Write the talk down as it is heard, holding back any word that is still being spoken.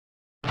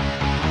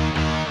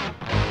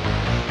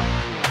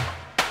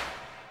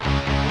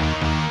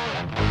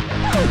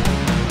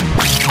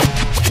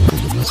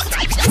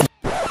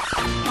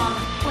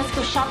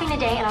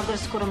today and I'll go to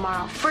school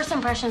tomorrow. First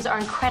impressions are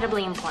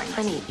incredibly important.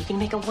 Honey, you can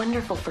make a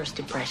wonderful first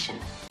impression.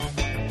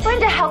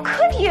 Brenda, how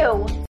could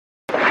you?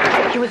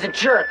 He was a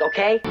jerk,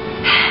 okay?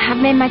 I've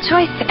made my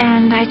choice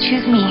and I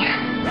choose me.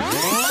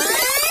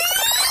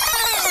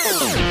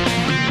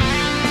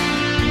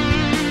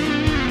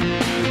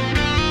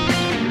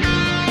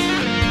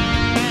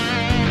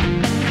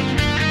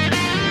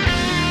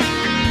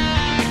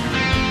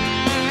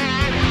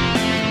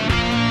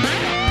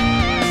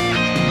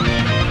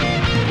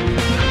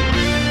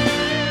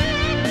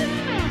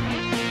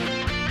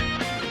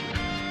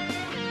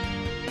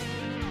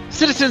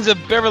 Citizens of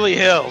Beverly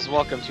Hills,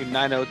 welcome to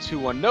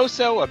 90210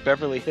 NoSo, a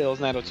Beverly Hills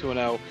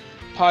 90210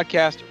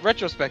 podcast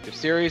retrospective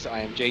series.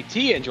 I am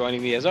JT, and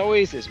joining me as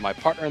always is my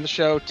partner in the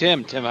show,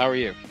 Tim. Tim, how are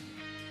you?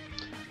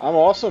 I'm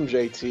awesome,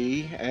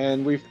 JT,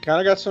 and we've kind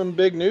of got some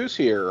big news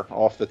here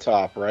off the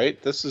top,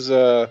 right? This is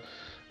a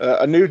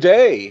new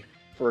day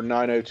for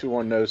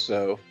 90210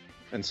 NoSo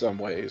in some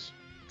ways.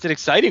 It's an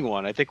exciting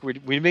one. I think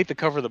we made the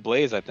cover of the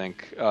Blaze, I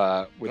think,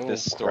 with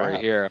this story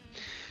here.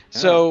 Yeah.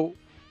 So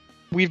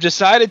we've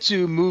decided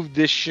to move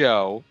this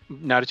show,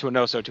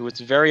 90210 NoSo, to its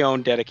very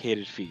own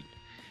dedicated feed.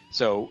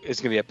 So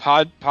it's going to be a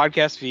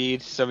podcast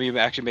feed. Some of you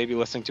actually may be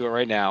listening to it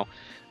right now,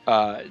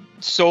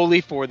 solely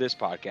for this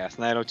podcast,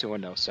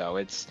 90210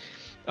 NoSo. It's,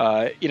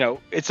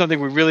 it's something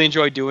we really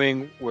enjoy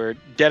doing. We're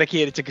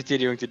dedicated to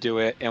continuing to do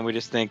it, and we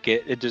just think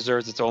it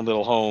deserves its own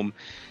little home.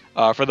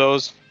 For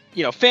those,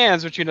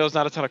 fans, which is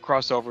not a ton of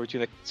crossover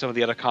between some of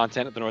the other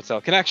content of the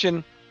North-South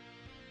Connection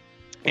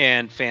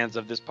and fans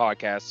of this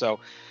podcast. So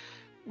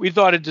we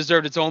thought it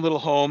deserved its own little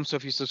home. So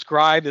if you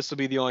subscribe, this will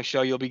be the only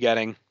show you'll be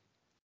getting.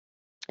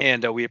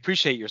 And we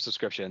appreciate your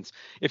subscriptions.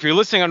 If you're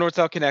listening on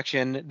North-South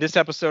Connection, this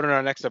episode and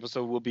our next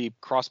episode will be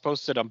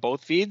cross-posted on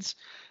both feeds.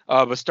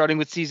 But starting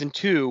with season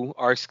 2,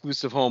 our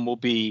exclusive home will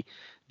be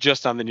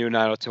just on the new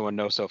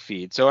 90210 NoSo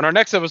feed. So in our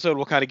next episode,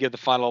 we'll kind of give the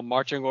final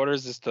marching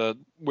orders as to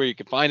where you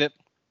can find it.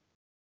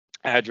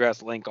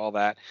 Address, link, all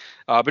that.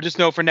 But just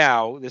know for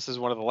now, this is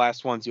one of the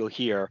last ones you'll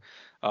hear.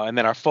 And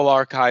then our full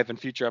archive and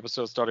future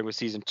episodes starting with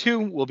season 2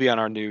 will be on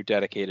our new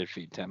dedicated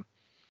feed, Tim.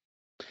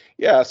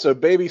 Yeah, so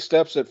baby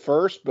steps at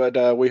first,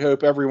 but we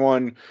hope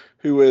everyone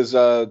who is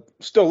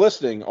still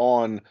listening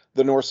on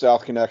the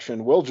North-South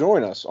Connection will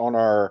join us on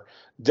our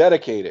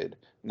dedicated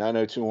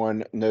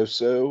 90210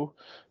 NoSo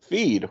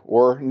feed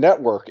or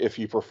network, if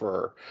you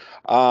prefer.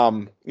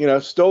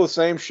 Still the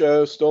same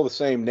show, still the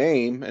same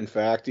name. In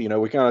fact, we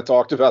kind of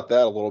talked about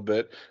that a little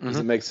bit because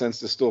it makes sense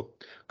to still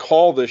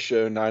call this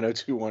show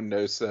 90210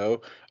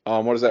 NoSo.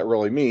 What does that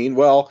really mean?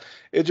 Well,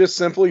 it just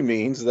simply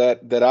means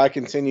that I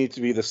continue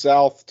to be the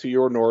South to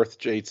your North,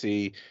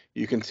 JT.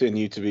 You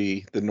continue to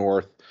be the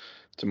North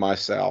to my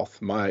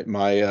South, my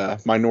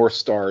North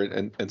Star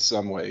in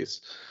some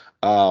ways.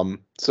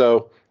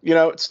 So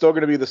it's still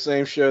going to be the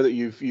same show that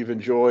you've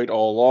enjoyed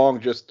all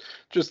along.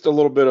 Just a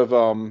little bit of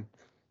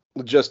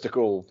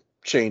logistical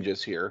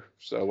changes here.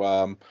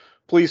 So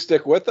please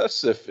stick with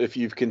us if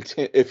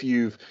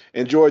you've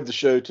enjoyed the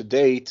show to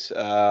date.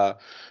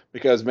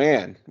 Because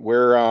man,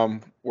 we're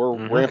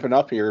ramping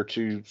up here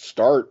to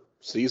start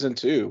season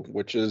 2,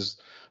 which is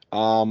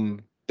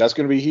that's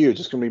going to be huge.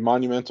 It's going to be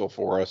monumental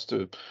for us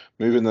to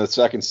move into the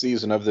second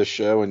season of this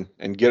show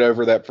and get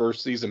over that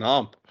first season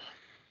hump.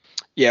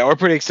 Yeah, we're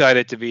pretty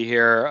excited to be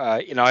here.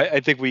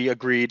 I think we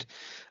agreed.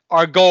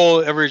 Our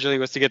goal originally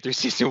was to get through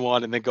season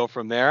 1 and then go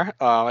from there.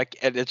 And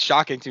it's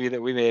shocking to me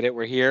that we made it.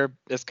 We're here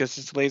as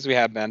consistently as we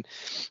have been.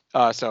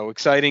 So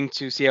exciting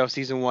to see how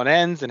season 1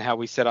 ends and how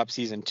we set up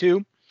season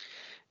 2.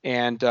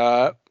 And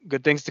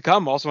good things to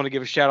come. Also want to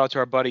give a shout out to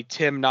our buddy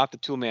Tim, Not the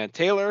Toolman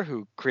Taylor,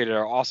 who created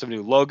our awesome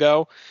new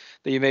logo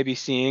that you may be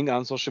seeing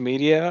on social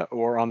media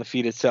or on the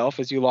feed itself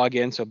as you log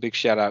in. So big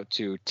shout out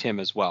to Tim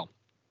as well.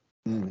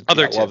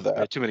 Other Tim. Love that.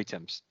 There are too many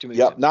Tims. Tims.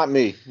 Not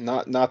me.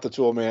 Not the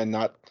Toolman.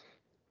 Not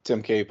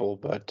Tim Capel.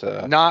 But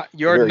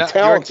you're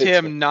Tim,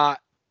 Tim,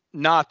 not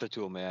the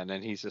Toolman,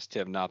 and he's just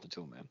Tim, Not the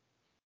Toolman.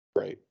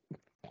 Right.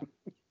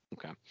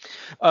 Okay.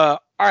 All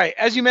right.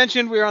 As you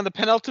mentioned, we're on the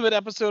penultimate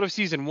episode of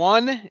season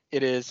 1.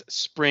 It is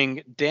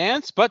Spring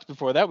Dance. But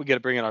before that, we got to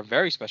bring in our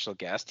very special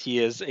guest. He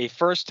is a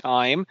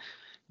first-time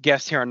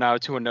guest here on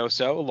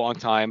 90210 NoSo, a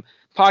long-time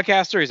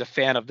podcaster. He's a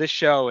fan of this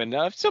show and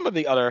some of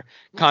the other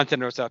content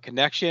North-South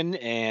Connection.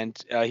 And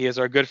he is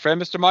our good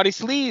friend, Mr. Marty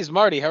Sleaze.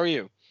 Marty, how are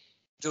you?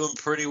 Doing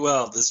pretty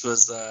well. This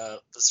was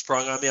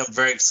sprung on me. I'm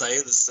very excited.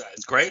 This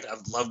is great.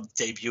 I've loved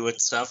debuting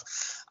stuff.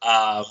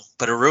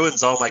 But it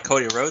ruins all my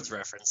Cody Rhodes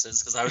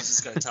references because I was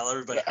just going to tell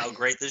everybody how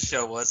great this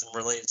show was and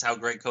relate it to how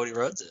great Cody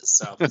Rhodes is.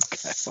 So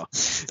okay, well,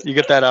 you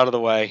get that out of the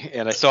way,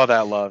 and I saw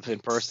that love in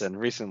person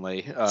recently.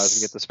 We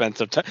get to spend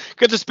some time,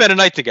 good to spend a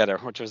night together,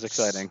 which was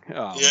exciting.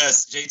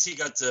 Yes, JT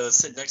got to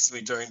sit next to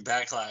me during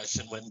Backlash,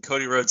 and when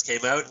Cody Rhodes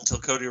came out until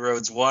Cody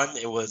Rhodes won,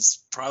 it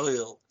was probably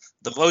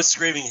the most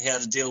screaming he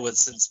had to deal with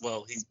since,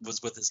 well, he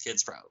was with his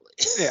kids probably.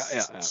 Yeah.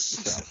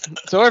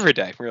 So every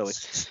day, really.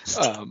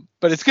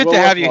 But it's good to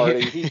have you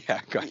Marty,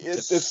 here. Go ahead.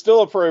 It's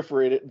still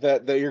appropriate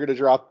that you're going to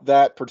drop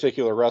that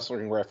particular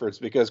wrestling reference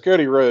because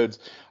Cody Rhodes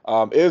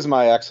is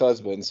my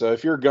ex-husband. So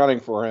if you're gunning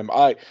for him,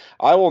 I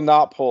will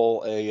not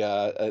pull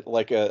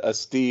a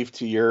Steve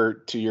to your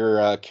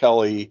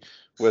Kelly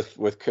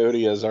with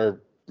Cody as our,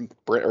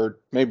 or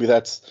maybe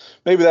that's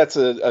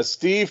a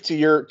Steve to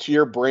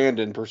your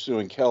Brandon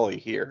pursuing Kelly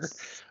here,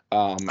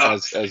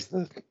 as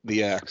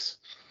the ex.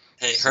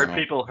 Hey, hurt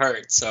people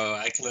hurt, so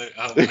I can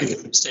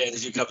understand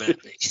if you come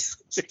at me.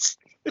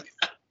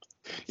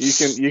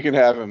 You can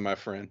have him, my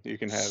friend. You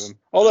can have him.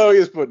 Although he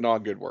is putting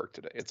on good work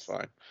today, it's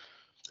fine.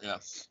 Yeah.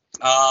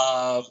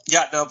 No,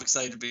 I'm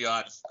excited to be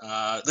on.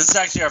 This is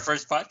actually our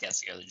first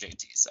podcast together,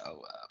 JT.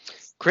 So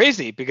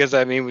crazy because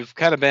I mean we've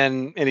kind of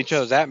been in each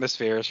other's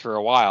atmospheres for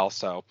a while,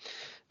 so.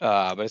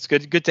 But it's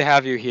good to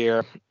have you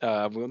here.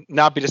 We'll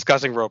not be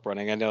discussing rope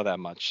running. I know that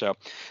much. So,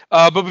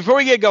 but before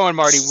we get going,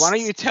 Marty, why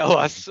don't you tell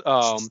us,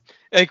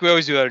 like we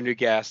always do with our new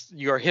guests,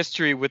 your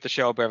history with the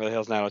show Beverly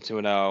Hills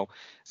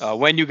 90210,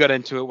 when you got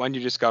into it, when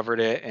you discovered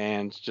it,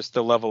 and just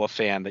the level of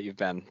fan that you've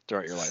been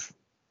throughout your life.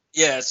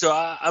 Yeah, so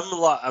I'm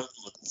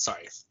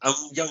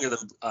younger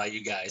than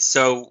you guys.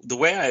 So the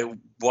way I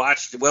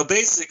watched it, well,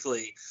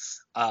 basically,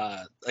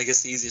 I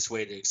guess the easiest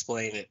way to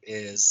explain it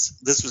is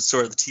this was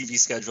sort of the TV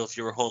schedule if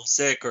you were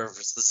homesick or if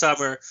it's the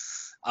summer.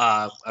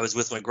 I was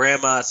with my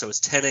grandma, so it was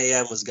 10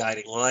 a.m. was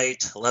Guiding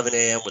Light, 11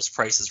 a.m. was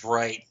Price is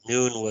Right,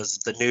 noon was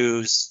The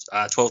News,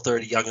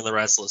 12:30 Young and the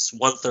Restless,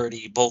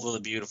 1:30 Bold and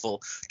the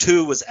Beautiful,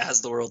 2 was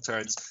As the World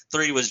Turns,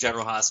 3 was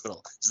General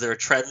Hospital. Is there a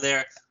trend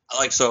there? I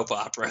like soap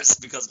operas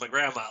because my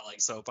grandma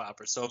likes soap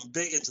operas, so I'm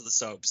big into the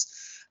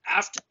soaps.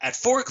 At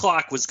 4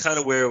 o'clock was kind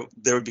of where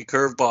there would be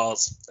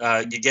curveballs.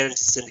 You get into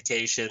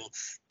syndication.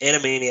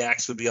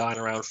 Animaniacs would be on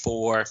around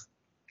 4.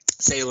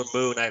 Sailor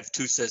Moon, I have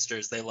 2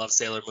 sisters. They love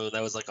Sailor Moon.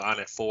 That was like on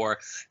at 4.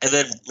 And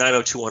then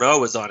 90210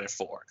 was on at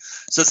 4.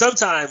 So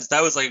sometimes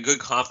that was like a good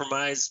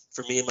compromise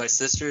for me and my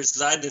sisters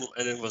because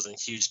I wasn't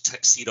a huge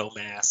Tuxedo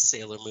Mask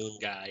Sailor Moon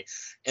guy.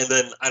 And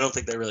then I don't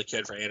think they really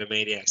cared for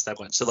Animaniacs that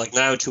much. So like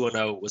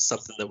 90210 was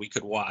something that we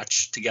could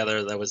watch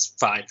together. That was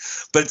fine.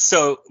 But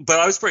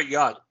I was pretty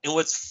young. And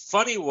what's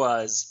funny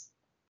was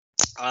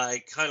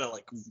I kind of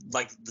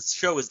like the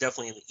show was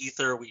definitely in the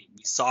ether. We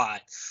saw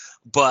it.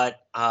 But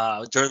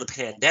during the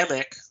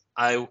pandemic,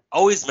 I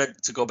always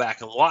meant to go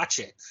back and watch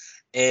it.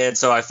 And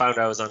so I found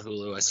out it was on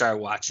Hulu. I started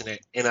watching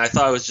it, and I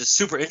thought it was just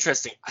super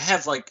interesting.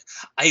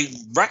 I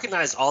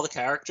recognized all the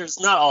characters,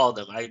 not all of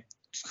them. I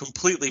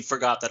completely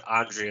forgot that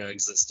Andrea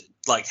existed,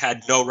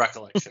 had no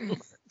recollection of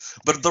her.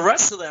 But the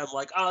rest of them,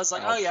 I was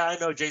like, oh yeah, I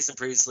know Jason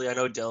Priestley, I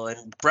know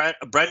Dylan.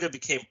 Brenda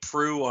became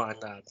Prue on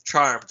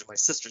Charmed. My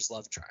sisters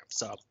love Charmed,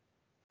 so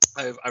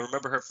I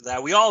remember her for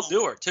that. We all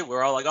knew her too. We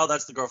were all like, oh,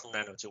 that's the girl from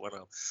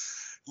 90210.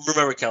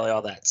 Remember Kelly,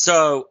 all that.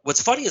 So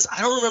what's funny is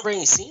I don't remember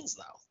any scenes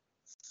though.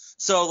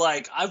 So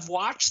I've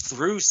watched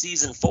through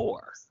season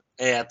 4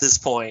 at this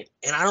point,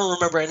 and I don't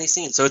remember any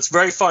scenes. So it's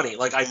very funny.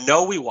 I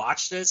know we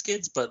watched it as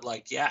kids, but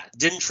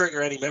didn't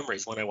trigger any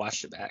memories when I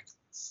watched it back.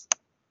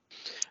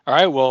 All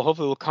right, well,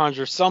 hopefully we'll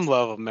conjure some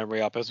level of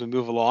memory up as we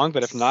move along,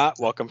 but if not,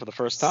 welcome for the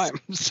first time.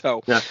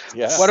 So yeah.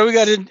 Why don't we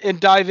go ahead and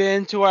dive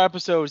into our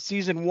episode,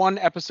 Season 1,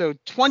 Episode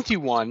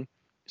 21,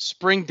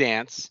 Spring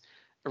Dance,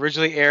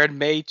 originally aired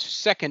May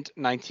 2nd,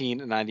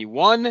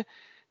 1991,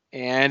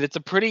 and it's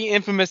a pretty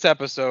infamous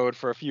episode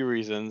for a few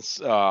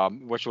reasons,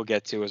 which we'll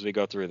get to as we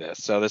go through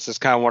this. So this is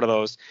kind of one of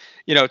those,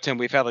 Tim,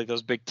 we've had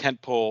those big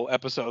tentpole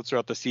episodes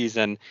throughout the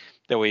season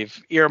that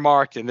we've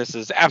earmarked, and this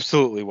is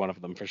absolutely one of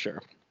them for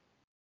sure.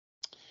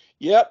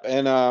 Yep,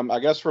 and I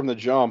guess from the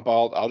jump,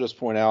 I'll just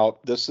point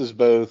out this is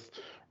both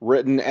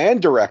written and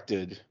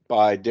directed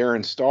by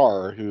Darren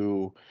Star,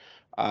 who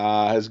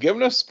has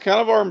given us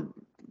kind of our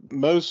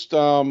most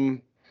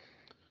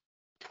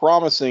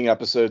promising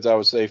episodes, I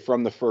would say,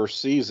 from the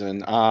first season.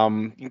 You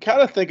can kind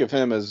of think of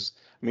him as,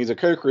 he's a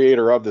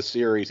co-creator of the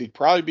series. He'd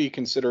probably be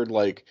considered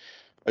like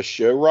a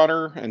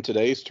showrunner in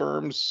today's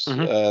terms.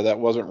 Mm-hmm. That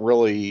wasn't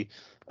really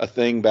a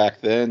thing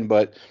back then,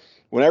 but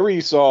whenever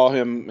you saw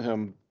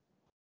him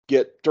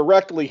get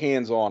directly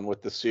hands-on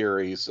with the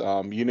series,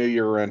 you knew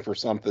you were in for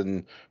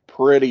something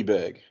pretty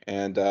big.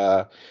 And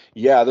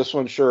this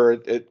one, sure,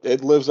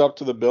 it lives up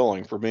to the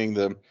billing for being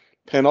the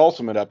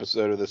penultimate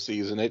episode of the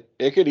season.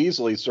 It could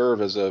easily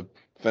serve as a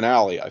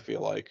finale, I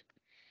feel like.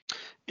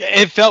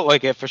 It felt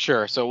like it for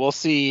sure. So we'll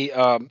see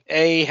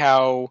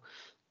how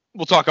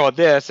we'll talk about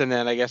this, and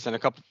then I guess in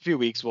a few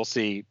weeks we'll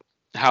see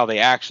how they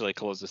actually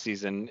close the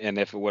season and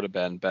if it would have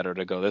been better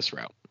to go this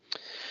route.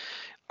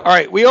 All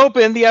right, we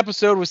open the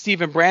episode with Steve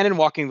and Brandon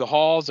walking the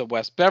halls of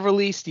West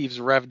Beverly. Steve's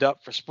revved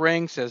up for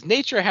spring, says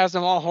nature has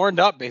him all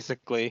horned up,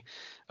 basically.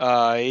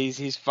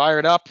 He's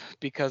fired up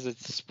because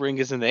spring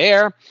is in the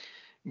air.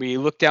 We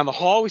look down the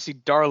hall, we see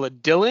Darla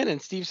Dylan, and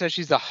Steve says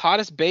she's the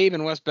hottest babe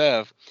in West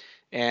Bev,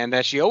 and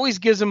that she always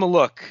gives him a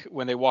look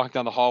when they walk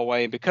down the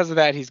hallway, and because of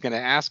that, he's going to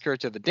ask her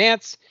to the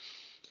dance.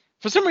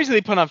 For some reason,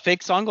 they put on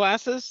fake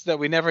sunglasses that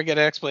we never get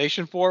an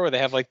explanation for, where they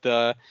have like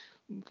the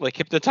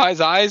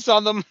hypnotized eyes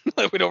on them.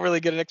 We don't really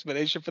get an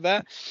explanation for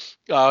that.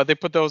 They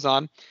put those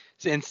on.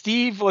 And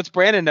Steve lets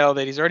Brandon know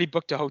that he's already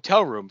booked a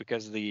hotel room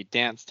because the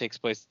dance takes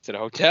place at a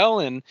hotel,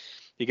 and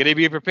you got to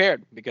be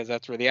prepared because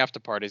that's where the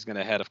after party is going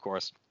to head, of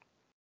course,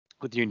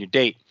 with you and your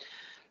date.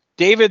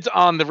 David's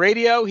on the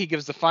radio. He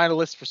gives the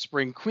finalists for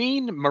Spring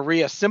Queen: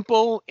 Maria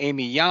Simple,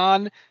 Amy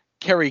Yan,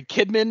 Kerry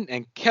Kidman,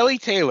 and Kelly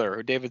Taylor,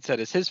 who David said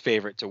is his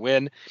favorite to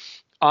win.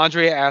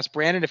 Andrea asks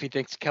Brandon if he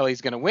thinks Kelly's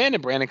going to win,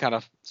 and Brandon kind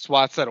of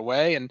swats that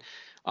away. And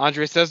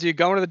Andrea says, "Are you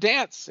going to the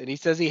dance?" And he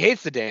says he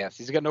hates the dance.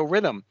 He's got no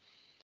rhythm.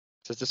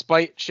 Says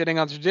despite shitting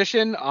on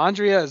tradition,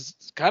 Andrea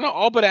is kind of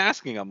all but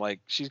asking him. Like,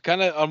 she's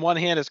kind of on one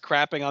hand is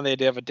crapping on the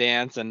idea of a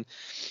dance and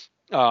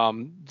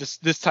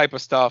this type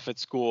of stuff at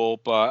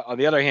school, but on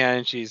the other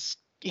hand, she's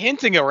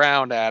hinting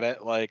around at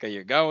it. Like, are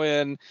you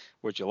going?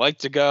 Would you like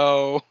to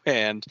go?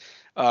 And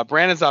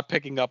Brandon's not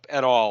picking up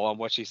at all on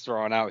what she's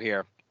throwing out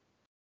here.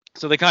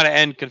 So they kind of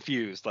end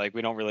confused. Like,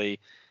 we don't really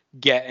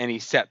get any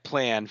set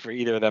plan for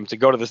either of them to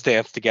go to this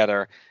dance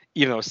together,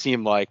 even though it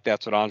seemed like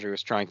that's what Andrea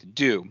was trying to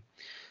do.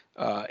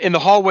 In the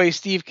hallway,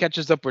 Steve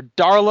catches up with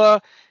Darla,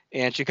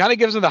 and she kind of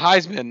gives him the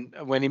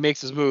Heisman when he makes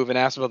his move and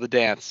asks about the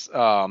dance.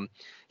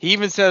 He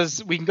even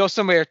says we can go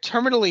somewhere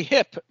terminally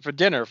hip for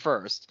dinner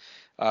first.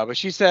 But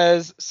she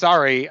says,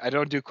 sorry, I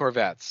don't do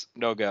Corvettes.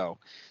 No go.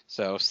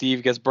 So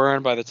Steve gets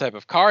burned by the type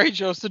of car he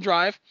chose to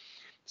drive.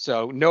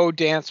 So no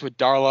dance with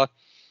Darla.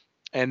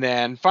 And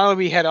then finally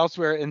we head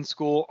elsewhere in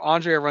school.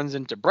 Andrea runs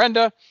into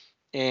Brenda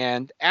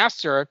and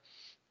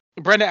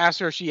Brenda asks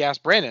her if she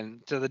asked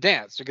Brandon to the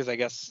dance, because I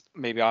guess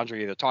maybe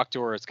Andrea either talked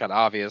to her, it's kind of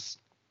obvious,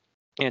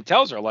 and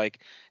tells her, like,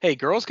 hey,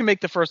 girls can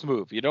make the first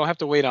move. You don't have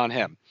to wait on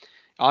him.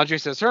 Andrea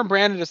says her and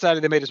Brandon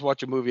decided they made us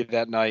watch a movie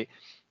that night.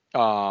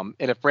 And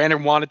if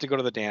Brandon wanted to go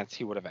to the dance,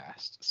 he would have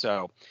asked.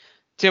 So,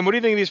 Tim, what do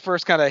you think of these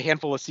first kind of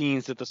handful of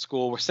scenes at the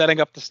school? We're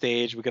setting up the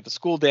stage. We got the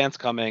school dance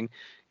coming.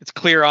 It's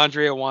clear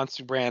Andrea wants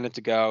Brandon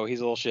to go. He's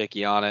a little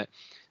shaky on it.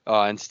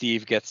 And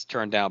Steve gets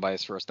turned down by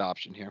his first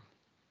option here.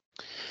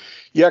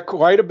 Yeah,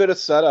 quite a bit of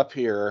setup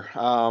here.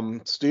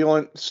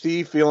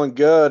 Steve feeling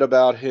good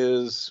about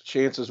his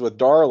chances with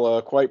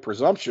Darla, quite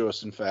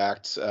presumptuous, in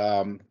fact,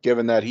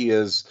 given that he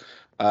is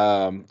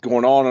going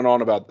on and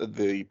on about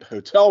the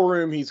hotel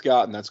room he's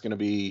got, and that's going to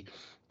be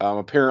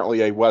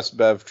apparently a West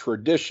Bev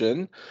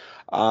tradition,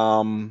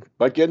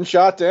 but getting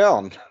shot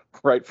down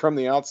right from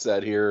the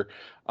outset here.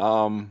 We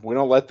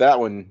don't let that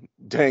one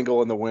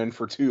dangle in the wind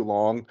for too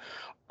long.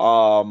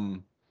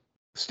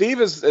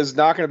 Steve is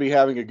not going to be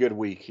having a good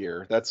week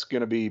here. That's going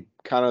to be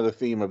kind of the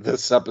theme of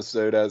this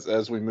episode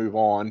as we move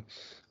on.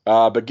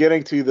 But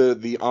getting to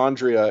the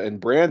Andrea and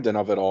Brandon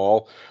of it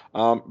all,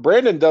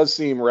 Brandon does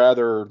seem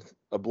rather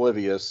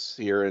oblivious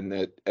here, in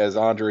that as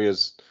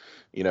Andrea's,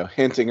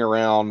 hinting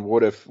around,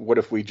 what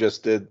if we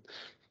just did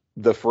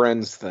the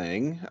friends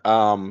thing,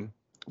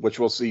 which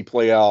we'll see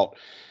play out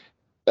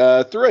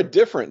through a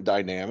different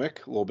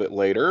dynamic a little bit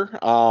later.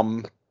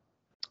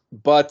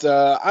 But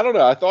I don't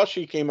know. I thought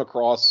she came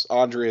across,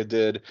 Andrea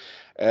did,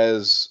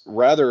 as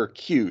rather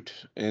cute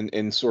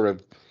in sort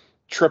of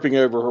tripping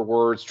over her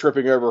words,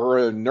 tripping over her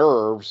own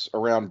nerves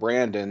around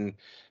Brandon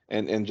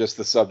and just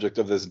the subject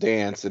of this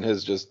dance and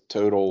his just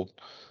total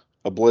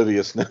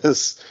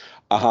obliviousness.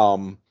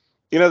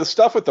 The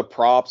stuff with the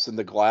props and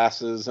the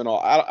glasses and all,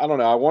 I don't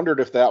know. I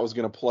wondered if that was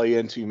going to play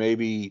into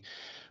maybe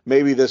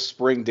this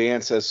spring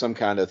dance has some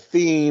kind of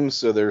theme.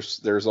 So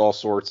there's all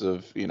sorts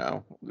of,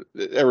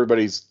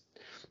 everybody's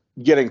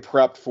getting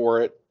prepped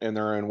for it in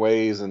their own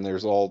ways, and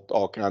there's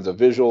all kinds of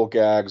visual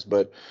gags,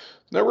 but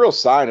no real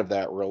sign of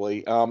that,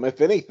 really.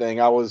 If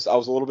anything, I was a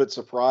little bit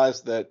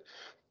surprised that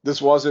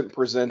this wasn't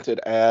presented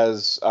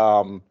as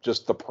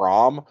just the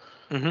prom,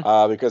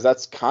 because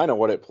that's kind of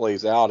what it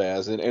plays out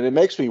as, and it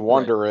makes me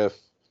wonder if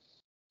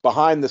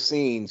behind the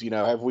scenes,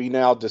 have we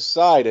now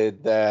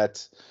decided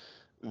that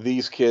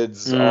these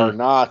kids are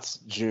not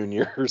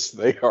juniors,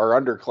 they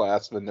are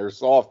underclassmen, they're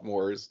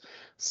sophomores.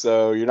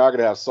 So you're not going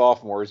to have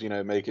sophomores,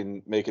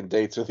 making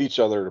dates with each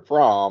other to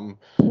prom.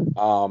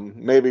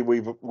 Maybe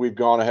we've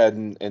gone ahead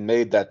and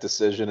made that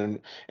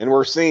decision, and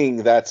we're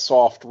seeing that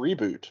soft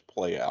reboot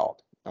play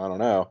out. I don't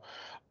know.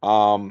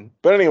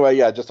 But anyway,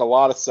 yeah, just a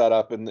lot of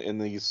setup in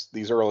these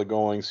early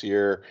goings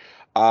here.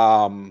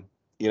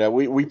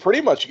 We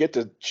pretty much get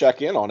to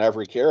check in on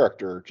every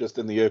character just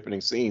in the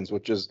opening scenes,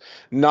 which is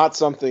not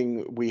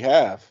something we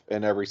have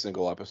in every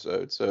single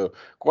episode. So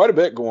quite a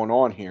bit going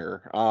on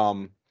here.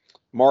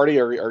 Marty,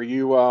 are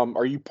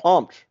you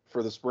pumped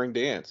for the spring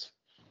dance?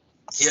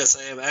 Yes,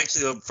 I am.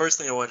 Actually, the first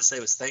thing I wanted to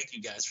say was thank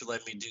you guys for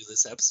letting me do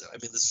this episode. I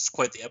mean, this is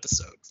quite the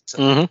episode.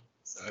 So,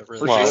 so I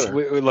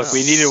really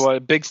we needed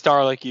a big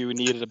star like you. We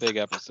needed a big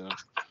episode.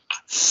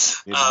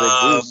 Need a big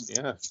boost,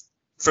 yeah.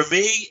 For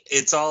me,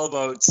 it's all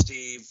about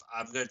Steve.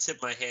 I'm going to tip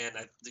my hand.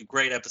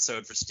 Great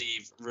episode for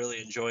Steve.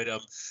 Really enjoyed him.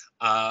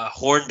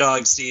 Horn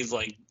Dog Steve,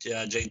 like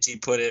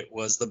JT put it,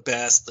 was the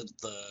best.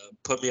 The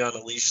put me on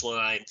a leash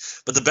line.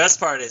 But the best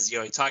part is,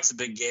 he talks a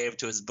big game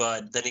to his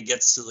bud. Then he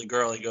gets to the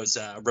girl. He goes,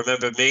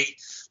 remember me?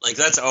 Like,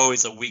 that's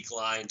always a weak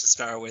line to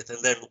start with.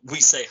 And then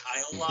we say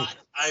hi a lot.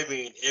 I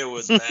mean, it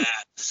was bad.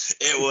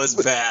 It was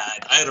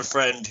bad. I had a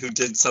friend who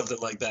did something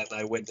like that,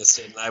 and I witnessed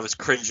it. And I was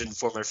cringing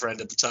for my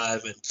friend at the time.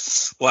 And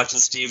watching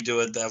Steve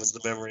do it, that was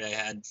the memory I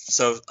had.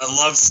 So I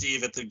love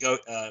Steve at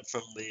the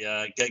from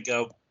the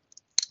get-go.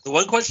 The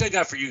one question I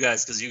got for you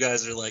guys, because you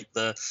guys are like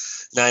the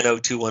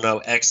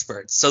 90210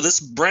 experts. So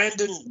this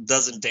Brandon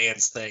doesn't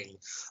dance thing,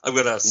 I'm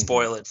going to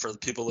spoil it for the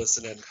people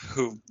listening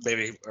who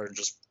maybe are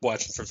just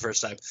watching for the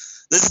first time.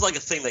 This is like a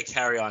thing they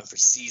carry on for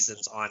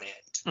seasons on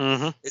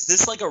end. Is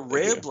this like a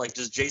rib? Like,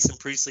 does Jason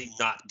Priestley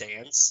not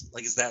dance?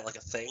 Like, is that like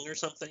a thing or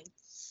something?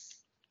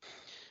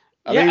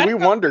 I mean, we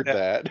wondered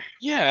that.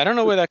 Yeah, I don't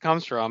know where that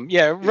comes from.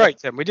 Yeah, right,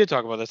 Tim. We did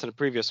talk about this in a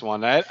previous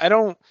one. I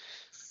don't...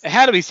 It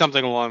had to be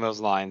something along those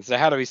lines. There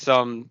had to be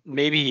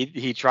maybe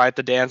he tried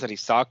to dance and he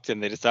sucked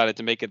and they decided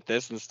to make it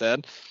this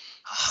instead.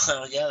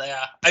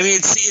 Yeah. I mean,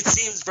 it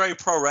seems very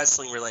pro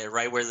wrestling related,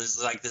 right? Where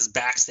there's like this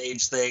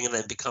backstage thing and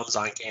then it becomes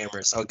on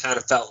camera. So it kind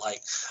of felt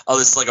like,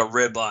 this is like a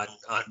rib on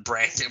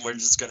Brandon. We're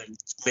just going to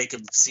make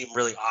him seem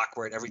really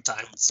awkward every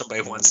time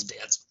somebody wants to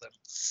dance with him.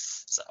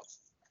 So,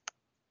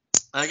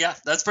 yeah,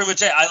 that's pretty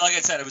much it. Like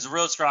I said, it was a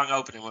real strong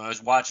opening. When I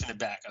was watching it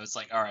back, I was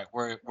like, all right,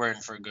 we're in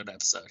for a good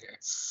episode here.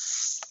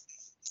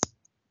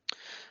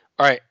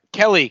 All right,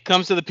 Kelly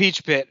comes to the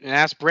Peach Pit and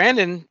asks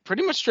Brandon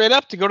pretty much straight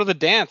up to go to the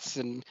dance.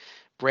 And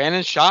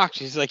Brandon's shocked.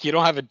 She's like, you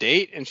don't have a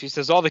date? And she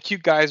says all the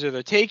cute guys are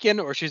either taken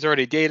or she's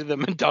already dated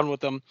them and done with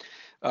them.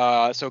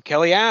 So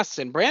Kelly asks,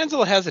 and Brandon's a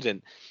little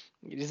hesitant.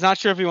 He's not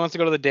sure if he wants to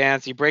go to the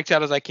dance. He breaks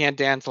out his I can't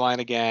dance line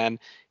again.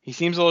 He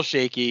seems a little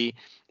shaky,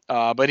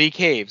 but he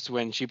caves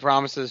when she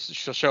promises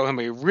she'll show him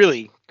a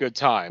really good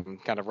time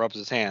and kind of rubs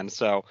his hand.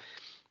 So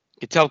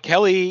you can tell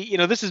Kelly,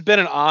 this has been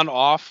an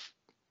on-off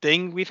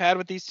thing we've had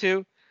with these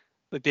two.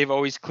 Like, they've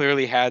always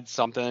clearly had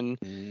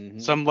something,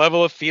 some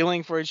level of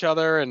feeling for each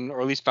other,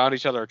 or at least found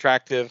each other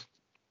attractive.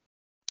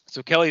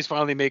 So Kelly's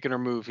finally making her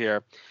move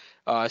here.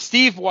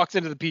 Steve walks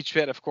into the Peach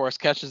Pit, of course,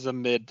 catches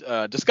them mid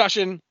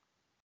discussion.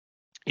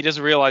 He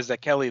doesn't realize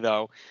that Kelly,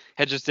 though,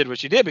 had just did what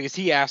she did because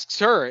he asks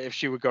her if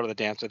she would go to the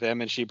dance with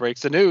him, and she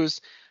breaks the news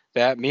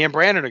that me and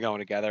Brandon are going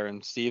together,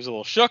 and Steve's a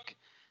little shook.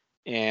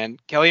 And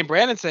Kelly and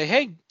Brandon say,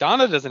 hey,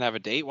 Donna doesn't have a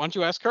date. Why don't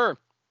you ask her?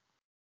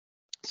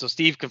 So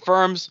Steve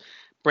confirms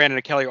Brandon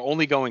and Kelly are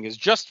only going as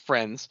just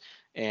friends,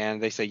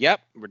 and they say, yep,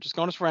 we're just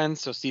going as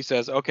friends. So Steve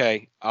says,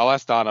 okay, I'll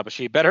ask Donna, but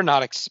she better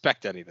not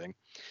expect anything.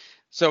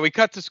 So we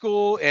cut to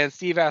school, and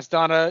Steve asks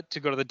Donna to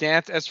go to the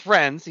dance as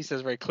friends. He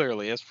says very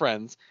clearly, as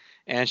friends.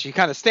 And she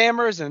kind of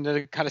stammers and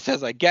then kind of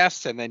says, I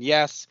guess, and then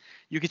yes.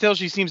 You can tell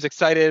she seems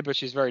excited, but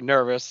she's very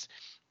nervous.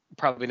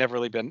 Probably never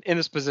really been in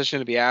this position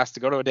to be asked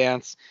to go to a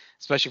dance,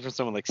 especially from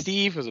someone like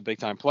Steve, who's a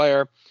big-time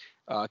player.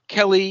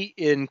 Kelly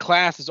in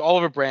class is all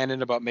over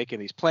Brandon about making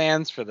these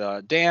plans for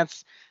the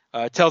dance.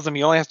 Tells him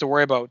he only has to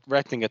worry about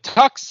renting a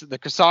tux, the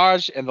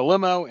corsage, and the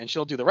limo, and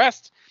she'll do the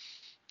rest.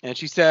 And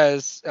she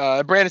says,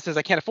 Brandon says,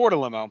 I can't afford a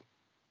limo.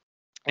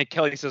 And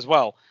Kelly says,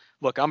 well,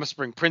 look, I'm a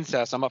spring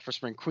princess. I'm up for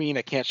spring queen.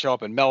 I can't show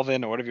up in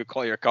Melvin or whatever you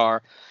call your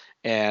car.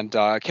 And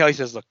Kelly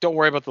says, look, don't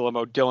worry about the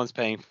limo. Dylan's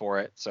paying for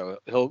it. So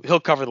he'll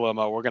cover the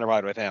limo. We're going to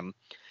ride with him.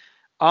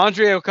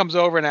 Andrea comes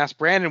over and asks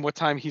Brandon what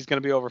time he's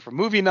going to be over for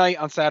movie night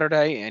on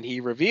Saturday, and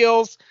he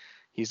reveals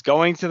he's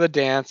going to the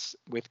dance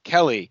with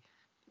Kelly.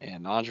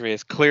 And Andrea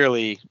is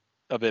clearly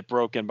a bit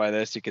broken by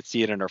this. You could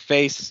see it in her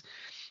face.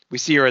 We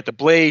see her at the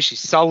Blaze. She's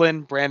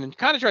sullen. Brandon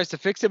kind of tries to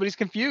fix it, but he's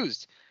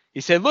confused.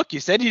 He said, look, you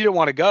said you didn't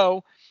want to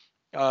go,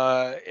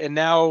 and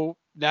now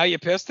you're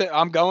pissed that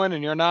I'm going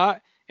and you're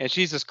not. And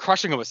she's just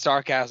crushing him with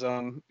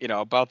sarcasm,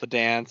 about the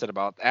dance and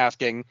about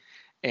asking.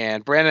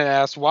 And Brandon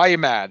asks, why are you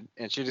mad?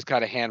 And she just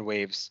kind of hand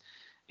waves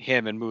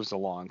him and moves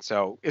along.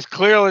 So it's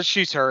clear that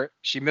she's hurt.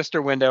 She missed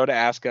her window to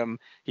ask him.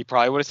 He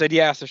probably would have said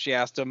yes if she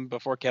asked him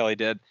before Kelly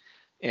did.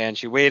 And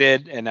she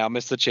waited and now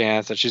missed the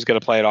chance, and she's going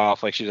to play it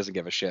off like she doesn't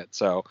give a shit.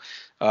 So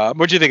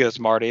what do you think of this,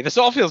 Marty? This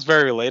all feels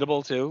very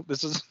relatable, too.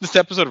 This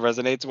episode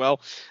resonates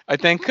well. I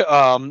think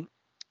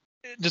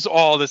just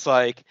all this,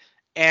 like,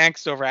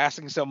 angst over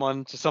asking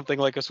someone to something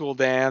like a school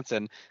dance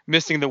and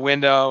missing the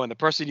window and the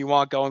person you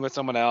want going with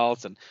someone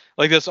else. And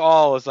like this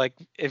all is like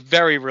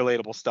very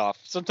relatable stuff.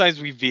 Sometimes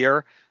we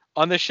veer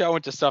on this show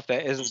into stuff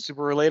that isn't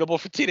super relatable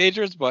for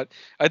teenagers, but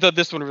I thought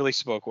this one really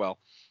spoke well.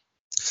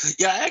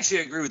 Yeah, I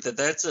actually agree with that.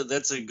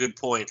 That's a good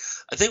point.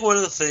 I think one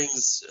of the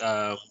things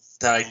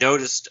that I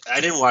noticed, I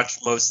didn't watch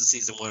most of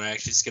season one. I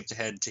actually skipped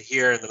ahead to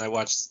here, and then I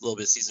watched a little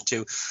bit of season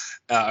two.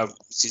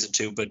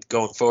 But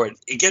going forward,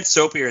 it gets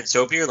soapier and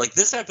soapier. Like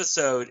this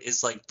episode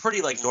is like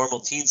pretty like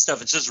normal teen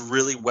stuff. It's just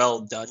really well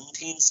done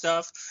teen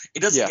stuff. It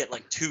doesn't get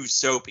like too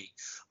soapy.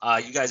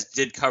 You guys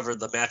did cover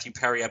the Matthew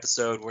Perry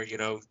episode where,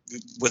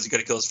 was he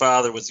going to kill his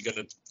father? Was he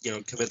going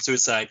to, commit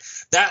suicide?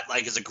 That,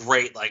 is a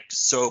great,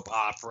 soap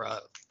opera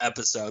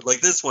episode.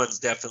 This one's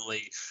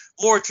definitely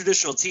more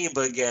traditional teen,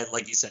 but again,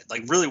 like you said,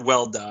 really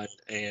well done.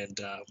 And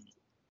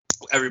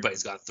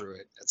everybody's gone through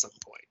it at some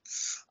point.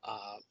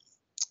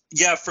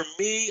 Yeah, for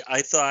me,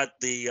 I thought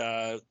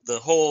the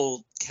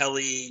whole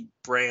Kelly,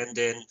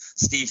 Brandon,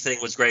 Steve thing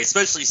was great,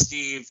 especially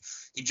Steve.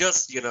 He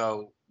just,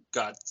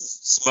 got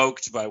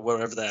smoked by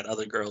whatever that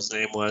other girl's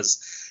name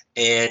was,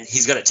 and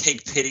he's going to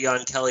take pity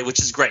on Kelly, which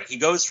is great. He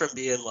goes from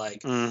being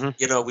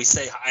we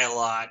say hi a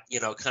lot,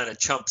 kind of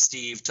chump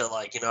Steve to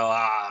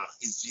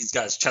he's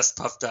got his chest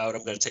puffed out.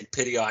 I'm going to take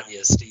pity on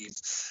you, Steve.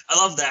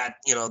 I love that,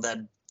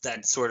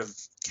 that sort of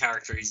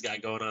character he's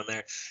got going on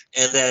there.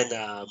 And then,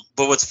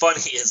 but what's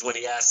funny is when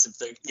he asks if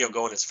they're,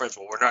 going as friends,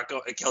 well, we're not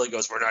going, Kelly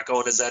goes, we're not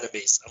going as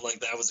enemies. I'm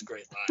like, that was a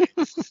great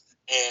line.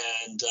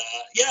 And,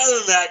 other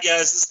than that,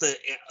 it's just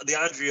the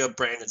Andrea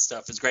Brandon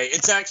stuff is great.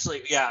 It's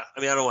actually, I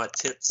don't want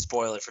to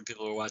spoil it for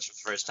people who are watching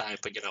for the first time,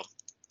 but,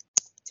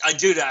 I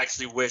do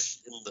actually wish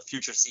in the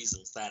future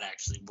seasons that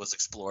actually was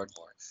explored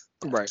more.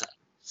 But, right.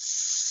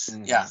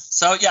 Yeah.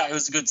 So, it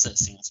was a good set of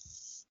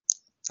scenes.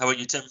 How about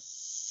you, Tim?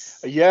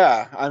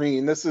 Yeah,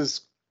 this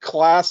is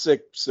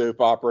classic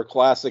soap opera,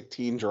 classic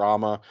teen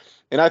drama,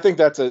 and I think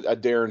that's a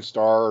Darren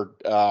Star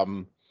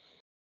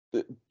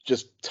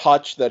just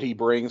touch that he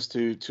brings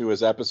to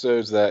his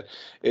episodes. That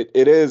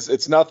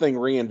it's nothing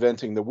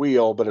reinventing the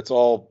wheel, but it's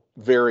all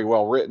very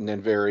well written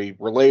and very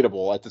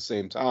relatable at the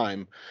same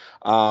time.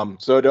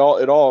 So it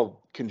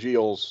all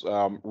congeals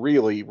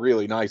really,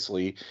 really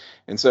nicely,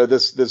 and so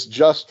this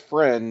just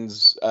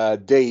friends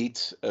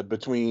date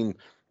between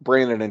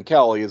Brandon and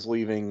Kelly is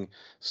leaving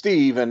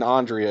Steve and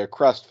Andrea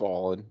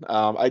crestfallen.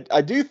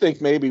 I do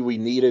think maybe we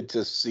needed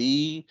to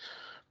see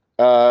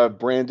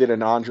Brandon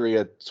and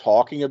Andrea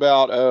talking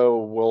about,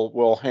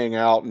 we'll hang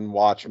out and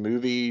watch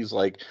movies.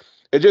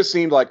 It just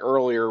seemed like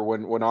earlier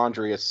when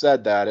Andrea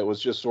said that, it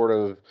was just sort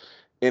of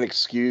an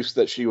excuse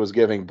that she was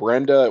giving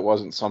Brenda. It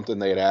wasn't something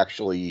they had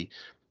actually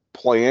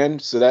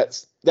planned. So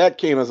that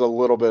came as a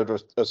little bit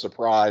of a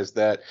surprise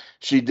that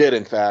she did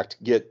in fact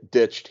get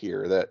ditched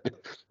here, that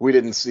we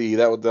didn't see.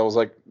 That was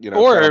or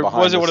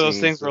was it one of those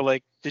things where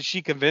did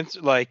she convince,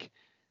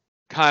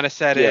 kind of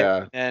said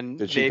it, and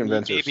did she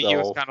convince herself? He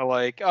was kind of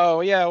like,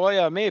 oh yeah, well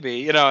yeah,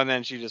 maybe, and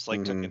then she just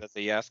took it as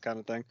a yes kind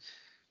of thing.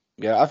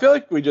 Yeah, I feel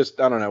like we just,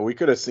 I don't know, we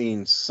could have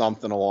seen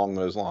something along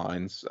those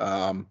lines,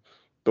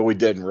 but we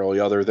didn't really,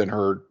 other than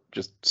her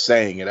just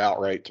saying it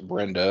outright to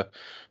Brenda.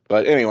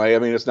 But anyway,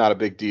 it's not a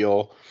big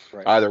deal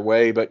either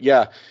way. But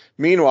yeah,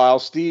 meanwhile,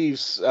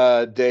 Steve's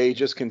day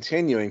just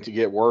continuing to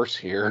get worse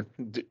here,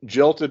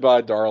 jilted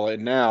by Darla,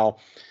 and now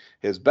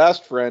his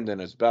best friend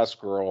and his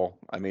best girl.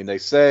 They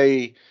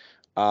say,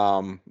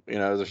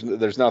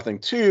 there's nothing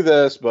to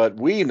this, but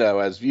we know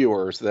as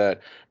viewers that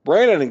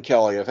Brandon and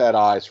Kelly have had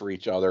eyes for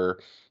each other,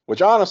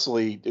 which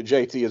honestly,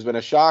 JT, has been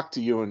a shock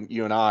to you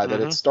and I that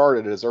it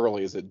started as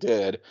early as it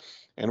did,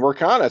 and we're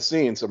kind of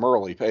seeing some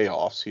early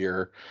payoffs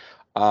here.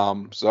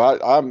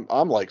 So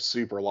I'm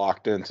super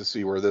locked in to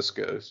see where this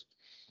goes.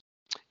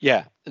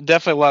 Yeah,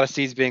 definitely a lot of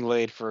seeds being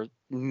laid for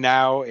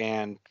now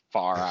and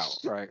far out,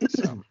 right?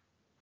 So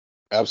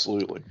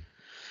absolutely.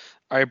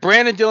 All right,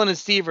 Brandon, Dylan, and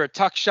Steve are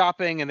tuck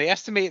shopping, and they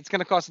estimate it's going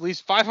to cost at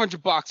least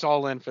 $500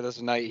 all in for this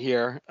night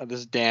here,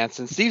 this dance.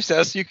 And Steve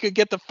says you could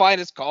get the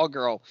finest call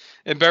girl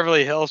in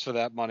Beverly Hills for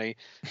that money.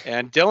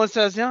 And Dylan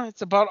says,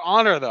 it's about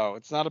honor, though.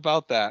 It's not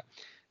about that.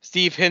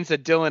 Steve hints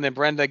at Dylan and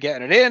Brenda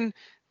getting it in.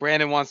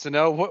 Brandon wants to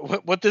know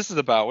what this is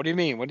about. What do you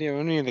mean? What do you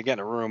mean they get in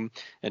a room?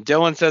 And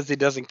Dylan says he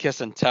doesn't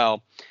kiss and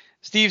tell.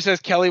 Steve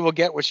says Kelly will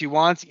get what she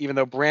wants, even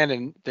though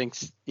Brandon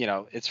thinks,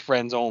 it's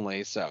friends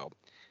only. So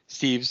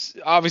Steve's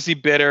obviously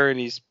bitter, and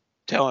he's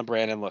telling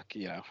Brandon, look,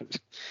 if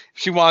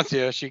she wants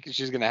you,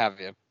 she's going to have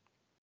you.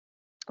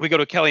 We go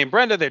to Kelly and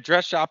Brenda. They're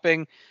dress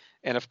shopping.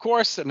 And of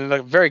course, in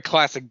a very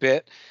classic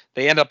bit,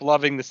 they end up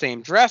loving the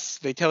same dress.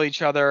 They tell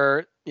each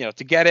other,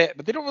 to get it,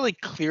 but they don't really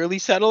clearly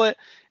settle it.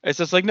 It's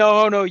just like,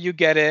 no, you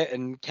get it.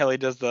 And Kelly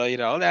does the,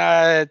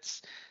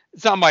 it's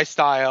not my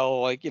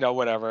style,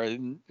 whatever.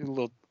 And a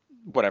little,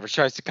 whatever. She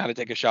tries to kind of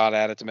take a shot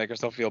at it to make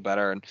herself feel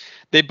better. And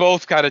they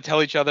both kind of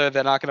tell each other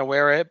they're not going to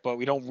wear it, but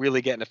we don't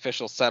really get an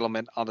official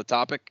settlement on the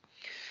topic.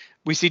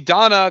 We see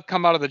Donna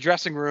come out of the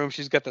dressing room.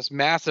 She's got this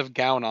massive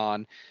gown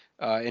on,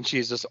 and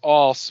she's just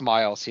all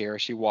smiles here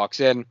as she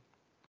walks in.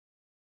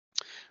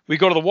 We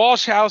go to the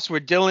Walsh house where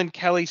Dylan,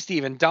 Kelly,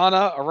 Steve, and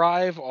Donna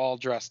arrive all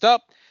dressed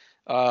up.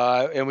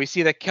 And we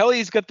see that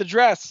Kelly's got the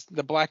dress,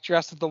 the black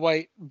dress with the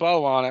white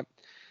bow on it.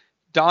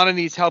 Donna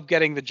needs help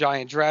getting the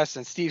giant dress,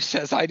 and Steve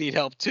says, I need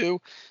help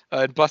too.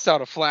 Busts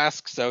out a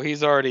flask, so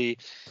he's already,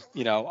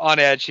 on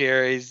edge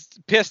here. He's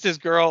pissed his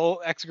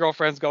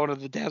ex-girlfriend's going to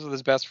the dance with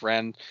his best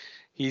friend.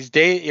 He's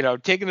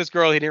taking this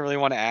girl he didn't really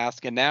want to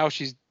ask, and now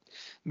she's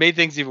made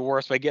things even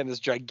worse by getting this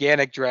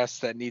gigantic dress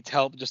that needs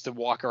help just to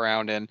walk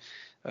around in.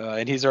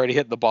 And he's already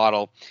hit the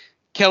bottle.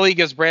 Kelly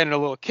gives Brandon a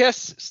little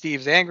kiss.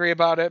 Steve's angry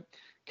about it.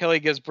 Kelly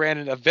gives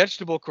Brandon a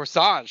vegetable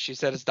corsage. She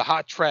said it's the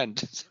hot trend,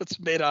 so it's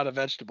made out of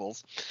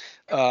vegetables.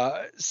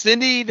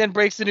 Cindy then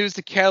breaks the news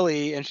to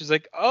Kelly, and she's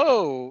like,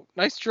 "Oh,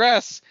 nice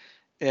dress."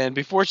 And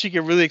before she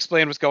can really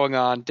explain what's going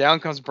on,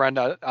 down comes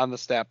Brenda on the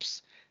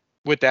steps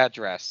with that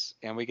dress,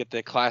 and we get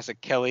the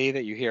classic Kelly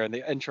that you hear in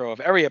the intro of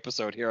every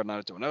episode here on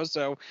 90210.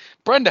 So,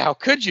 Brenda, how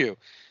could you?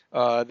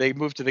 They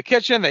move to the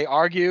kitchen. They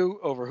argue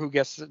over who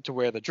gets to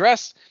wear the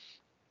dress.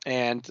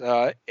 And,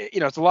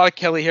 it's a lot of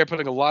Kelly here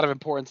putting a lot of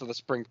importance on the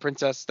spring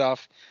princess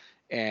stuff,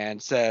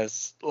 and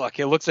says, look,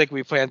 it looks like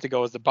we plan to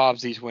go as the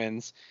Bobbsey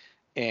twins.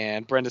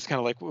 And Brenda's kind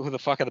of like, who the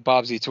fuck are the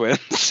Bobbsey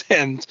twins?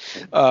 And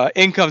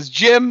in comes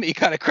Jim. He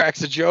kind of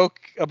cracks a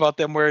joke about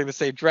them wearing the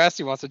same dress.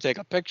 He wants to take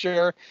a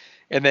picture.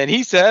 And then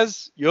he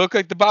says, you look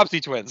like the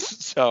Bobbsey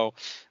twins. So,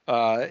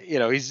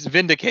 he's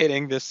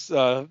vindicating this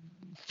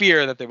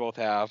fear that they both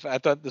have. I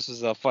thought this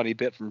was a funny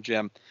bit from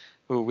Jim,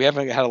 who we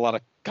haven't had a lot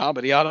of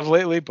comedy out of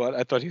lately, but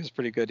I thought he was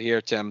pretty good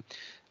here, Tim.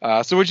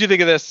 So what'd you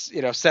think of this,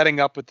 setting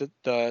up with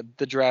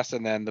the dress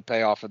and then the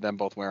payoff of them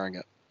both wearing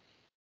it?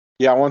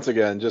 Yeah, once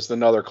again, just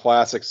another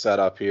classic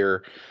setup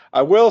here.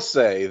 I will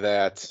say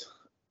that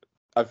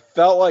I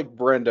felt like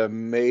Brenda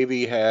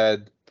maybe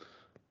had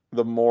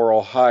the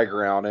moral high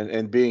ground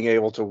and being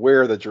able to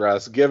wear the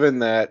dress, given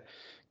that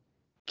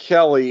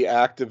Kelly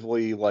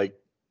actively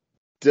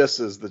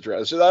disses the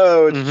dress. She's,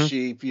 it's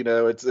cheap,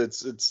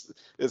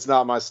 it's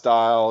not my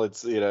style.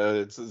 It's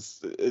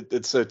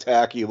it's so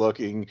tacky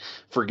looking.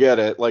 Forget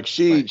it.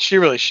 She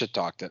really shit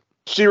talked it.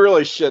 She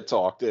really shit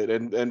talked it,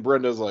 and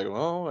Brenda's like,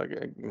 well, I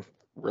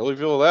really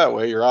feel that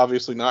way. You're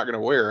obviously not going to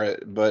wear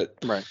it, but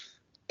right.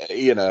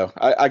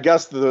 I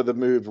guess the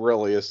move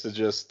really is to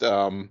just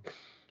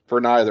for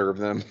neither of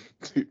them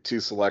to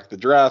select the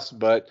dress,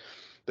 but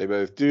they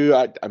both do.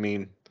 I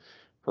mean,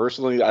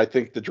 personally, I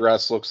think the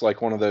dress looks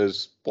like one of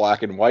those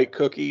black and white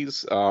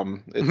cookies.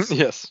 It's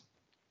yes.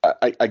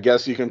 I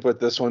guess you can put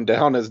this one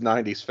down as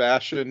 90s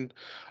fashion.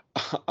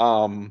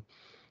 I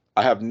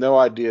have no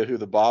idea who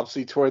the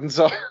Bobbsey twins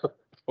are. I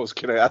was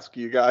going to ask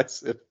you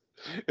guys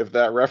if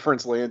that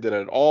reference landed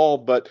at all,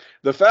 but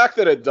the fact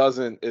that it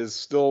doesn't is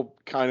still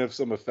kind of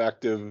some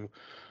effective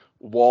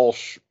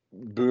Walsh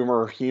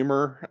boomer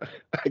humor,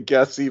 I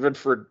guess, even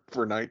for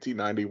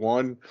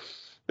 1991.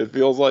 It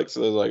feels like.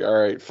 So it's like, all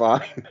right,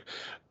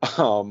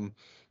 fine.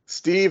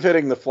 Steve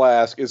hitting the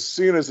flask as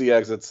soon as he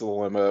exits the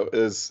limo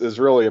is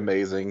really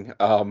amazing.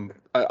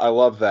 I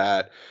love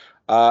that.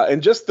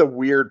 And just the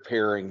weird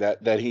pairing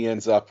that he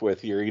ends up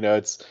with here.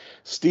 It's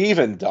Steve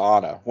and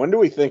Donna. When do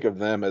we think of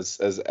them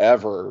as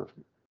ever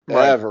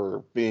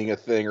being a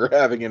thing or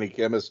having any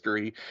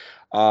chemistry?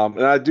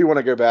 And I do want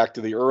to go back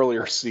to the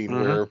earlier scene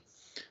where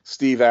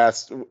Steve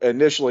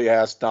initially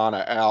asked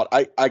Donna out.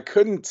 I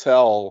couldn't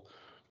tell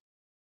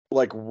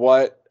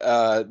what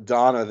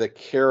Donna, the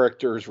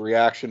character's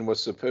reaction,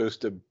 was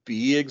supposed to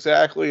be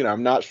exactly, and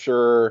I'm not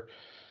sure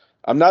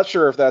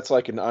if that's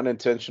an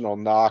unintentional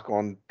knock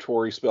on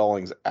Tori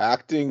Spelling's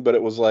acting, but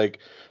it was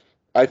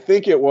I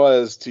think it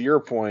was, to your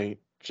point,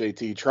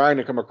 JT, trying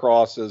to come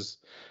across as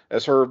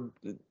her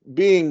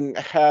being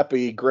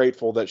happy,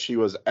 grateful that she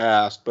was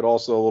asked, but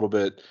also a little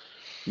bit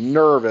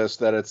nervous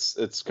that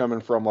it's coming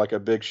from a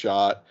big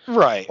shot.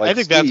 Right. I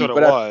think Steve, that's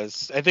what it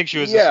was. I think she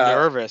was just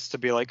nervous to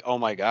be like, oh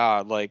my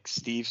God,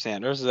 Steve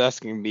Sanders is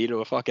asking me to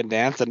a fucking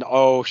dance, and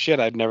oh shit,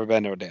 I've never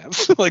been to a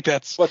dance.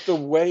 That's. But the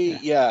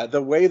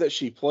way that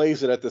she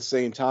plays it at the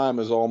same time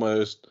is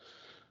almost,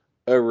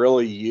 oh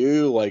really,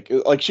 you?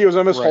 She was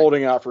almost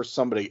holding out for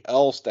somebody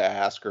else to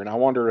ask her, and I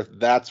wonder if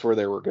that's where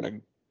they were gonna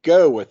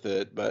go with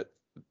it, but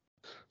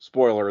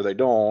spoiler, they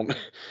don't.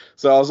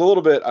 So I was a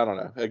little bit, I don't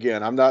know.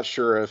 Again, I'm not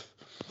sure if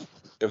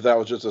that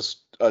was just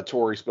a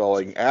Tori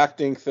Spelling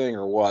acting thing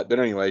or what. But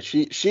anyway,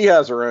 she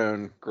has her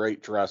own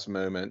great dress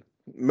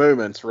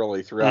moments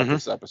really throughout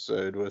this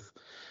episode with,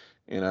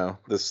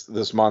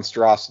 this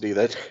monstrosity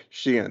that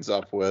she ends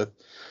up with.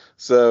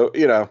 So,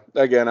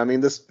 again, I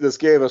mean, this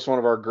gave us one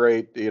of our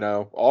great,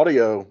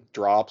 audio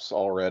drops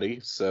already.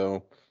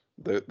 So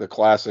the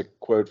classic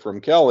quote from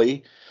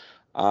Kelly.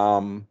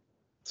 So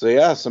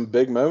yeah, some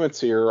big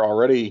moments here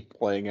already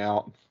playing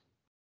out.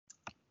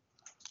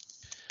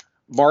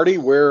 Marty,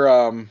 what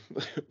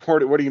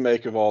do you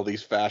make of all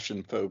these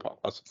fashion faux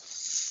pas?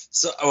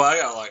 So, I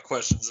got a lot of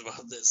questions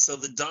about this. So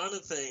the Donna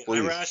thing,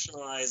 Please. I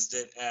rationalized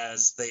it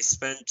as they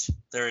spent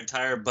their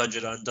entire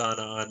budget on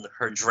Donna on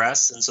her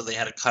dress, and so they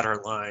had to cut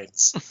her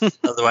lines.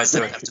 Otherwise,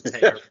 they would have to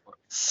pay her for it.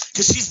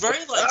 Because she's very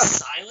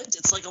silent.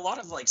 It's a lot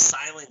of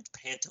silent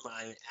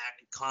pantomime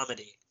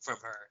comedy from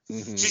her.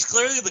 Mm-hmm. She's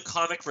clearly the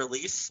comic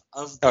relief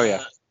of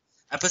the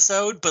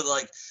episode, but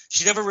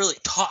she never really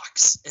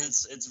talks, and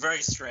it's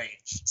very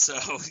strange. So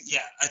yeah,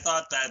 I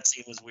thought that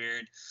scene was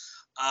weird.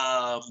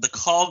 The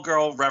call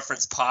girl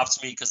reference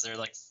pops me because they're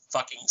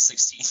fucking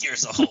 16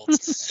 years old.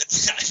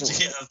 The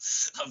idea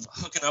of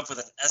hooking up with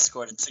an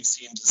escort at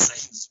 16 just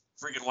seems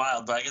freaking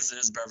wild, but I guess it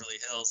is Beverly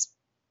Hills.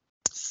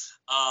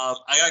 I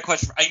got a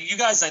question. You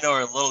guys I know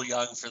are a little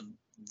young for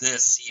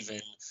this even.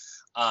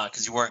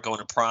 because you weren't going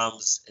to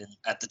proms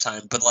at the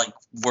time. But like,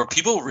 were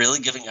people really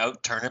giving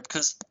out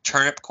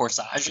turnip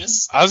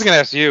corsages? I was gonna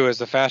ask you, as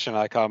the fashion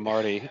icon,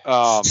 Marty,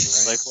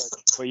 like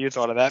what you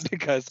thought of that,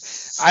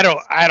 because I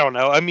don't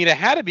know. I mean, it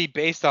had to be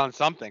based on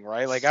something,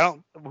 right? Like,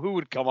 who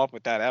would come up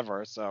with that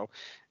ever? So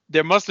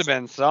there must have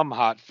been some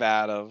hot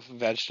fad of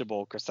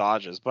vegetable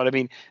corsages. But I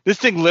mean, this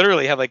thing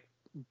literally had like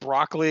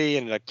broccoli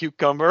and a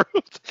cucumber.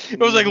 It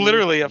was like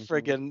literally a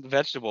friggin'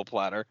 vegetable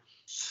platter.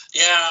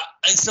 Yeah,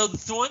 and so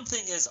the one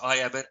thing is,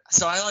 I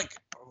like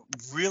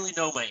really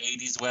know my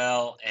 80s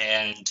well,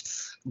 and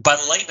by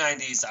the late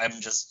 90s,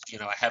 I'm just,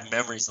 I have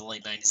memories of the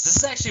late 90s. This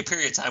is actually a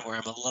period of time where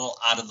I'm a little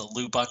out of the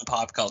loop on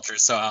pop culture,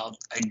 so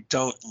I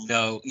don't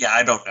know. Yeah,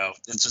 I don't know.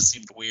 It just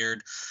seemed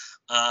weird.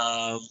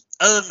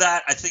 Other than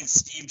that, I think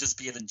Steve just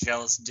being a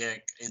jealous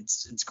dick,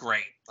 it's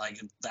great.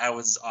 Like, that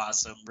was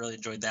awesome. Really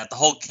enjoyed that. The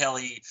whole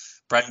Kelly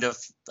Brenda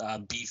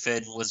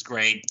beefing was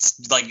great.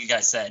 Like you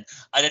guys said,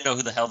 I didn't know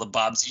who the hell the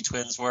Bobbsey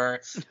twins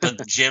were,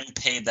 but Jim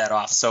paid that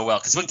off so well.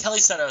 Because when Kelly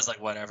said it, I was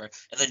like, whatever.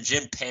 And then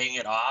Jim paying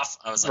it off,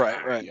 I was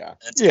like, right. Yeah.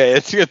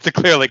 It's a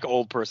clear like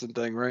old person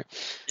thing, right?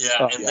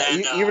 Yeah. And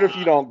then even if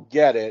you don't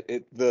get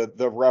it,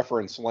 the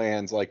reference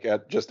lands like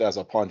just as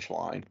a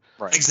punchline.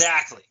 Right.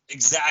 Exactly.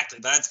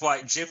 That's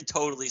why Jim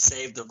totally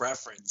saved the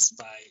reference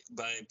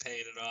by paying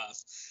it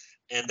off.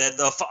 And then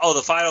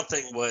the final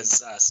thing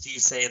was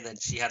Steve saying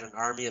that she had an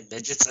army of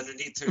midgets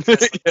underneath her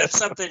dress. Like, that's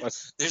something.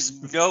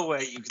 There's no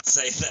way you could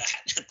say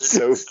that at this,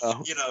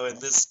 in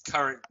this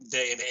current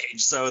day and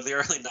age. So the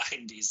early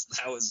 '90s,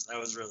 that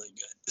was really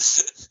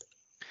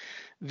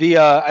good.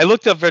 I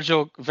looked up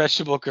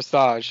vegetable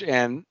corsage,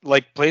 and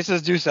like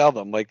places do sell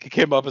them. Like, it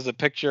came up as a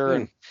picture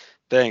and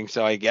thing.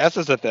 So I guess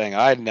it's a thing.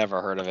 I'd never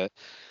heard of it.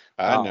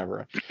 I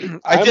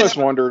almost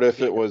wondered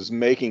if it was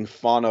making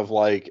fun of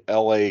like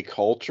LA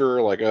culture,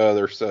 like, oh,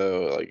 they're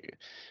so like,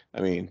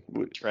 I mean,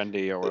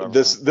 trendy or whatever.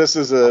 This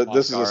is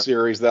a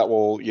series that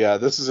will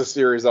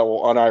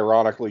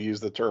unironically use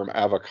the term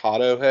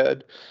avocado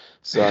head.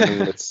 So I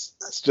mean, it's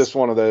just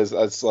one of those.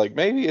 It's like,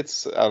 maybe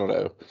it's, I don't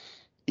know,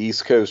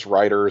 East Coast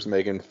writers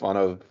making fun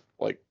of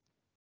like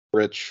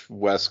rich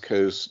West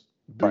Coast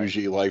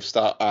bougie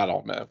lifestyle. I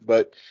don't know,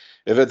 but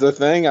if it's a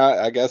thing,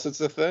 I guess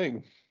it's a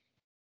thing.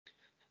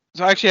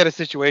 So I actually had a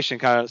situation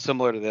kind of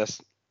similar to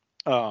this,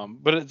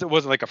 but it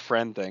wasn't like a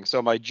friend thing. So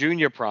my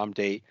junior prom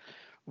date,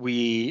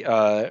 we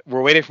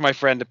were waiting for my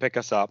friend to pick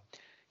us up.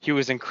 He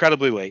was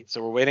incredibly late,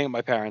 so we're waiting at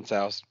my parents'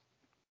 house.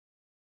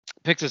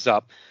 Picks us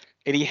up,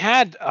 and he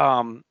had,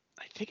 I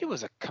think it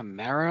was a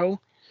Camaro.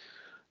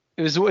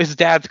 It was his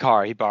dad's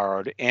car he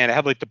borrowed, and it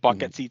had like the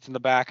bucket seats in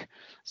the back.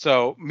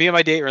 So me and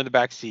my date are in the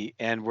back seat,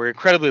 and we're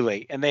incredibly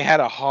late, and they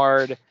had a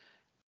hard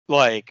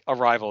like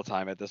arrival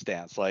time at this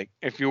dance. Like,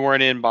 if you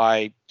weren't in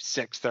by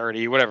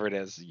 6:30, whatever it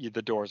is,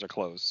 the doors are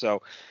closed.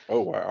 So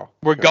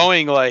we're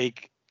going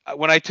like,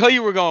 when I tell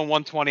you we're going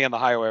 120 on the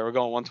highway, we're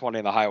going 120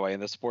 on the highway in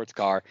the sports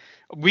car.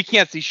 We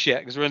can't see shit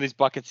because we're in these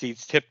bucket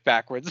seats tipped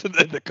backwards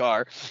in the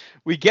car.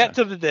 We get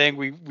to the thing,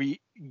 we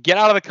get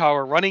out of the car,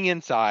 we're running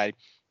inside,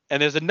 and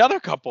there's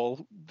another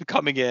couple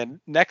coming in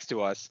next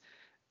to us.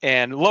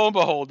 And lo and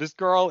behold, this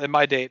girl and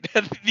my date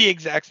had the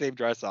exact same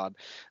dress on.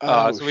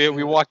 So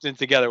we walked in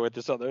together with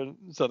this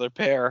other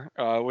pair,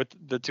 with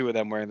the two of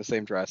them wearing the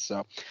same dress.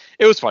 So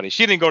it was funny.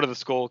 She didn't go to the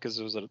school because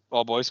it was an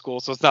all-boys school,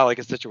 so it's not like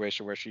a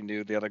situation where she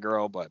knew the other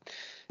girl. But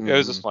it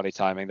was just funny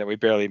timing that we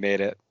barely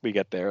made it. We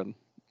get there and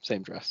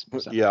same dress.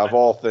 So. Yeah, of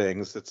all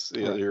things, it's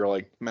you're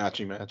like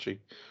matchy.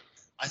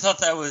 I thought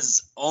that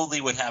was only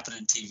what happened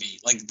in TV.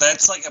 Like,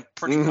 that's like a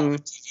pretty common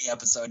TV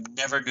episode.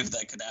 Never knew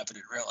that could happen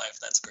in real life.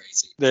 That's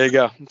crazy. There you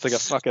go. It's like a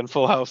fucking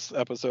Full House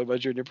episode by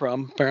Junior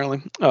Prom,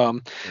 apparently.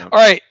 All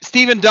right.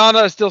 Steve and Donna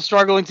are still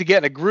struggling to get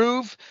in a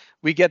groove.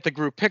 We get the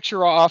group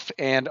picture off,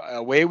 and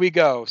away we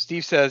go.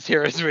 Steve says,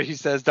 here is where he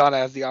says Donna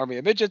has the army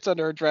of midgets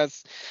under her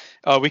dress.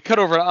 We cut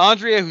over to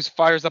Andrea, who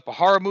fires up a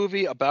horror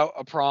movie about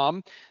a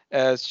prom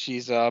as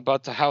she's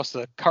about to house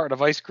a carton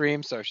of ice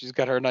cream. So she's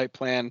got her night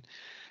plan.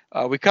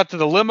 We cut to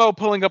the limo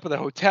pulling up at the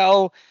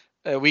hotel.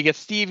 We get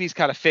Steve. He's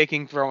kind of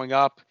faking throwing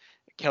up.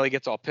 Kelly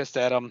gets all pissed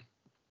at him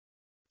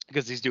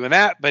because he's doing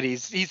that, but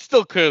he's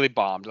still clearly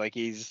bombed. Like,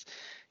 he's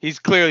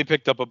clearly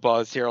picked up a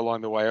buzz here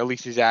along the way, or at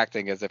least he's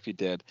acting as if he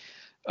did.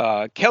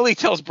 Kelly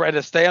tells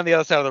Brenda, stay on the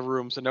other side of the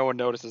room so no one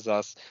notices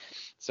us.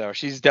 So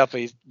she's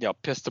definitely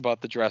pissed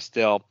about the dress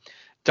still.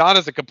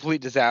 Donna's a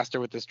complete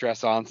disaster with this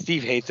dress on.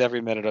 Steve hates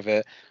every minute of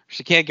it.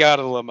 She can't get out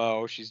of the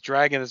limo. She's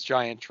dragging this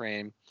giant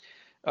train.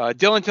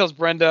 Dylan tells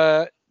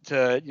Brenda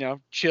to,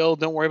 chill,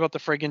 don't worry about the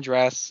friggin'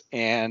 dress,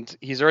 and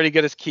he's already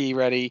got his key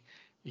ready.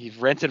 He's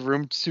rented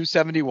room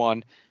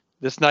 271.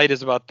 This night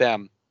is about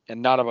them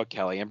and not about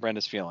Kelly, and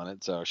Brenda's feeling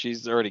it, so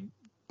she's already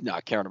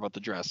not caring about the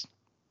dress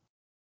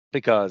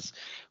because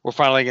we're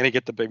finally going to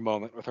get the big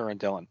moment with her and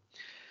Dylan.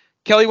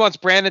 Kelly wants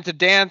Brandon to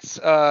dance,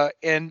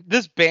 and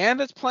this band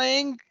that's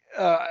playing,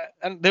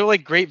 and they were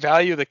like Great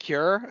Value, The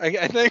Cure,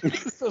 I think.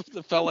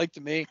 It felt like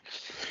to me.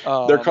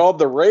 They're called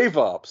the Rave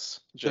Ups.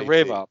 The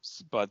Rave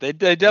Ups, but they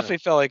definitely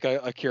felt like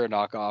a Cure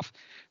knockoff.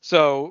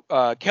 So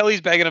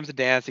Kelly's begging him to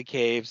dance. He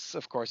caves.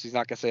 Of course, he's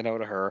not gonna say no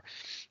to her.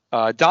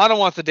 Donna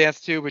wants to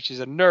dance too, but she's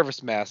a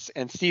nervous mess.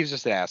 And Steve's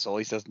just an asshole.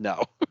 He says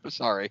no.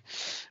 Sorry.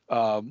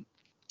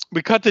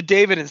 We cut to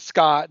David and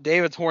Scott.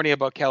 David's horny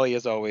about Kelly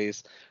as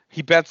always.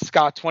 He bets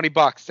Scott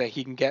 $20 that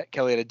he can get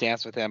Kelly to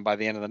dance with him by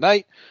the end of the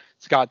night.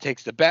 Scott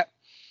takes the bet.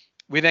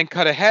 We then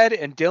cut ahead,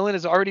 and Dylan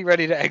is already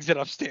ready to exit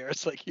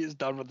upstairs. Like, he is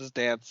done with this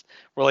dance.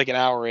 We're like an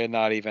hour in,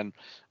 not even.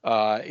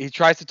 He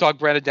tries to talk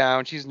Brenda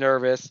down. She's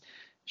nervous.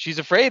 She's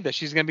afraid that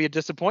she's going to be a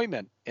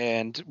disappointment.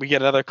 And we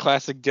get another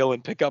classic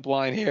Dylan pickup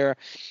line here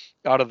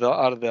out of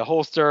the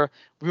holster.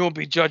 We won't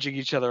be judging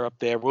each other up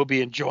there. We'll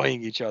be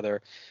enjoying each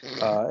other.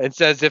 And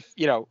says if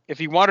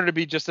he wanted to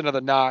be just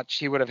another notch,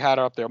 he would have had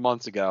her up there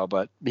months ago.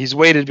 But he's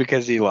waited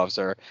because he loves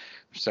her.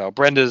 So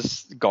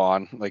Brenda's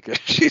gone. Like,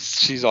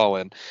 she's all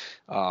in.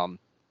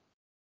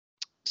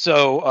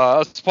 So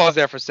let's pause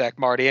there for a sec.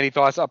 Marty, any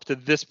thoughts up to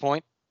this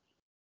point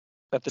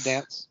at the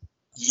dance?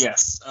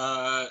 Yes.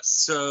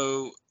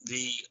 So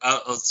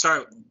I'll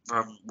start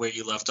from where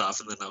you left off,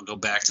 and then I'll go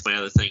back to my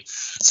other thing.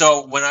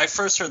 So when I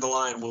first heard the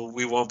line, "Well,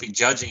 we won't be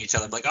judging each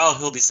other," I'm like, "Oh,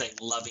 he'll be saying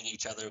loving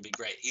each other would be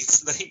great."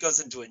 Then he goes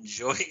into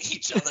enjoying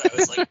each other. I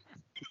was like,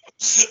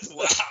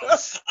 wow.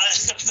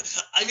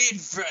 I mean,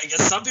 I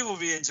guess some people would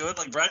be into it,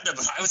 like Brenda,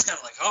 but I was kind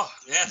of like, oh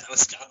man, that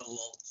was kind of a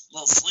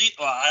little sleazy.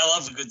 Well, I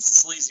love a good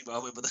sleazy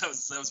moment, but that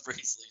was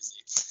pretty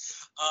sleazy.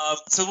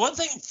 So one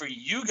thing for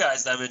you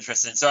guys that I'm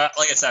interested in, so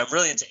like I said, I'm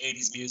really into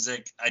 80s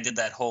music. I did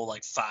that whole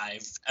like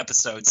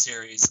 5-episode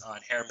series on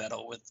hair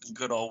metal with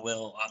good old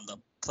Will on the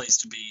Place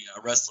to Be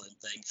wrestling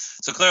thing.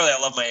 So clearly I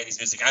love my 80s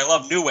music. I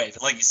love new wave,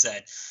 and like you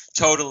said,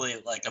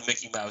 totally like a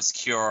Mickey Mouse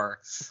Cure.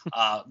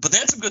 But they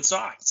had some good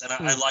songs, and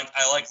I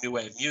like new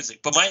wave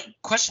music. But my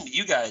question to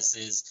you guys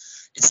is,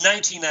 it's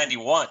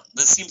 1991.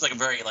 This seems like a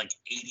very like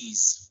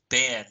 80s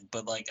band,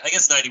 but like I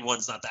guess 91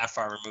 is not that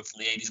far removed from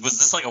the 80s. Was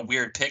this like a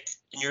weird pick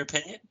in your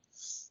opinion?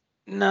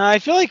 No, I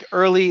feel like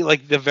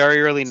the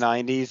very early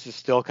 90s is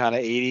still kind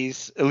of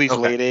 80s, at least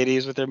late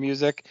 80s with their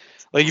music.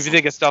 Like if you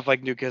think of stuff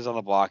like New Kids on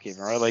the Block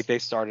even, right? Like they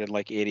started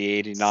like 80,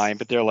 89,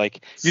 but they're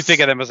like, you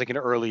think of them as like an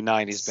early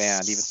 90s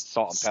band, even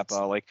Salt and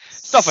Pepper, like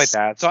stuff like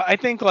that. So I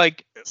think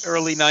like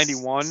early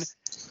 91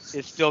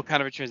 is still kind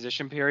of a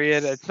transition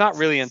period. It's not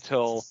really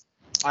until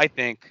I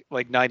think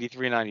like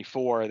 93,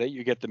 94 that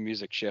you get the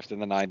music shift in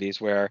the 90s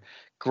where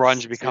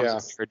grunge becomes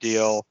a bigger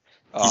deal.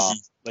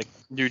 Like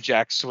New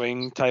Jack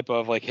Swing type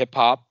of like hip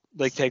hop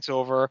like takes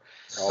over.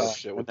 Oh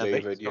shit with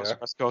David,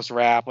 West Coast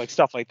rap, like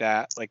stuff like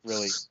that, like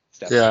really.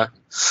 Yeah,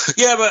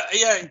 but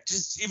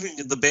just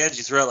even the bands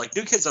you throw out, like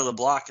New Kids on the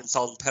Block and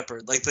Salt and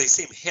Pepper, like they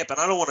seem hip, and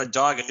I don't want to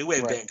dog a new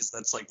wave band because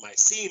that's like my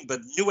scene, but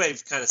new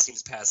wave kind of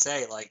seems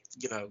passe. Like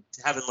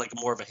having like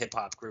more of a hip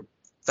hop group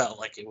felt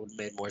like it would have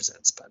made more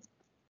sense, but.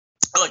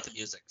 I like the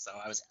music, so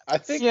I was happy. I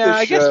think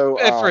I guess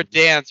for a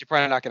dance, you're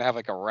probably not going to have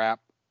like a rap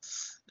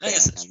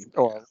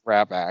or a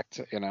rap act,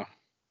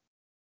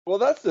 Well,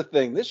 that's the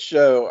thing. This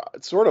show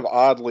sort of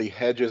oddly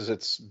hedges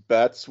its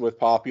bets with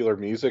popular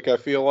music, I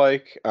feel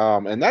like.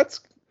 And that's,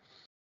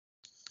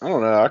 I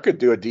don't know, I could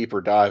do a deeper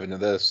dive into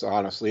this,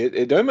 honestly.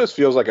 It almost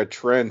feels like a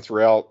trend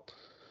throughout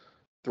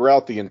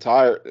the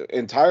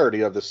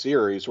entirety of the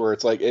series, where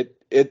it's like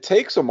it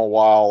takes them a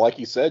while, like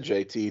you said,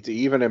 JT, to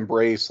even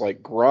embrace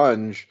like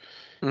grunge.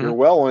 You're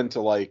well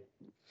into like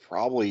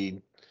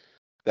probably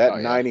that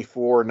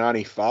 94,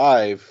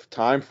 95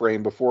 time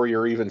frame before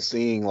you're even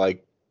seeing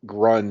like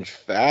grunge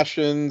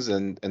fashions,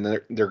 and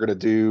they're going to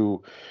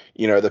do,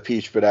 the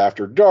Peach Pit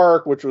After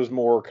Dark, which was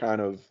more kind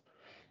of,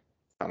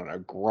 I don't know,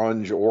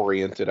 grunge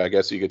oriented, I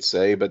guess you could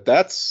say. But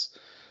that's,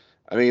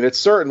 I mean, it's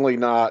certainly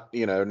not,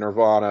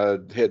 Nirvana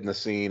hitting the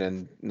scene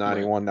in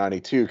 91,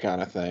 92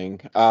 kind of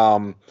thing.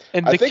 And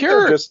I think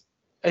Cure,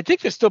 I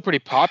think they're still pretty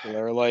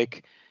popular.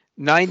 Like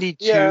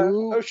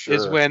 92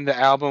 is when the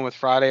album with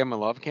Friday I'm in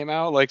Love came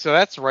out. Like, so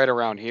that's right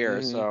around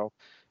here. So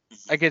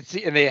I could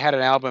see, and they had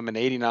an album in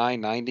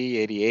 89, 90,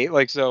 88.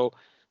 Like, so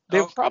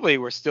they probably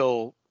were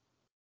still,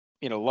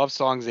 Love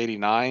Songs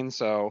 89.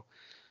 So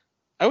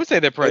I would say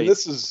they're pretty. And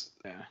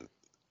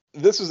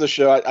this is a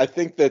show. I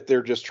think that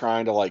they're just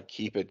trying to like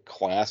keep it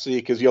classy,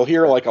 because you'll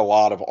hear like a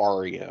lot of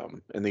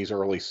REM in these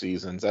early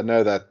seasons. I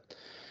know that,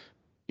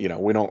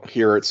 we don't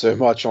hear it so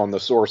much on the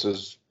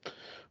sources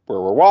where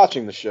we're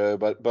watching the show,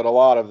 but a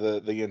lot of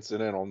the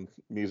incidental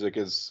music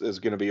is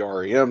going to be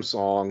REM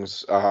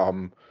songs,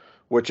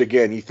 which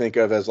again you think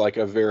of as like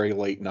a very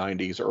late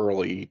 90s,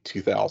 early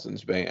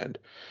 2000s band.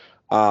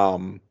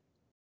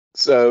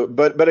 So,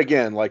 but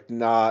again, like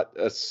not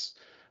as,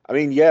 I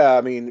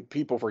mean,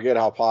 people forget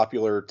how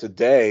popular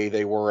today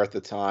they were at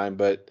the time,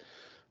 but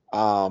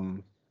I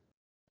don't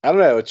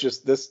know. It's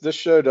just this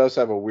show does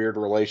have a weird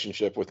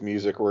relationship with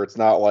music, where it's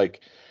not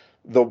like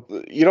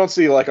you don't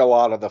see like a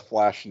lot of the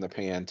flash in the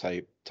pan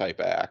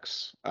type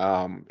acts,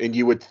 and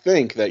you would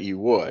think that you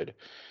would.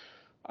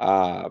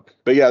 But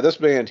yeah, this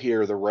band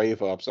here, the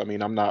Rave Ups, I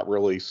mean, I'm not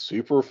really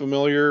super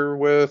familiar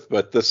with,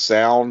 but the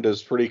sound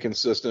is pretty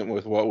consistent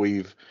with what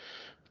we've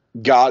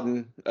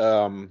gotten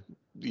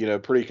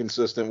pretty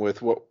consistent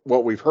with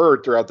what we've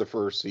heard throughout the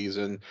first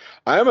season.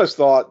 I almost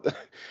thought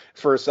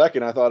for a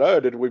second, I thought, oh,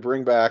 did we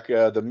bring back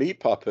the meat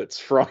puppets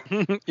from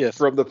yes.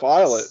 from the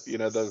pilot?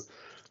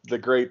 The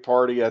great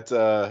party at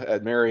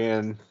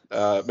Marianne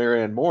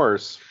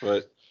Moore's,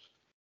 but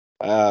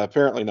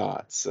apparently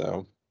not.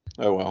 So,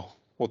 oh well,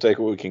 we'll take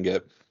what we can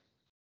get.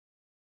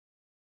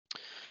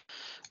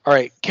 All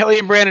right, Kelly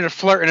and Brandon are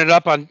flirting it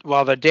up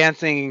while they're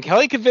dancing, and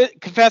Kelly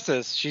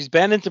confesses she's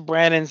been into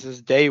Brandon since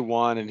day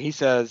one, and he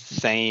says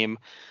same.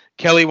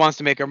 Kelly wants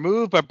to make her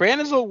move, but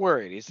Brandon's a little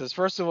worried. He says,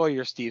 first of all,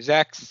 you're Steve's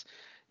ex.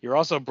 You're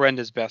also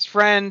Brenda's best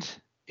friend.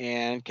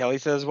 And Kelly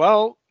says,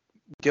 well,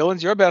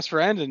 Dylan's your best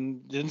friend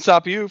and didn't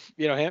stop him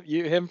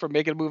from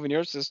making a move in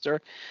your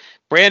sister.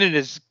 Brandon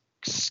is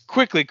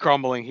quickly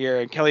crumbling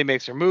here, and Kelly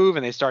makes her move,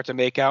 and they start to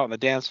make out on the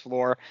dance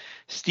floor.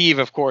 Steve,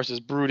 of course,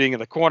 is brooding in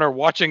the corner,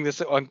 watching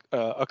this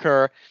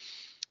occur.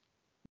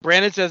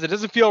 Brandon says it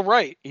doesn't feel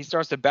right. He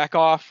starts to back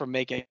off from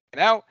making it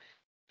out.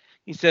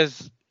 He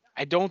says,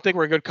 I don't think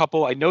we're a good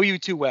couple. I know you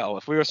too well.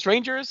 If we were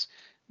strangers,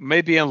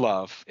 maybe in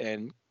love.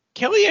 And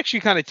Kelly actually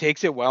kind of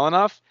takes it well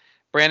enough.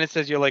 Brandon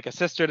says, you're like a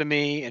sister to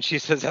me. And she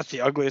says, that's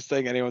the ugliest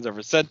thing anyone's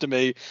ever said to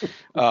me.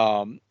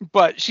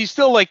 But she's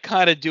still like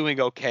kind of doing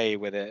okay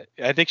with it.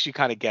 I think she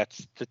kind of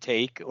gets the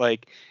take.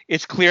 Like,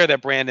 it's clear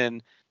that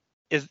Brandon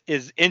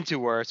is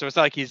into her. So it's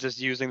not like he's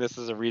just using this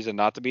as a reason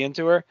not to be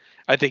into her.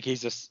 I think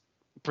he's just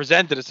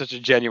presented as such a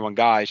genuine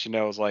guy. She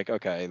knows, like,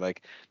 okay,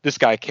 like, this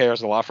guy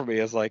cares a lot for me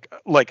as like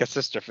a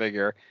sister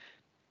figure.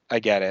 I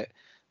get it.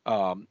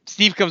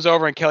 Steve comes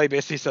over and Kelly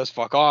basically says,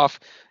 fuck off.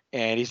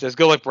 And he says,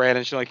 go like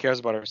Brandon. She only cares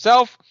about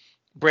herself.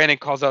 Brandon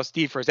calls out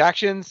Steve for his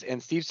actions.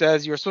 And Steve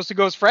says, you were supposed to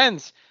go as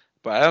friends,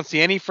 but I don't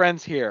see any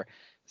friends here.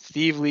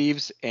 Steve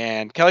leaves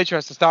and Kelly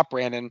tries to stop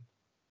Brandon,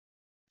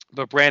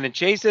 but Brandon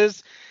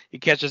chases. He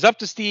catches up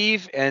to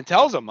Steve and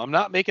tells him, I'm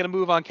not making a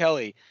move on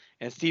Kelly.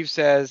 And Steve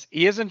says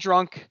he isn't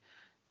drunk.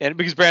 And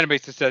because Brandon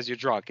basically says you're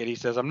drunk. And he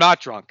says, I'm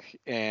not drunk.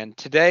 And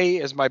today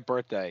is my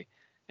birthday.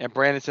 And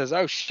Brandon says,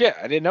 oh shit,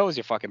 I didn't know it was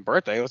your fucking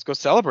birthday. Let's go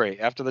celebrate.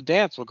 After the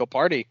dance, we'll go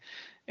party.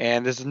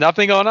 And there's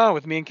nothing going on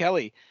with me and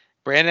Kelly.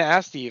 Brandon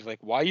asks Steve, like,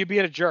 why are you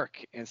being a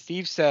jerk? And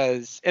Steve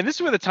says, and this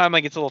is where the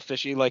timeline gets a little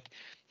fishy. Like,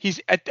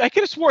 I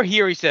could have swore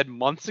here he said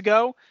months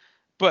ago,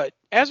 but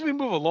as we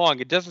move along,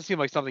 it doesn't seem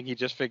like something he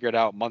just figured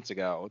out months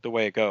ago, the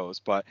way it goes.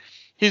 But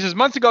he says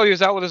months ago he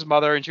was out with his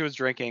mother and she was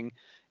drinking,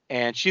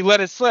 and she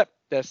let it slip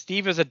that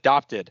Steve is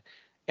adopted,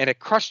 and it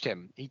crushed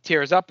him. He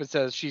tears up and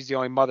says she's the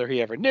only mother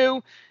he ever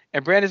knew.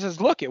 And Brandon says,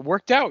 look, it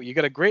worked out. You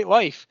got a great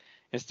life.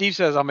 And Steve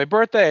says, on my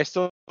birthday, I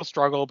still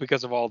struggle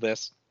because of all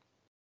this.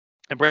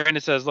 And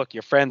Brandon says, look,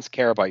 your friends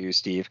care about you,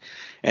 Steve.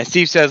 And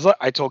Steve says, look,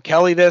 I told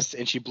Kelly this,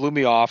 and she blew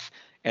me off.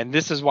 And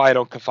this is why I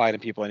don't confide in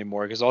people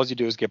anymore, because all you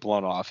do is get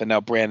blown off. And now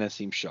Brandon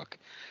seems shook.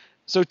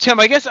 So, Tim,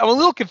 I guess I'm a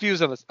little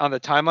confused on the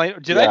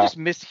timeline. Did I just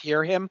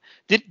mishear him?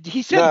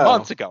 He said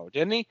months ago,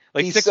 didn't he?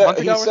 Like 6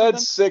 months ago? He said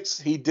 6.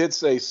 He did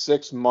say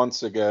 6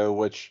 months ago,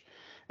 which,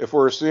 if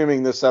we're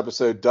assuming this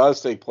episode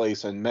does take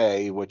place in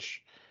May,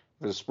 which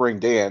the spring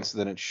dance,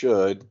 then it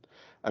should.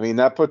 I mean,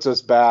 that puts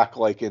us back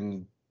like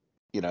in,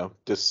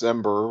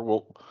 December.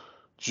 Well,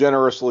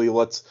 generously,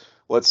 let's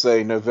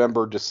say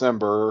November,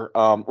 December.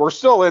 We're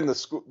still in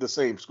the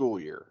same school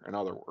year, in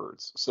other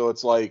words. So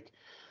it's like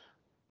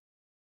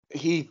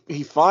he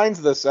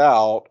finds this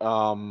out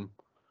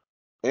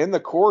in the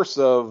course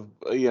of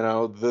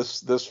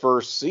this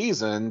first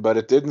season, but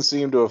it didn't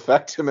seem to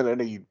affect him in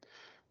any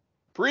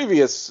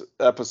previous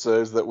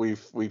episodes that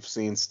we've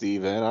seen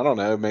Steve in. I don't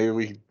know.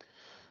 Maybe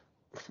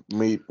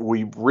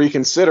we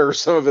reconsider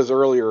some of his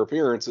earlier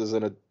appearances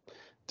in a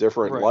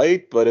different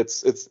light, but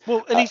it's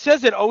well, and he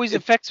says it always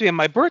affects me on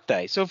my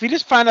birthday. So if he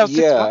just found out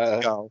 6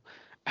 months ago,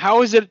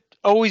 how is it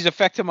always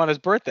affect him on his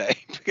birthday?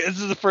 Because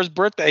this is the first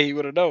birthday he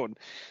would have known.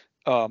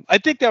 I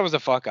think that was a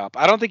fuck up.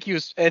 I don't think he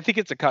was. I think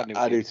it's a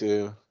continuity. I do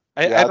too.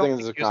 I think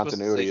it's a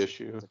continuity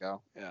issue.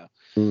 Yeah.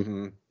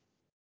 Mm-hmm.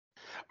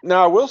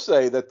 Now I will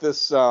say that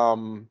this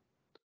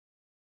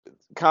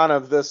kind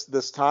of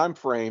this time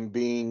frame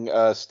being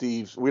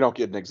Steve's, we don't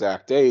get an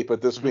exact date,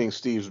 but this being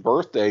Steve's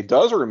birthday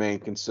does remain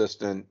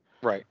consistent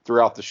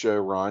throughout the show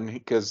run,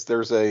 because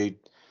there is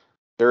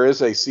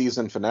a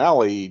season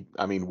finale,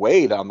 I mean,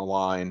 way down the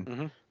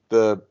line.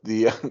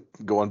 The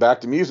going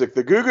back to music,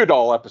 the Goo Goo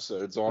Doll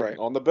episodes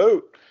on the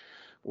boat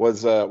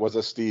was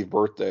a Steve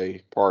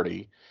birthday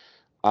party.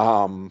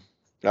 I want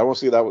to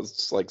see, that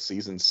was like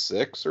season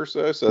 6 or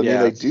so. So I mean,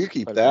 they do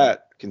keep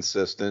that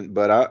consistent,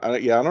 but I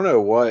don't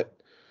know where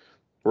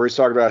he's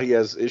talking about he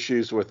has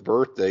issues with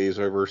birthdays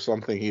over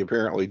something he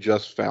apparently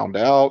just found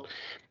out,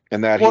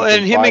 and that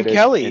and him and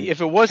Kelly,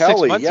 if it was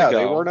Kelly, 6 months ago,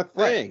 they weren't a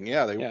thing.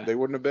 They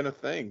wouldn't have been a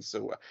thing.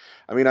 So,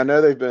 I mean, I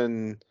know they've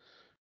been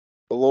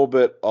a little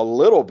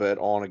bit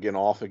on again,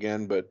 off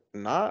again, but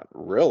not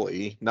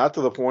really, not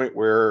to the point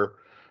where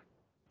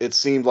it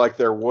seemed like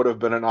there would have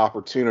been an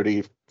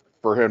opportunity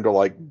for him to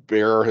like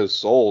bare his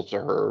soul to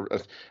her.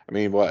 I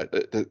mean, what,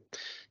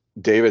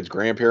 David's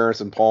grandparents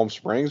in Palm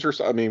Springs or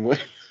something? I mean,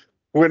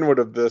 when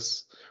would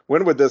this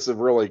have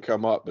really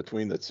come up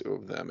between the two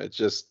of them? It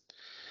just, I don't know. It seemed like, I don't know. Maybe we, when would this have really come up between the two of them? It just, I mean, I don't think it was 6 months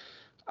ago.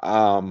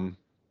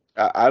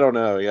 I don't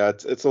know. Yeah,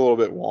 it's a little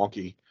bit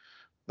wonky,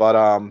 but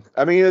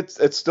I mean,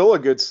 it's still a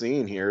good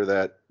scene here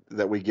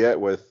that we get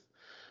with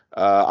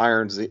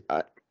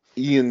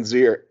Ian's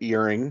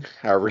earring,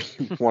 however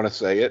you want to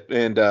say it,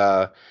 and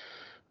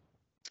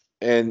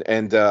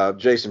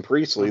Jason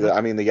Priestley. Mhm.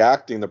 I mean, the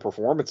acting, the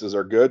performances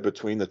are good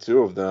between the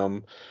two of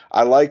them.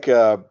 I like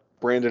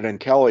Brandon and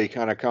Kelly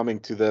kind of coming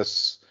to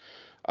this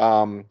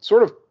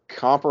sort of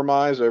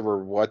compromise over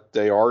what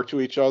they are to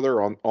each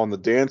other on the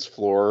dance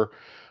floor.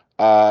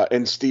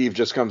 And Steve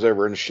just comes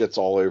over and shits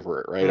all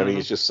over it, right? I mean, Mhm.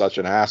 he's just such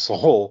an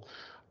asshole.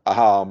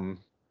 Um,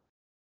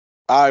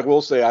 I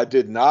will say I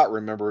did not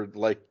remember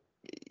like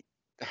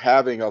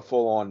having a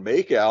full on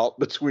makeout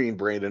between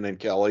Brandon and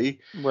Kelly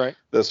Right.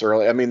 this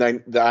early. I mean,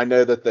 I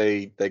know that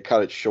they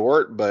cut it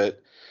short,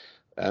 but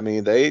I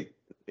mean they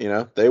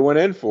went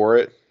in for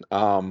it,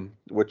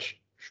 which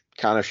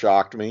kind of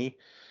shocked me.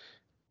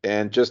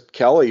 And just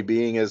Kelly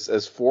being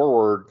as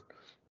forward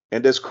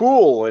and as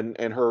cool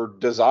and her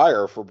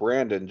desire for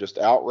Brandon just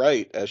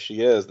outright as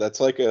she is. That's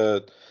like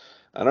I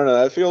don't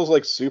know, that feels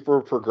like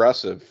super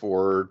progressive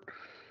for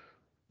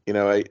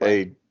Right.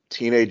 a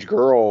teenage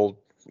girl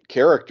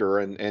character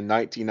in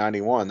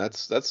 1991.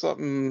 That's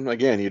something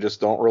again you just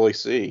don't really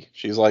see.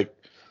 She's like,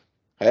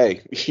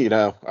 hey,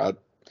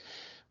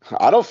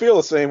 I don't feel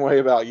the same way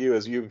about you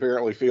as you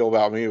apparently feel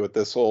about me with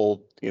this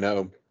whole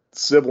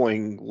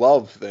sibling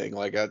love thing.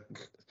 Like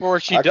Or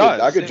she I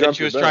does, could and jump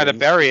she your was trying to bones.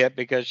 bury it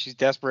because she's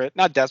desperate.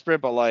 Not desperate,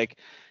 but like,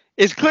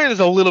 it's clear there's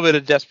a little bit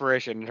of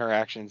desperation in her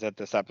actions at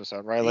this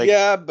episode, right? Like,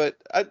 Yeah, but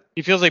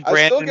he feels like I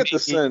still Brandon get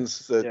the maybe.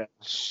 sense that Yeah.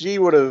 she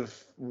would have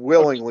Oh,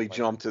 willingly definitely.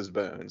 jumped his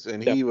bones,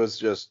 and he Definitely. was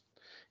just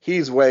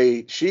she's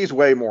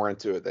way more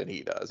into it than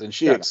he does, and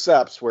she No, no.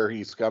 accepts where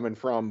he's coming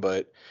from.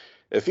 But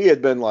if he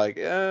had been like,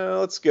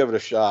 let's give it a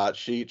shot,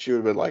 she would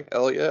have been like,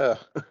 hell yeah.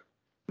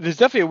 There's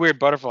definitely a weird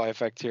butterfly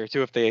effect here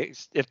too.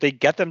 If they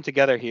get them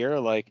together here,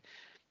 like,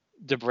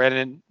 do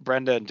Brenda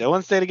and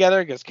Dylan stay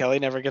together because Kelly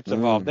never gets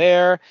involved Mm,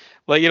 there?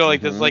 Like, like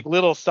there's hmm like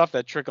little stuff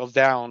that trickles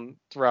down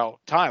throughout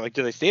time. Like,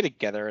 do they stay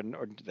together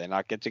or do they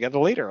not get together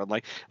later? And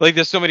like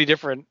there's so many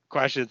different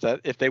questions that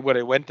if they would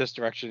have went this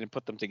direction and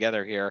put them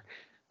together here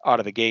out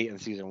of the gate in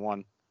season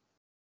one.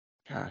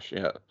 Gosh,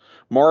 yeah.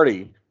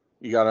 Marty,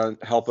 you gotta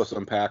help us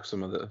unpack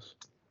some of this.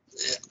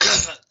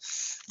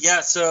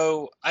 Yeah,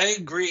 so I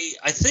agree.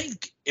 I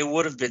think it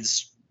would have been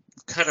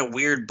kind of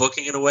weird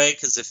booking in a way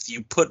because if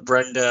you have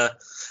Brenda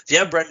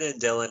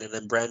and Dylan and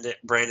then Brandon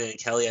and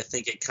Kelly, I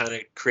think it kind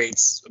of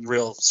creates a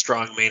real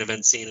strong main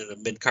event scene and a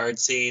mid card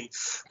scene.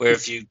 Where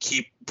if you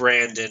keep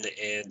Brandon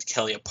and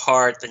Kelly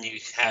apart, then you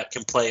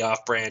can play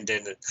off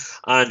Brandon and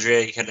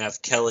Andrea. You can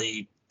have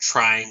Kelly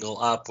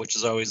triangle up, which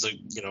is always a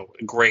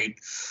great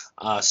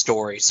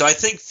story. So I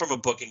think from a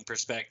booking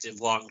perspective,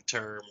 long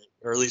term,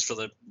 or at least for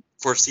the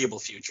foreseeable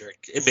future,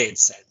 it made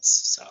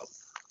sense. So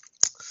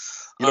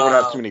You don't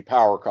have too many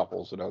power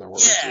couples, in other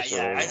words, yeah, this yeah.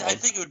 early I on.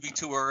 think it would be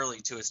too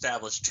early to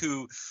establish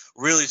two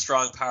really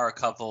strong power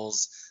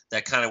couples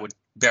that kind of would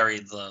bury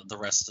the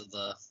rest of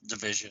the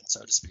division,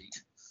 so to speak.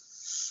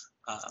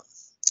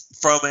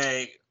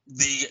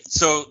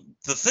 So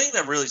the thing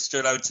that really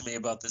stood out to me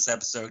about this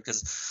episode,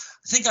 because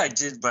I think I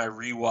did my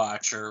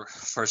rewatch or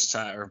first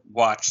time or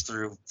watch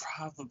through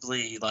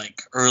probably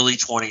like early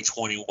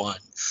 2021.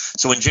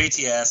 So when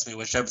JT asked me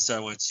which episode I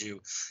went to,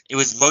 it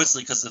was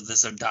mostly because of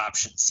this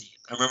adoption scene.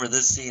 I remember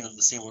this scene and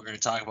the scene we're going to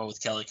talk about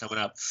with Kelly coming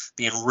up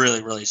being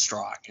really, really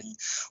strong. And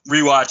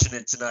rewatching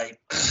it tonight,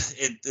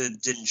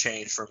 it didn't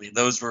change for me.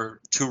 Those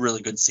were two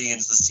really good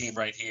scenes. The scene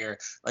right here,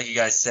 like you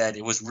guys said,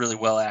 it was really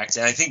well acted.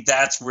 And I think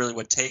that's really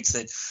what takes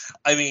it.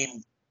 I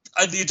mean,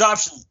 the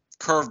adoption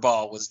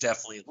curveball was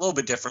definitely a little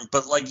bit different,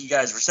 but like you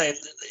guys were saying,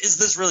 is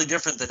this really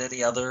different than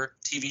any other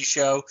TV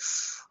show?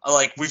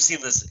 Like we've seen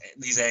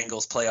these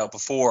angles play out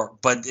before,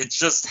 but it's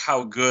just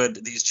how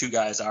good these two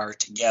guys are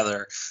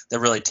together that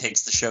really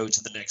takes the show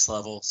to the next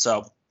level.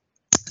 So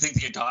I think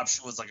the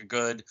adoption was like a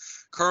good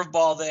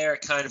curveball there.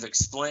 It kind of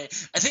explain.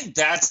 I think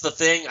that's the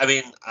thing. I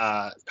mean,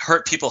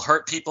 hurt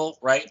people,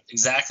 right?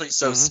 Exactly.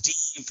 So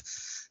Steve,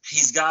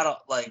 he's got to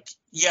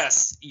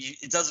yes,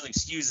 it doesn't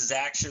excuse his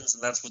actions,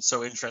 and that's what's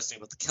so interesting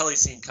about the Kelly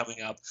scene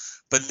coming up.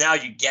 But now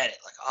you get it.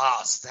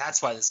 Like, so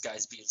that's why this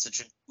guy's being such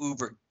an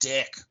uber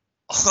dick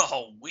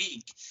all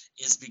week,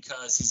 is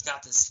because he's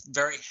got this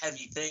very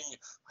heavy thing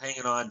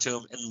hanging on to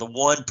him, and the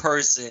one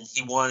person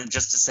he wanted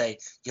just to say,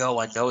 yo,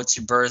 I know it's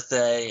your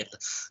birthday, and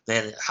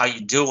man, how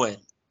you doing?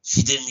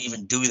 She didn't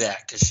even do that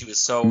because she was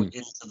so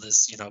into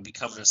this,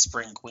 becoming a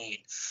spring queen.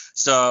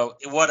 So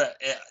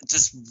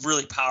just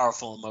really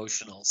powerful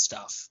emotional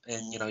stuff,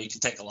 and you can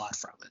take a lot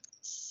from it.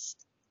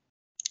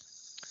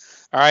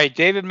 All right,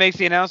 David makes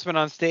the announcement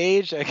on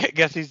stage. I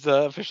guess he's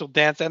the official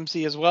dance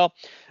MC as well.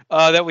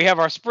 That we have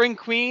our spring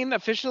queen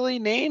officially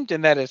named,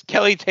 and that is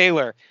Kelly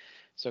Taylor.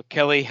 So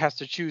Kelly has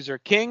to choose her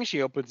king.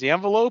 She opens the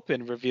envelope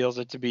and reveals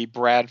it to be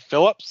Brad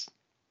Phillips.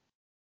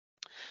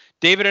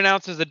 David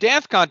announces a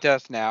dance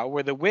contest now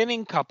where the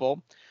winning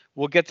couple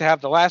will get to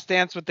have the last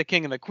dance with the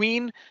king and the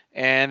queen,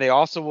 and they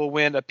also will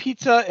win a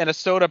pizza and a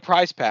soda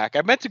prize pack.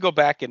 I meant to go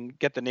back and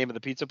get the name of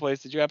the pizza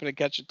place. Did you happen to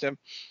catch it, Tim?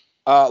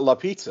 La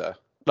Pizza.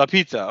 La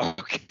Pizza.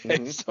 Okay,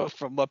 Mhm. so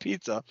from La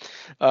Pizza,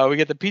 we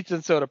get the pizza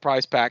and soda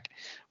prize pack.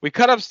 We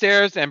cut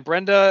upstairs, and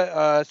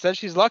Brenda says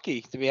she's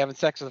lucky to be having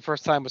sex for the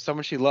first time with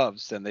someone she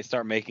loves, and they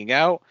start making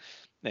out,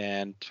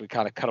 and we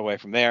kind of cut away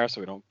from there, so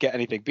we don't get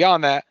anything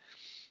beyond that.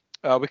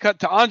 We cut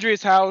to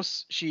Andrea's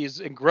house. She's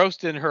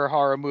engrossed in her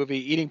horror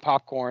movie, eating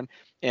popcorn,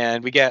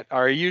 and we get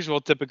our usual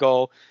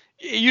typical.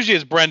 Usually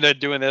it's Brenda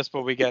doing this,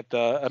 but we get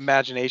the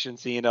imagination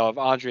scene of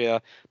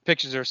Andrea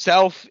pictures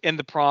herself in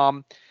the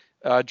prom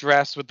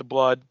dress with the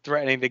blood,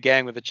 threatening the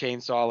gang with a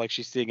chainsaw like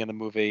she's seeing in the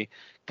movie.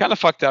 Kind of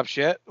fucked up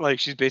shit. Like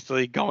she's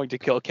basically going to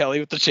kill Kelly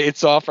with the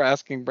chainsaw for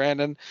asking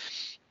Brandon.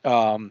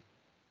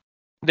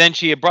 Then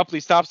she abruptly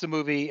stops the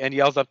movie and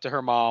yells up to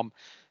her mom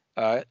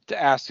to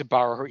ask to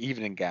borrow her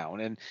evening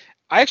gown. And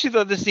I actually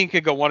thought this scene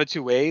could go one of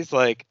two ways.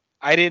 Like,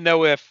 I didn't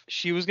know if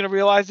she was going to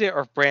realize it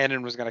or if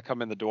Brandon was going to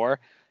come in the door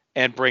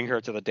and bring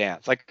her to the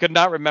dance. I could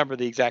not remember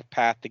the exact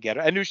path to get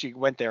her. I knew she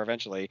went there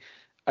eventually.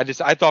 I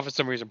thought for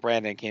some reason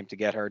Brandon came to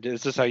get her.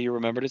 Is this how you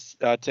remember this,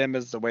 Tim?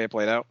 Is the way it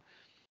played out?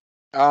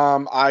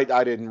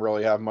 I didn't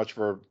really have much of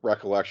a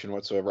recollection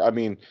whatsoever. I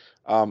mean,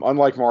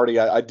 unlike Marty,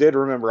 I did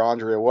remember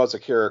Andrea was a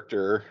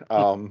character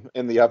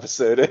in the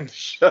episode and the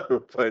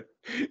show, but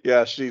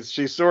yeah,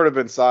 she's sort of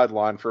been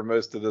sidelined for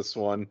most of this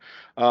one.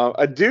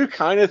 I do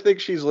kind of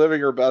think she's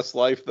living her best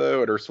life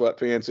though, at her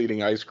sweatpants,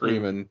 eating ice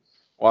cream and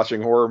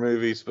watching horror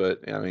movies.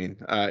 But I mean,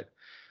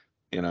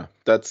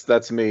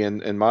 that's me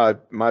in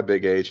my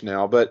big age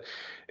now. But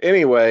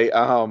anyway,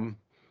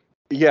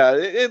 yeah,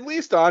 at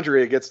least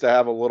Andrea gets to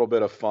have a little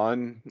bit of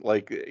fun.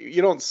 Like,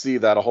 you don't see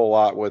that a whole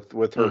lot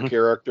with her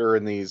character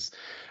in these.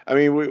 I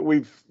mean,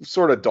 we've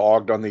sort of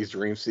dogged on these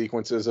dream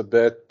sequences a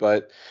bit,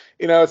 but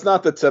it's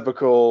not the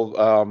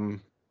typical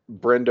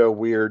Brenda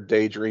weird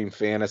daydream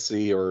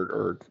fantasy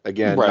or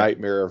again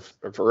nightmare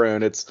of her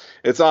own. It's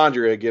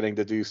Andrea getting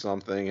to do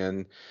something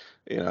and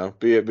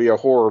be a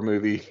horror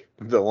movie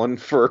villain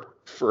for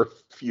a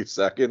few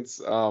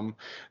seconds.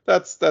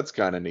 That's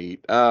kind of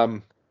neat.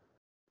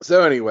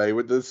 So anyway,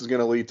 this is going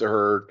to lead to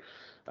her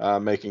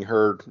making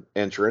her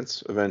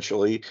entrance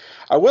eventually.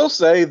 I will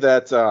say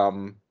that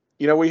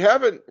we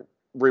haven't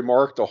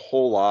remarked a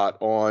whole lot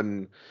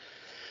on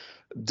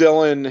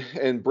Dylan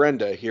and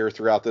Brenda here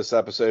throughout this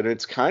episode.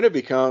 It's kind of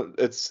because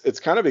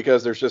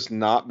there's just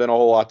not been a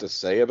whole lot to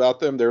say about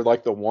them. They're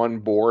like the one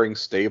boring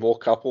stable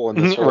couple in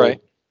this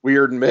whole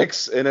weird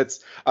mix, and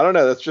I don't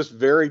know. That's just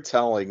very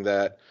telling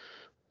that.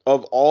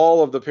 Of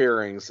all of the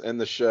pairings in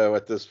the show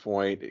at this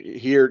point,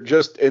 here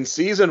just in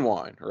season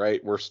 1,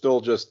 right? We're still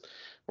just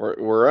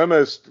we're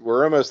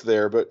almost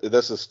there, but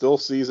this is still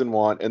season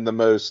 1, and the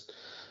most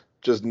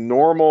just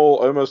normal,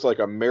 almost like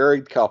a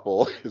married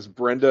couple is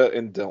Brenda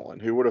and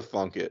Dylan. Who would have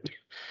thunk it?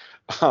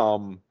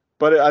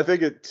 But I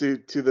think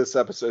to this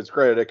episode's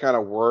credit, it kind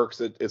of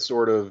works. It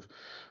sort of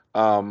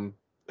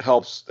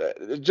helps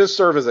just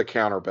serve as a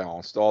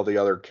counterbalance to all the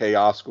other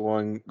chaos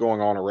going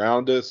on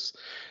around us.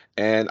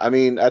 And I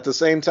mean, at the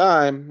same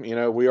time,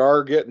 we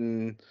are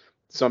getting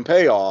some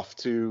payoff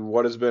to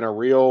what has been a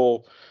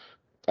real,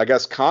 I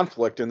guess,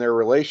 conflict in their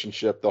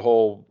relationship. The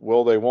whole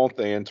will they, won't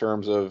they, in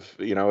terms of,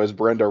 is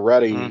Brenda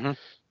ready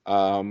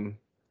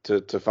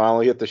to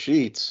finally hit the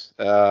sheets?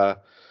 That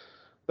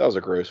was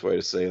a gross way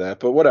to say that,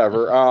 but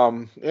whatever.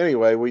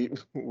 Anyway,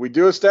 we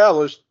do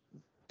establish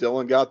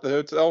Dylan got the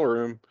hotel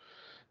room,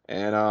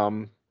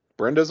 and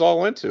Brenda's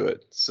all into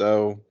it.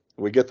 So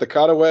we get the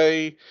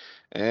cutaway.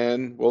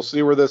 And we'll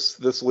see where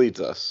this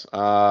leads us.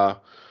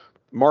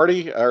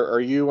 Marty, are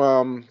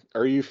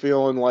you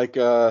feeling like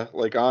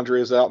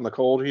Andrea's out in the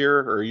cold here?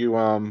 Or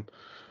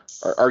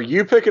are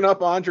you picking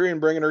up Andrea and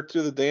bringing her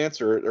to the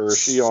dance, or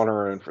is she on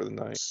her own for the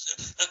night?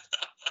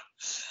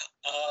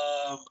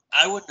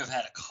 I wouldn't have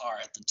had a car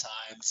at the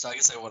time, so I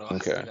guess I would have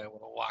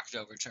walked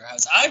over to her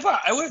house. I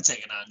would have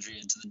taken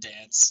Andrea to the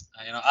dance.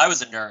 I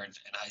was a nerd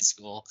in high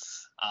school.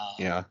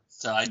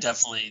 So I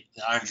definitely,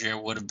 Andrea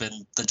would have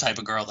been the type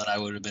of girl that I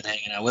would have been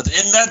hanging out with.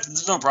 And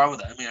there's no problem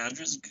with that. I mean,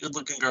 Andrea's a good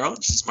looking girl.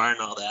 She's smart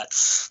and all that.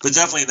 But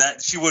definitely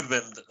she would have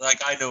been,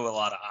 like, I know a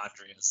lot of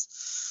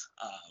Andreas.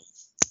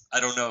 I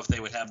don't know if they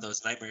would have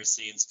those nightmare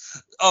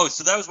scenes. Oh,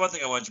 so that was one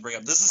thing I wanted to bring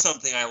up. This is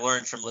something I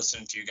learned from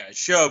listening to you guys'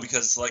 show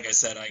because, like I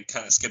said, I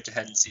kind of skipped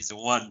ahead in season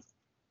 1.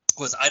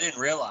 Was I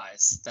didn't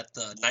realize that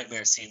the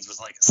nightmare scenes was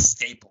like a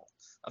staple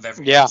of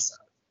every episode.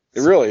 It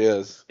really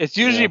is. It's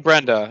usually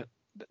Brenda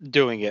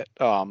doing it.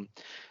 Not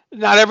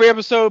every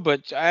episode,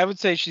 but I would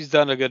say she's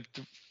done a good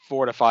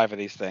 4 to 5 of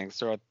these things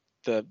throughout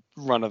the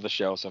run of the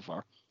show so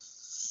far.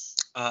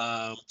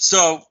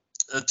 So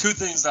 2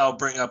 things I'll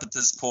bring up at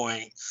this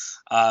point.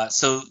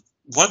 So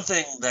one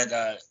thing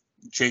that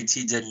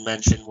JT didn't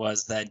mention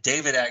was that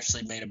David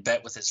actually made a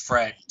bet with his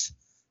friend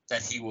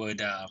that he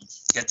would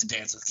get to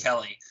dance with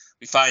Kelly.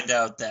 We find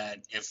out that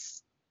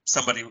if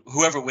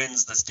whoever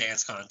wins this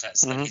dance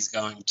contest,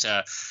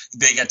 that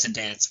they get to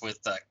dance with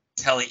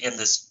Kelly and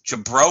this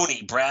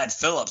jabroni Brad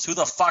Phillips. Who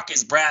the fuck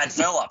is Brad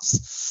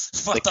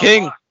Phillips? What The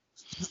king. Fuck?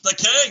 The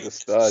king. The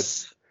stud.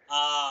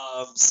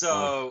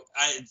 So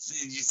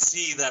you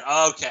see that.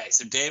 Okay,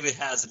 so David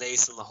has an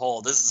ace in the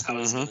hole. This is how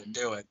he's going to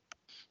do it.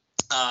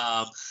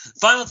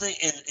 Final thing,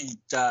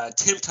 and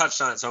Tim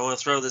touched on it, so I want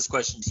to throw this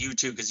question to you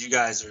too, because you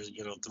guys are,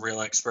 the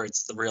real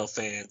experts, the real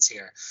fans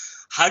here.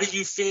 How did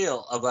you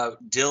feel about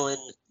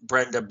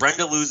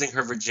Brenda losing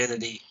her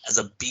virginity as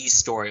a B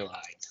storyline?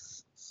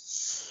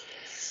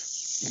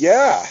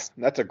 Yeah,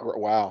 that's a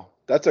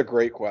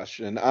great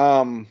question.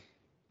 I'll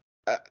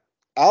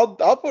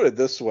put it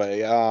this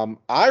way.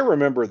 I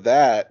remember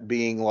that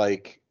being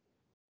like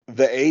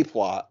the A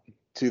plot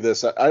to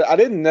this. I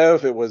didn't know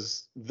if it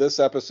was this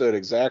episode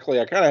exactly.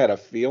 I kind of had a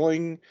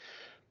feeling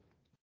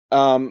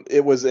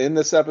it was in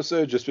this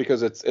episode just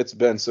because it's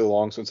been so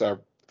long since I've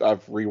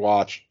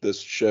rewatched this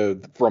show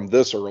from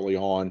this early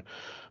on.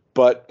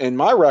 But in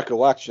my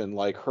recollection,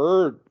 like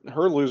her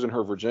losing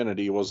her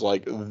virginity was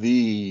like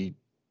the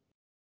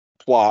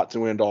plot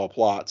to end all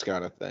plots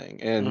kind of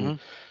thing. And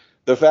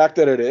the fact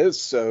that it is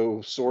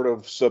so sort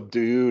of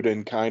subdued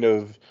and kind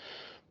of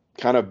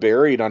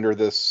buried under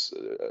this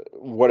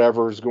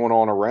whatever's going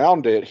on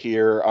around it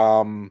here.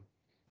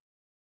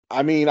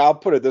 I mean, I'll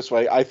put it this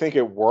way. I think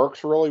it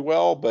works really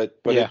well, but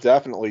it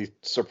definitely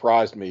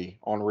surprised me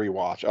on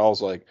rewatch. I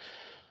was like,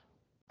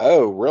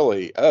 oh,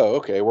 really? Oh,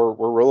 okay. We're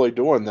really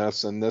doing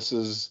this, and this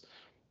is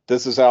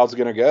how it's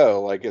going to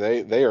go. Like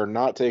they are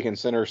not taking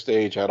center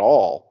stage at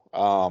all.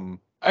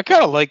 I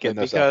kind of like it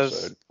because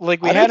episode.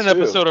 Like we had an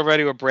episode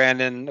already with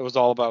Brandon. It was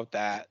all about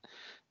that.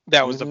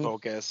 That was the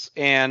focus.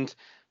 And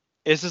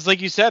it's just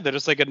like you said, they're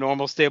just like a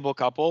normal, stable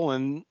couple,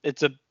 and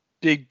it's a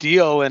big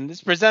deal, and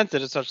it's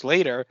presented as such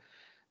later.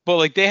 But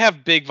like they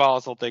have big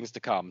volatile things to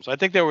come. So I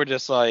think they were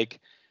just like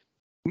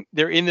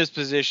they're in this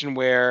position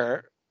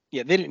where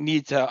they didn't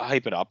need to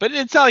hype it up. But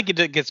it's not like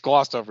it gets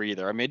glossed over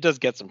either. I mean, it does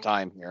get some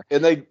time here.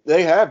 And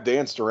they have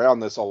danced around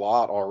this a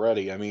lot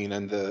already. I mean,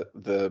 and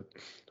the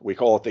we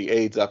call it the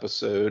AIDS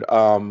episode,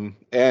 and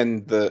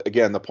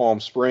the Palm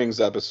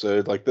Springs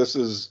episode. Like this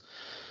is,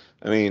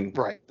 I mean,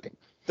 right.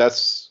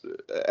 That's,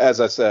 as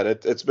I said,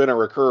 it's been a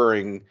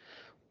recurring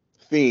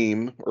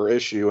theme or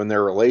issue in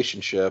their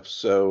relationship.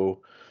 So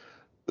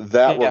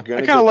that we're going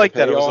to. I kind of like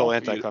that it was a little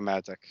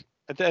anticlimactic.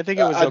 I think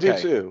it was. I okay.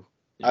 do too.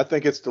 Yeah. I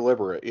think it's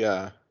deliberate.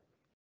 Yeah.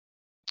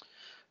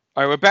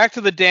 All right, we're back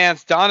to the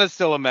dance. Donna's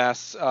still a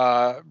mess.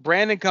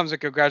 Brandon comes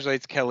and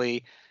congratulates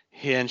Kelly,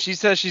 and she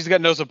says she's got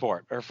no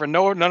support.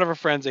 None of her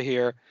friends are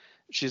here.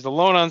 She's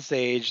alone on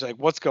stage. Like,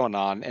 what's going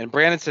on? And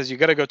Brandon says, you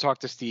got to go talk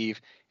to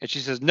Steve. And she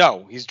says,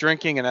 no, he's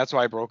drinking, and that's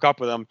why I broke up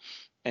with him.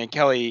 And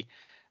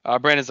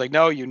Brandon's like,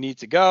 no, you need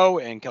to go.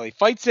 And Kelly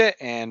fights it.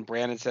 And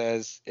Brandon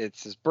says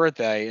it's his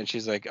birthday. And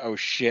she's like, oh,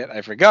 shit,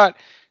 I forgot.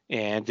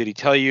 And did he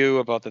tell you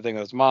about the thing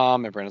with his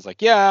mom? And Brandon's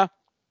like, yeah.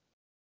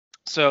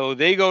 So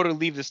they go to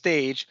leave the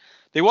stage.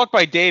 They walk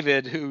by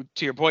David, who,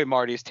 to your point,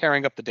 Marty, is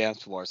tearing up the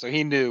dance floor. So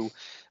he knew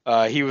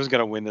he was going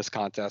to win this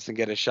contest and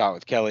get a shot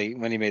with Kelly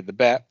when he made the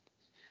bet.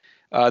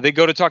 They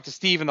go to talk to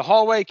Steve in the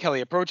hallway. Kelly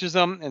approaches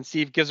him, and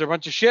Steve gives her a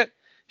bunch of shit.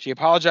 She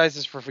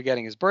apologizes for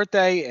forgetting his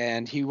birthday,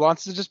 and he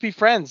wants to just be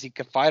friends. He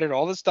confided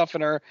all this stuff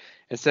in her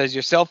and says,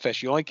 you're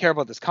selfish. You only care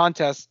about this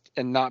contest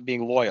and not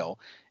being loyal.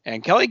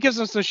 And Kelly gives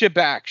him some shit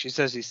back. She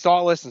says he's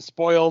thoughtless and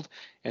spoiled.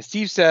 And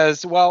Steve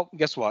says, well,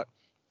 guess what?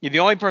 You're the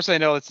only person I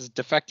know that's as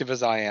defective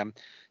as I am.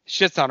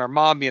 Shits on her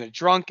mom being a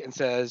drunk and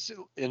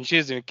she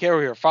doesn't even care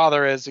who her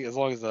father is as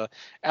long as the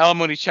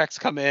alimony checks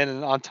come in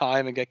and on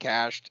time and get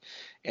cashed.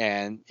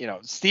 And,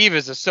 Steve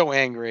is just so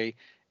angry,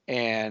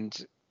 and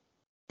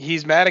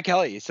he's mad at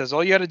Kelly. He says,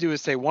 all you had to do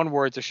is say one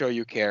word to show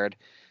you cared.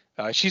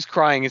 She's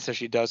crying and says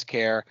she does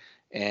care.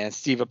 And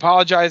Steve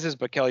apologizes,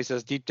 but Kelly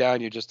says, deep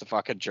down, you're just a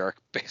fucking jerk,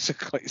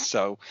 basically.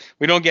 So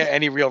we don't get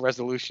any real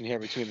resolution here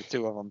between the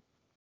two of them.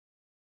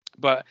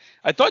 But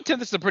I thought, Tim,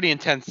 this is a pretty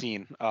intense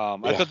scene.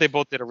 I thought they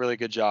both did a really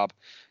good job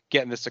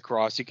getting this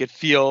across. You could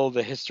feel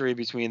the history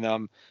between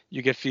them.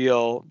 You could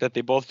feel that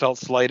they both felt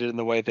slighted in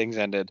the way things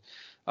ended.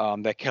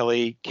 That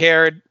Kelly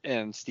cared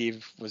and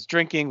Steve was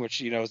drinking, which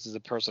she knows is a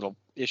personal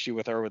issue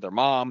with her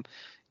mom.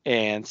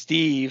 And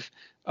Steve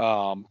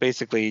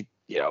basically,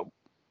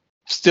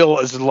 still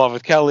is in love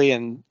with Kelly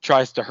and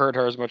tries to hurt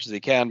her as much as he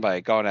can by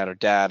going at her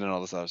dad and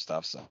all this other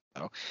stuff. So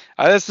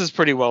this is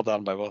pretty well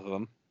done by both of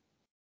them.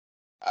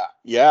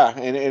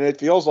 And it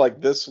feels like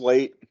this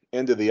late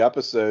into the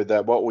episode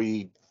that what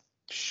we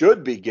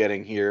should be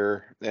getting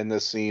here in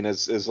this scene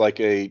is like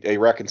a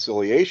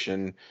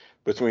reconciliation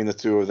between the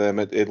two of them,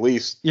 at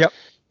least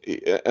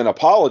an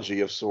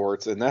apology of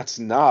sorts, and that's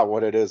not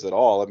what it is at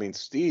all. I mean,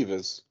 Steve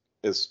is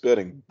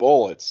spitting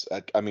bullets.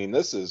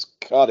 This is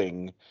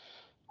cutting,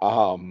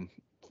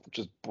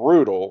 just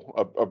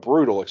brutal, a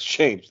brutal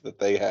exchange that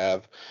they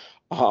have.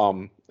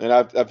 And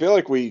I feel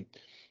like we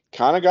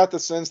kind of got the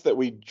sense that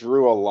we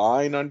drew a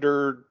line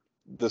under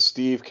the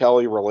Steve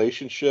Kelly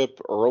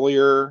relationship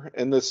earlier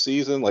in this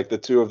season. Like the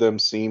two of them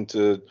seem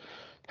to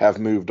have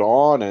moved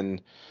on,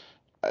 and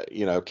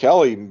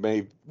Kelly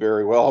may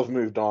very well have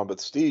moved on,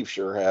 but Steve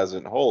sure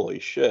hasn't. Holy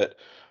shit.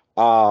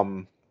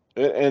 And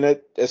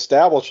it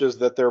establishes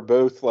that they're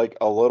both like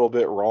a little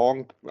bit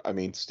wrong. I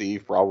mean,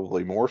 Steve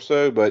probably more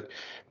so, but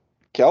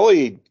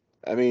Kelly,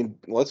 I mean,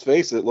 let's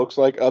face it, looks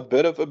like a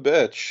bit of a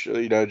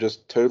bitch,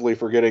 just totally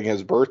forgetting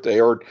his birthday,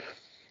 or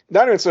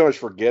not even so much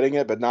forgetting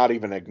it, but not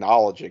even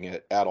acknowledging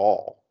it at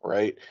all,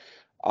 right?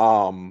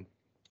 Um,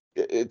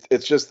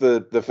 it's just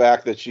the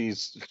fact that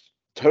she's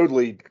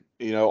totally,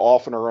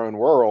 off in her own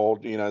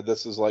world.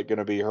 This is like going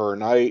to be her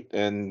night,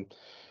 and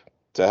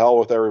to hell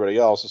with everybody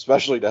else,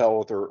 especially to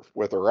hell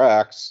with her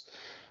ex.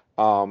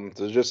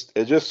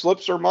 It just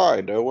slips her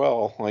mind. Oh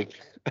well, like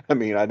I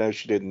mean, I know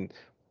she didn't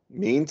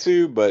mean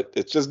to, but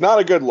it's just not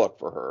a good look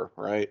for her,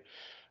 right?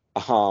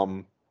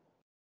 Um,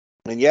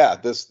 and yeah,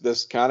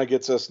 this kind of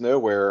gets us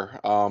nowhere.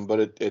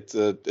 But it's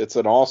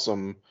an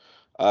awesome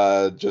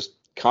just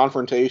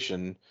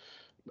confrontation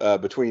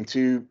between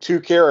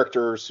two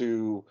characters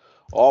who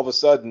all of a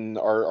sudden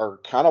are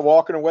kind of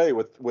walking away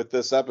with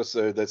this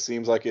episode that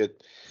seems like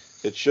it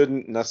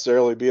shouldn't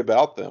necessarily be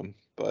about them,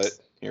 but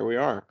here we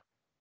are.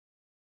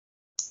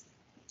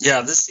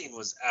 Yeah, this scene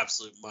was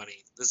absolute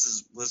money.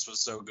 This was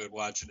so good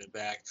watching it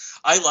back.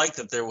 I like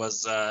that there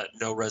was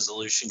no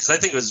resolution because I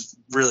think it was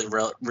really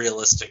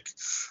realistic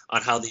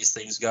on how these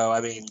things go.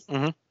 I mean,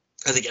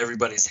 I think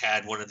everybody's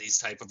had one of these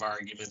type of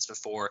arguments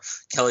before.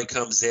 Kelly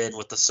comes in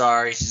with the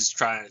sorry. She's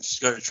going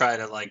to try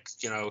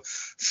to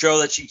show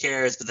that she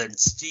cares. But then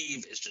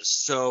Steve is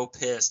just so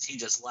pissed. He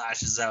just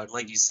lashes out. And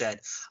like you said,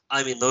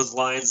 I mean, those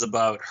lines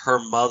about her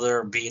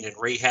mother being in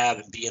rehab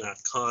and being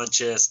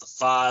unconscious, the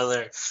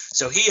father.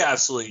 So he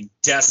absolutely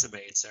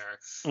decimates her.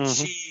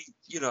 She,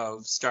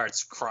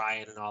 starts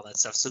crying and all that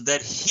stuff. So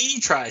then he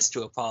tries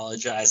to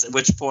apologize, at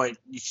which point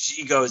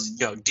she goes,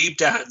 deep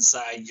down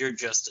inside, you're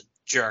just a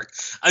jerk.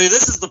 I mean,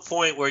 this is the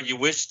point where you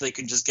wish they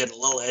could just get a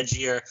little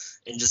edgier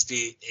and just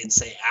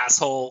say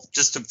asshole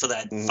for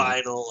that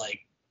final,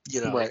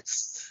 Right.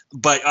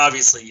 But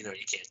obviously, you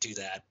can't do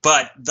that.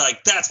 But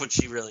that's what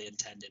she really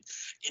intended.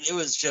 And it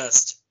was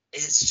just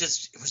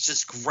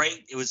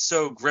great. It was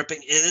so gripping.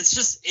 And this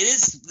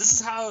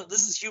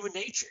is human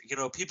nature.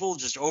 People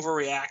just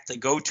overreact. They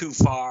go too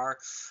far.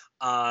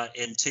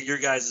 And to your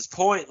guys'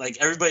 point,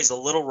 everybody's a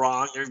little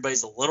wrong,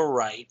 everybody's a little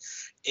right.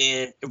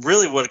 And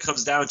really what it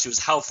comes down to is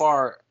how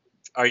far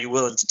are you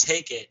willing to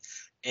take it?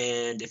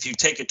 And if you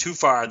take it too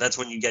far, that's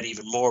when you get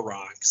even more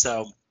wrong.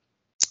 So,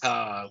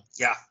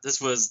 this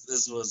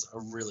was a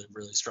really,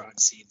 really strong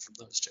scene from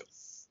those two.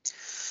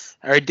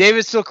 All right,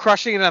 David's still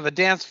crushing it on the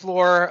dance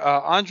floor.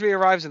 Andrea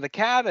arrives in the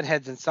cab and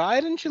heads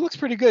inside, and she looks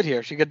pretty good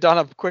here. She got done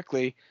up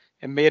quickly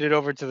and made it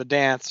over to the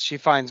dance. She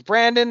finds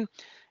Brandon,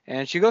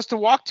 and she goes to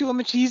walk to him,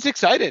 and he's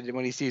excited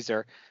when he sees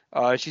her.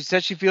 She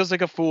says she feels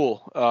like a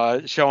fool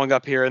showing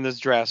up here in this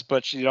dress,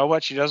 but you know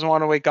what? She doesn't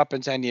want to wake up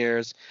in 10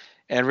 years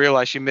and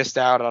realize she missed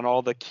out on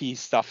all the key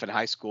stuff in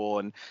high school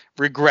and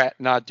regret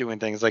not doing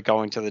things like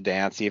going to the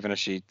dance, even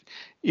if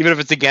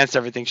it's against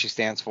everything she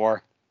stands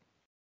for.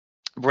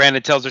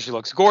 Brandon tells her she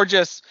looks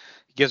gorgeous.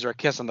 He gives her a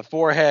kiss on the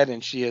forehead,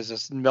 and she is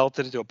just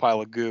melted into a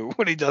pile of goo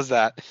when he does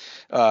that.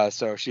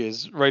 So she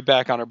is right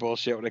back on her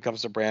bullshit when it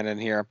comes to Brandon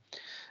here.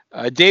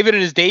 David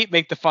and his date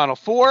make the final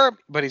four,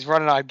 but he's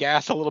running out of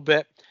gas a little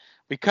bit.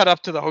 We cut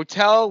up to the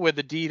hotel where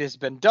the deed has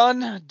been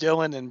done.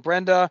 Dylan and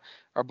Brenda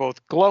are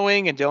both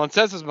glowing, and Dylan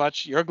says as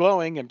much. You're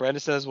glowing, and Brenda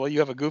says, well, you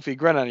have a goofy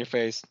grin on your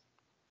face.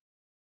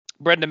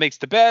 Brenda makes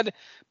the bed,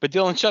 but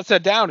Dylan shuts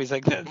that down. He's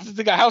like, this is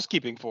the guy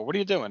housekeeping for. What are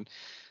you doing?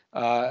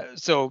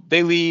 So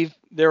they leave.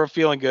 They were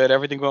feeling good.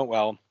 Everything went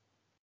well.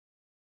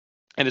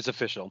 And it's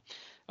official.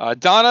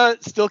 Donna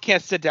still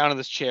can't sit down in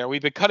this chair.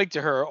 We've been cutting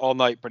to her all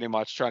night pretty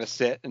much, trying to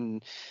sit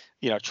and,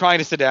 trying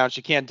to sit down.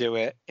 She can't do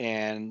it.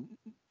 And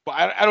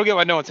I don't get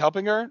why no one's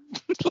helping her.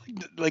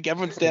 like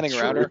everyone's standing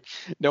around her.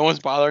 No one's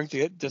bothering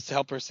to just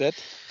help her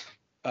sit.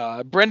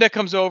 Brenda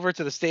comes over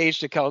to the stage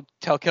to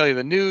tell Kelly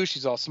the news.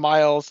 She's all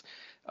smiles.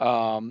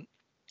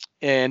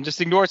 And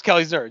just ignores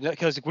Kelly's there.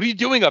 Kelly's like, what are you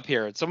doing up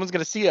here? Someone's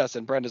going to see us.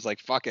 And Brenda's like,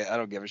 fuck it. I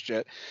don't give a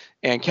shit.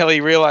 And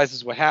Kelly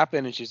realizes what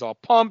happened, and she's all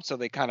pumped. So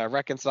they kind of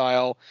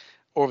reconcile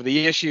over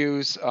the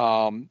issues.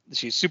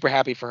 She's super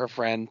happy for her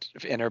friend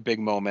in her big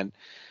moment.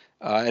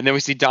 And then we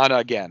see Donna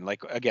again.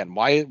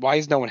 Why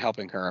is no one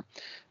helping her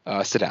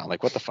sit down?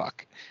 Like, what the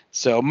fuck?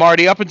 So,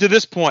 Marty, up until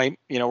this point,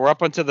 we're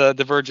up onto the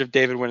verge of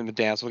David winning the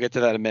dance. We'll get to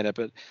that in a minute.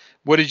 But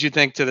what did you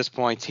think to this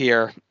point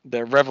here?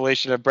 The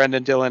revelation of Brenda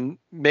and Dylan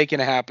making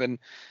it happen,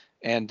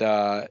 and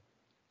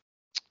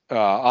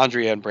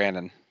Andrea and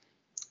Brandon.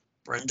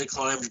 Brenda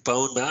climbed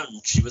Bone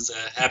Mountain. She was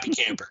a happy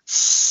camper.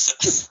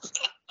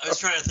 I was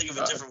trying to think of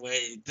a different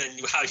way than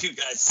how you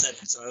guys said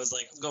it, so I was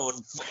like, I'm going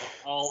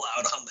all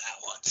out on that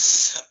one.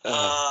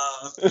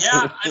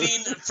 I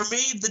mean, for me,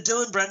 the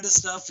Dylan Brenda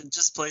stuff, it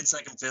just played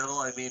second fiddle.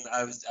 I mean,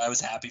 I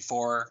was happy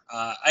for her.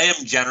 I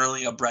am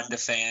generally a Brenda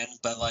fan,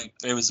 but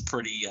it was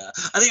pretty.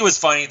 I think it was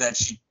funny that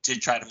she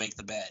did try to make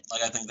the bed.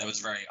 I think that was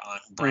very on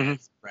brand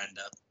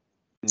Brenda.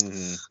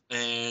 Mm-hmm.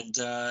 And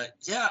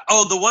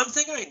Oh, the one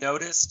thing I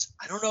noticed,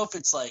 I don't know if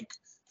it's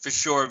for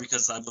sure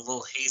because I'm a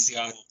little hazy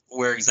on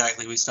where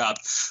exactly we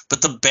stopped.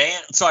 But the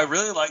band, so I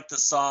really liked the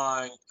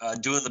song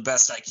Doing the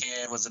Best I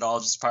Can. Was it all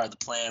just part of the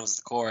plan? Was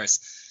the chorus?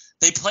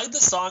 They played the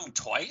song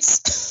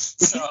twice.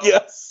 So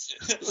Yes.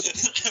 I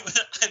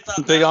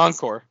thought Big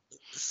encore.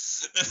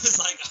 It was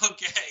like,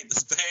 okay,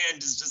 this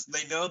band is just,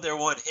 they know they're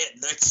one hit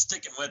and they're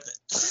sticking with it.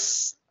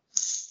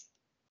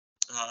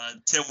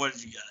 Tim, what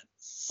did you got?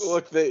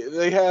 Look,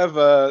 they have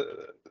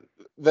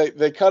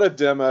they cut a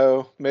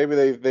demo.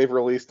 Maybe they've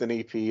released an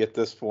EP at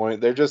this point.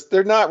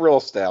 They're not real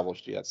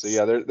established yet. So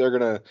yeah,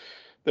 they're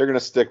gonna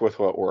stick with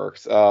what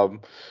works.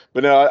 But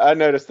no, I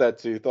noticed that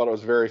too. Thought it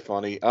was very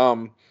funny.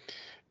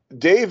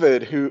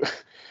 David, who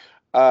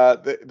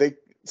they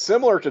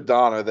similar to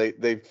Donna,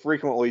 they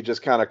frequently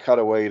just kind of cut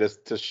away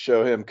to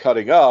show him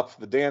cutting up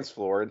the dance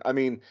floor. And I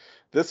mean,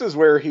 this is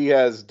where he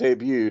has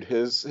debuted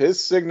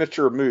his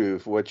signature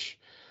move, which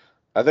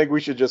I think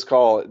we should just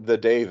call it the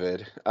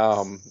David.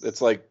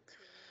 It's like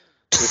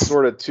this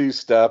sort of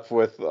two-step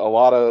with a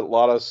lot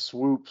of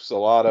swoops, a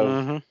lot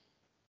of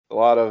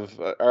all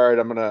right,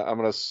 I'm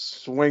gonna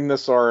swing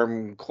this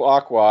arm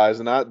clockwise,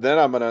 and then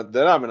I'm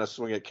gonna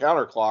swing it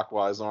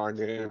counterclockwise on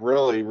you and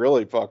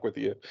really fuck with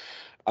you.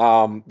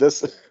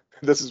 This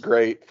is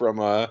great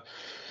from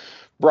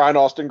Brian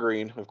Austin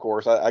Green, of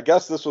course. I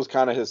guess this was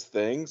kind of his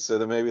thing, so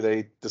then maybe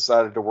they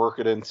decided to work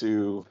it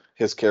into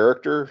his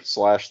character /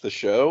 the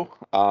show.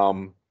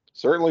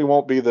 Certainly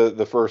won't be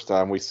the first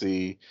time we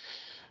see,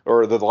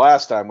 or the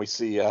last time we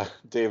see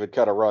David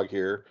cut a rug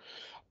here.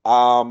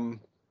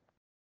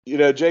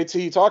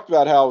 JT talked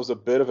about how it was a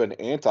bit of an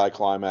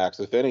anticlimax,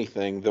 if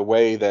anything, the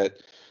way that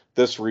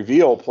this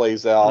reveal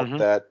plays out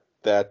that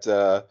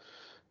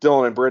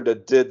Dylan and Brenda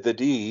did the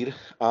deed,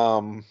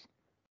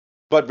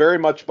 but very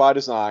much by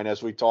design,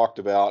 as we talked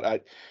about.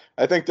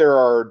 I think there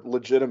are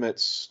legitimate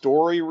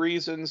story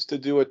reasons to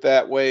do it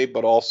that way,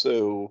 but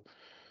also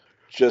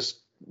just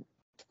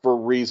for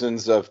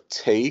reasons of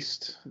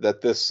taste,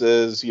 that this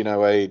is,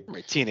 a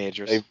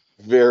teenagers, a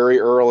very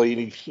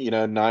early,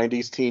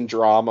 90s teen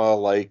drama.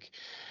 Like,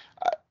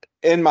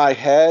 in my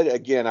head,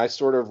 again, I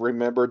sort of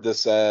remembered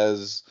this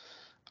as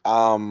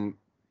them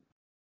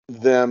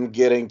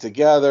getting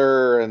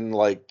together and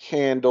like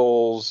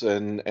candles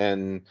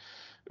and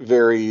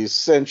very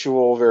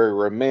sensual, very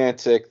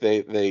romantic.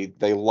 They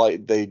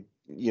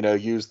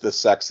use the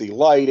sexy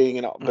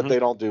lighting but they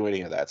don't do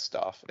any of that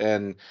stuff.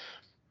 And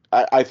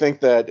I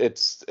think that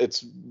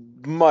it's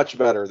much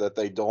better that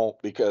they don't,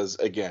 because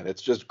again,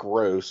 it's just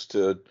gross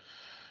to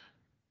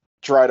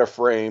try to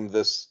frame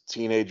this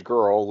teenage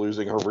girl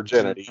losing her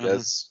virginity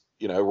as,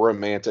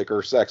 romantic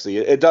or sexy.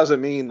 It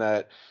doesn't mean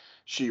that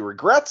she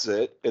regrets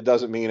it. It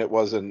doesn't mean it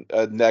wasn't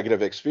a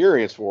negative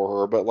experience for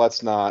her, but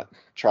let's not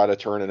try to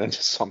turn it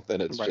into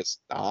something it's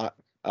just not,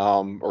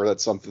 or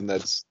that's something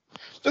that's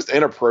just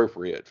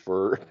inappropriate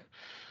for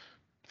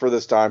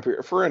this time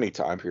period, for any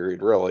time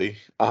period, really.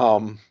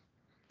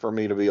 For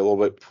me to be a little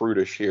bit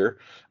prudish here.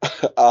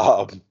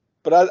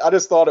 But I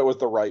just thought it was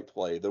the right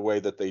play, the way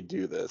that they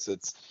do this.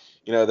 It's,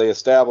 they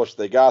established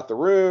they got the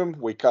room,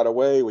 we cut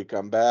away, we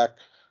come back,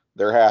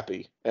 they're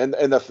happy. And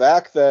the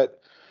fact that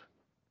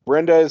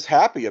Brenda is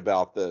happy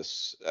about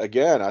this.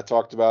 Again, I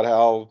talked about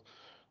how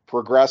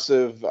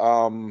progressive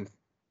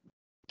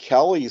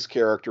Kelly's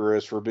character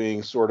is for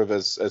being sort of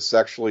as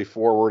sexually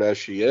forward as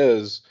she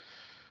is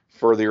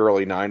for the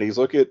early 90s.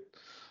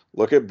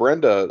 Look at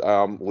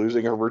Brenda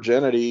losing her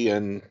virginity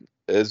and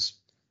is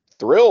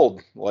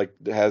thrilled, like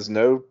has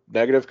no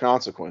negative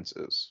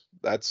consequences.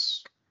 That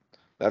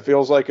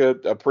feels like a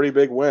pretty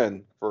big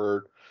win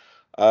for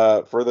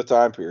the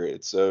time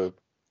period. So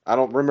I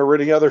don't remember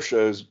any other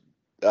shows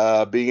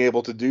being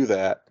able to do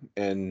that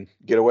and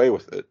get away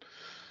with it.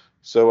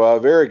 So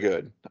very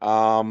good.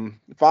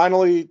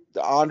 Finally,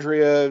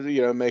 Andrea,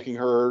 making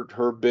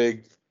her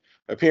big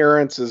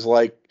appearance is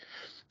like,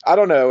 I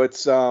don't know.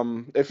 It's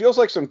it feels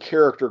like some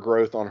character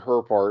growth on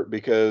her part,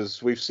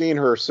 because we've seen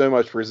her so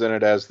much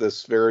presented as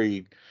this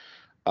very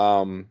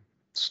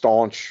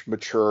staunch,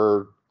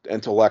 mature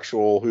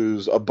intellectual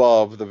who's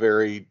above the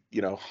very,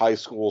 high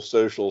school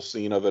social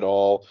scene of it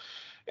all.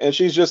 And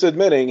she's just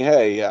admitting,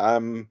 hey,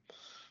 I'm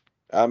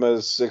a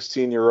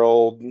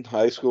 16-year-old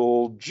high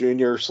school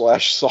junior /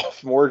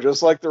 sophomore,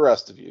 just like the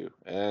rest of you.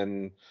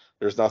 And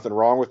there's nothing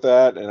wrong with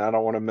that. And I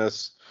don't want to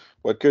miss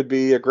what could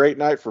be a great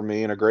night for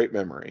me and a great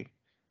memory.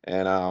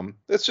 And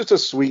it's just a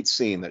sweet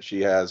scene that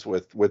she has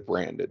with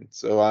Brandon.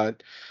 So I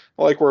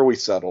like where we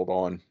settled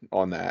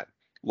on that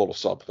little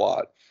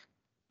subplot.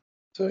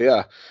 So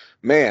yeah,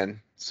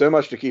 man, so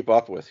much to keep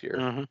up with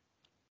here.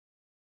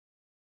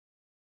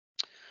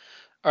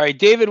 All right,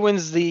 David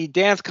wins the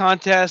dance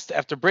contest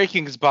after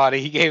breaking his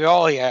body. He gave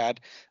all he had,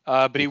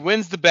 but he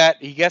wins the bet.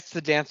 He gets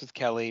to dance with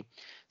Kelly.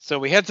 So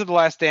we head to the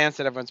last dance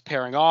and everyone's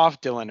pairing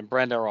off. Dylan and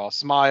Brenda are all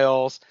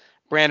smiles.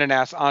 Brandon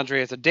asks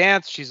Andrea to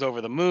dance. She's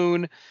over the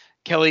moon.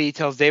 Kelly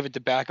tells David to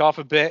back off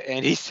a bit,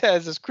 and he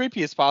says, as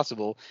creepy as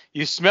possible,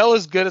 "You smell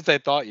as good as I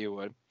thought you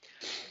would."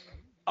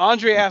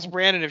 Andrea asks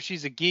Brandon if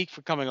she's a geek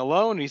for coming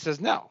alone, and he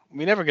says, no,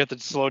 we never get the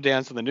slow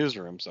dance in the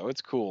newsroom, so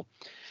it's cool.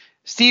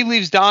 Steve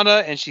leaves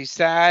Donna, and she's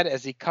sad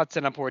as he cuts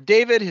in on poor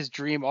David. His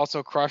dream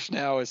also crushed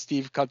now as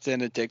Steve cuts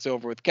in and takes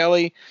over with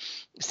Kelly.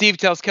 Steve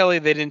tells Kelly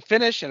they didn't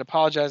finish and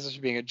apologizes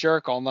for being a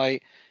jerk all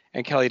night,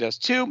 and Kelly does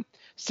too.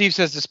 Steve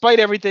says, despite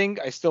everything,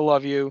 I still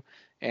love you.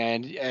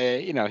 And,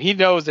 he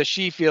knows that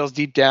she feels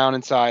deep down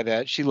inside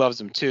that she loves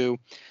him too.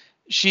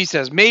 She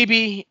says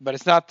maybe, but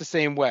it's not the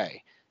same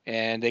way.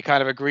 And they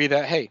kind of agree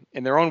that, hey,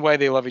 in their own way,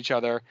 they love each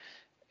other.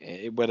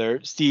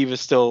 Whether Steve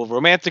is still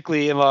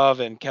romantically in love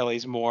and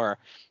Kelly's more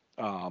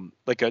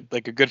like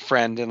a good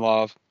friend in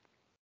love,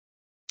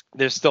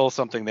 there's still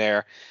something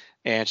there.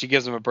 And she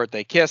gives him a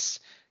birthday kiss.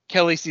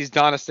 Kelly sees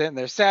Donna sitting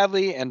there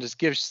sadly and just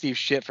gives Steve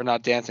shit for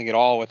not dancing at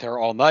all with her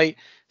all night.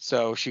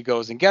 So she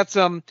goes and gets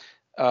him,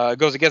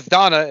 goes and gets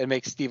Donna and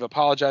makes Steve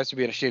apologize for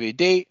being a shitty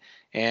date.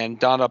 And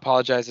Donna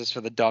apologizes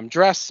for the dumb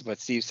dress, but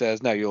Steve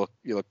says, no, you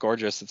look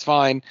gorgeous. It's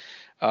fine.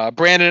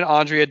 Brandon,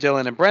 Andrea,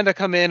 Dylan, and Brenda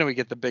come in, and we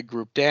get the big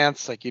group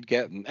dance like you'd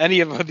get in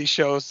any of these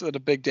shows in a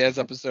big dance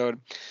episode.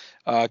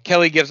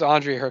 Kelly gives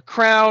Andrea her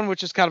crown,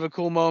 which is kind of a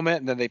cool moment,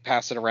 and then they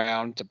pass it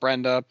around to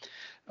Brenda.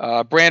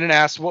 Brandon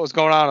asks what was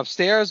going on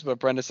upstairs, but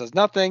Brenda says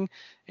nothing.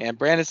 And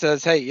Brandon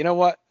says, hey, you know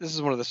what? This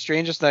is one of the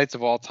strangest nights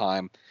of all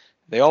time.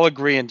 They all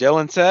agree, and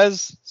Dylan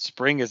says,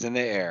 spring is in the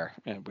air.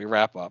 And we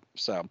wrap up.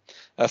 So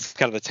that's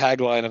kind of the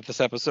tagline of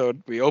this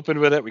episode. We opened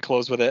with it. We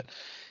close with it.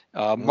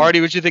 Marty,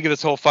 what do you think of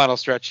this whole final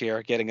stretch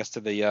here, getting us to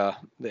the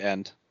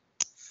end?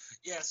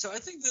 Yeah, so I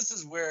think this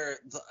is where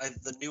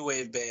the new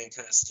wave band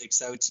kind of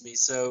sticks out to me.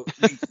 So,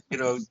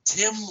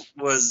 Tim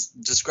was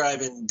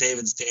describing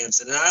David's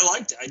dance, and I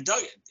liked it. I dug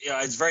it.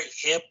 It's very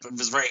hip. It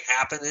was very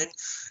happening.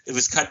 It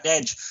was cutting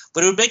edge.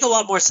 But it would make a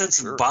lot more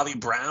sense if Bobby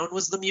Brown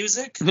was the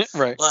music.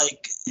 Right.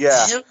 Like,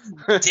 yeah. him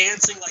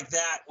dancing like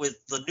that with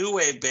the new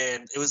wave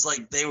band, it was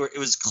like it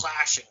was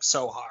clashing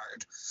so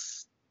hard.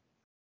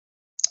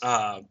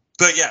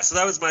 But yeah, so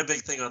that was my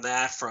big thing on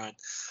that front.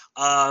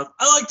 I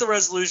like the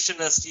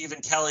resolution of Steve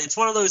and Kelly. It's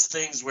one of those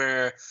things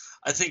where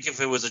I think if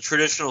it was a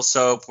traditional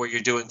soap where you're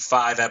doing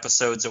 5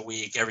 episodes a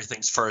week,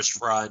 everything's first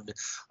run,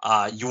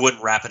 you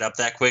wouldn't wrap it up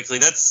that quickly.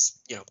 That's,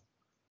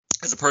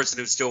 as a person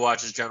who still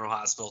watches General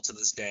Hospital to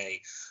this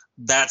day,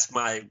 that's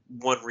my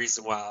one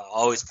reason why I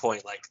always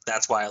point, like,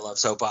 that's why I love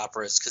soap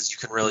operas, because you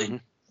can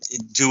really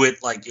do it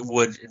like it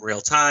would in real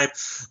time.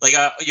 Like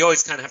you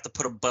always kind of have to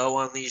put a bow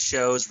on these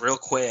shows real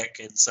quick,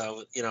 and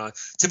so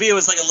to me it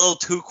was like a little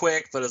too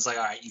quick, but it's like,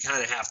 all right, you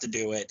kind of have to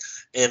do it.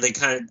 And they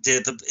kind of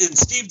did and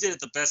Steve did it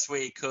the best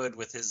way he could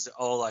with his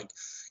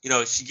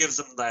she gives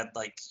him that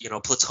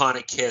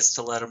platonic kiss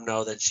to let him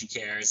know that she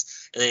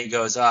cares, and then he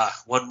goes,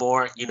 one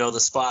more, the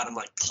spot. I'm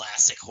like,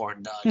 classic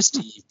horn dog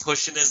Steve,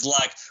 pushing his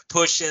luck,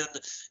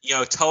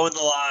 towing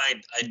the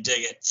line. I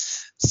dig it.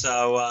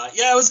 So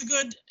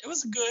it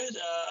was a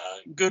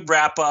good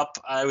wrap up,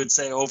 I would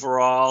say,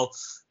 overall,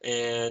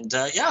 and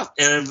and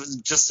it was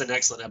just an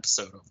excellent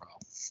episode overall.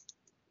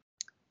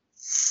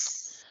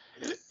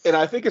 And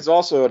I think it's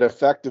also an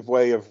effective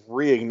way of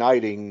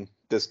reigniting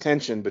this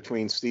tension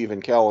between Steve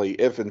and Kelly,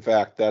 if in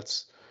fact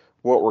that's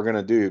what we're going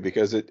to do,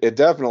 because it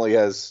definitely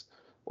has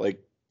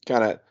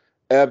kind of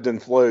ebbed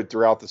and flowed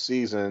throughout the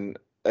season.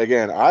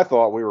 Again, I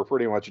thought we were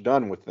pretty much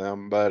done with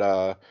them,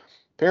 but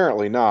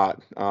apparently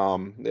not.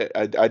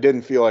 I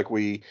didn't feel like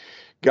we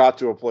got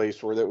to a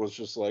place where that was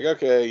just like,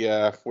 okay,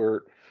 yeah,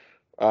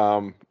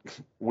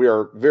 we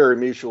are very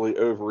mutually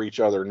over each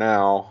other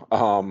now.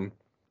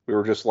 We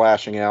were just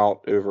lashing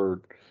out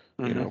over,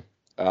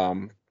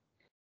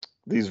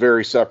 these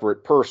very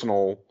separate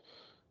personal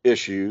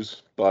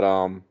issues, but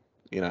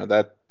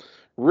that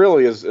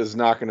really is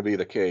not going to be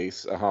the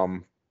case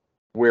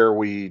where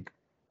we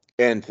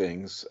end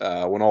things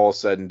when all is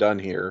said and done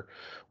here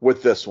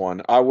with this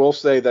one. I will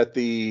say that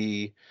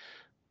the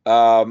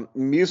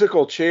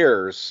musical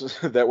chairs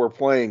that we're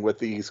playing with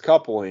these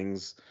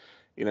couplings,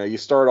 you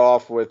start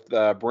off with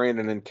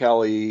Brandon and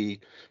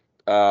Kelly,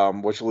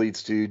 which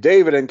leads to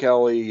David and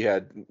Kelly. You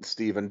had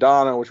Steve and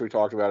Donna, which we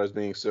talked about as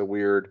being so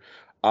weird.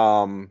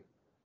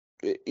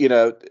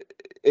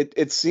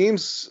 It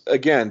seems,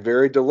 again,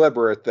 very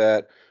deliberate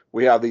that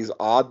we have these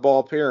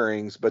oddball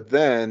pairings, but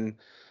then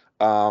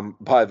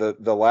by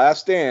the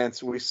last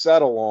dance, we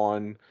settle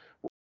on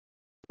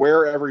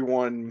where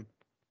everyone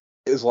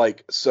is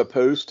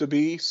supposed to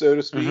be, so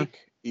to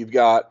speak. You've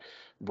got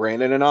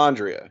Brandon and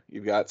Andrea,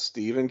 you've got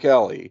Steve and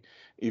Kelly,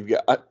 you've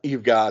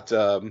got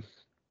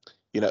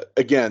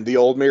again, the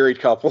old married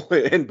couple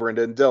and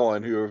Brenda and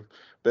Dylan, who have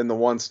been the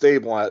one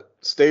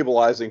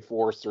stabilizing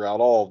force throughout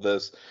all of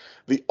this.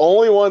 The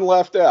only one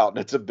left out, and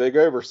it's a big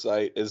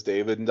oversight, is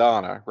David and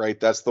Donna, right?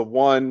 That's the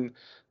one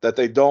that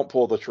they don't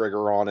pull the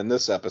trigger on in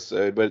this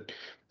episode, but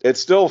it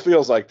still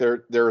feels like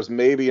there's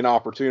maybe an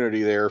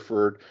opportunity there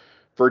for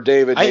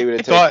David to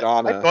take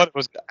Donna. I thought it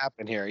was going to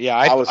happen here. Yeah,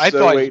 I was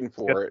so waiting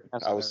for it.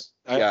 I was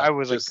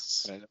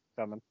just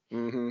coming.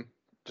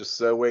 Just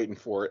so waiting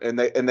for it, and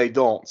they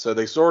don't. So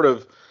they sort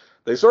of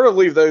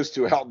leave those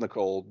two out in the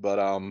cold. But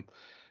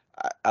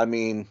I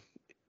mean,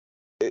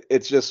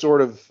 it's just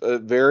sort of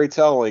very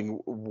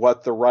telling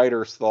what the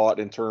writers thought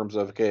in terms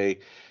of, okay,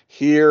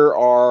 here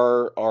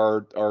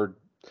are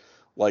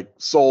like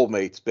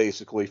soulmates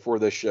basically for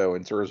this show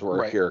in terms of our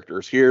Right.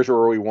 characters. Here's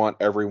where we want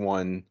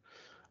everyone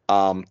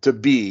to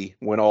be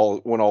when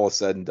all is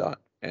said and done.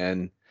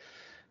 And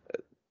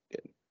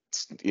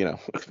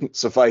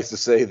suffice to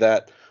say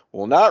that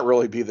will not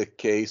really be the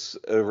case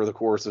over the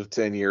course of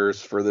 10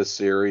 years for this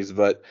series,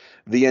 but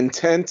the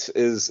intent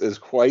is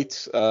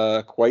quite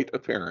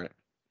apparent.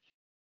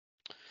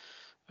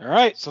 All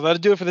right, so that'll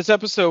do it for this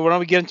episode. Why don't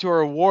we get into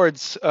our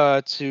awards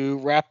to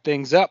wrap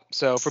things up?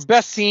 So for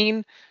best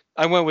scene,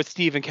 I went with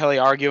Steve and Kelly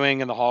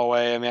arguing in the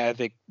hallway. I mean, I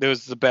think that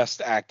was the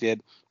best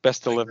acted,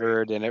 best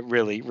delivered, and it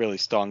really, really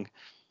stung.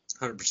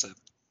 100%.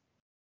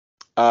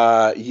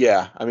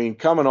 Yeah, I mean,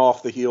 coming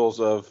off the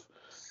heels of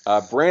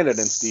Brandon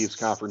and Steve's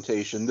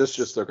confrontation, this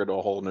just took it to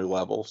a whole new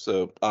level.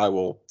 So I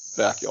will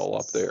back y'all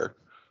up there.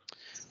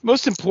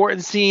 Most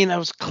important scene, I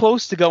was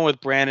close to going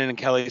with Brandon and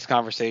Kelly's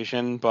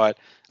conversation, but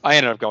I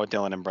ended up going with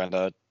Dylan and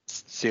Brenda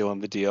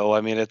sealing the deal.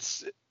 I mean,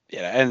 it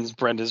ends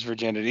Brenda's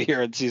virginity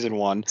here in season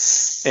 1,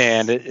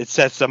 and it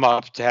sets them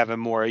up to have a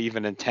more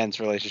even intense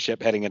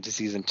relationship heading into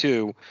season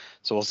 2.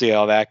 So we'll see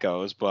how that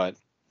goes. But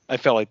I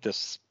felt like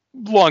this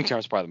long term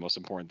is probably the most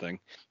important thing.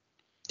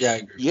 Yeah, I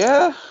agree.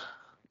 Yeah.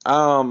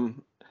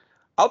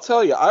 I'll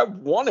tell you, I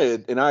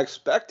wanted and I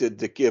expected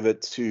to give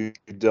it to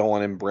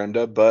Dylan and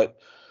Brenda, but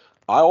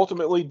I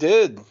ultimately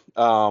did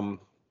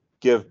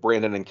give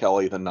Brandon and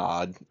Kelly the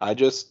nod. I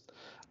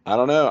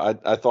don't know.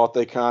 I thought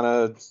they kind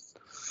of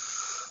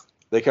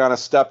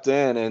stepped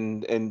in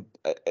and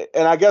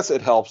I guess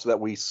it helps that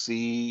we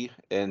see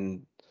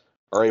and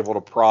are able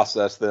to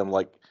process them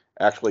like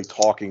actually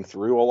talking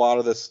through a lot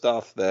of this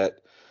stuff that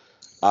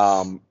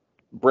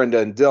Brenda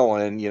and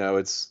Dylan,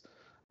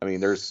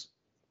 there's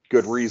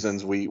good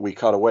reasons we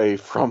cut away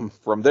from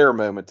their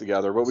moment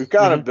together, but we've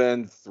kind of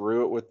been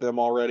through it with them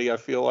already, I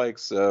feel like.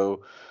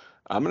 So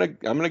I'm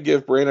gonna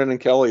give Brandon and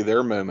Kelly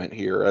their moment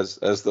here as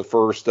the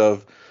first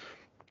of,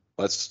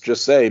 let's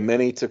just say,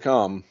 many to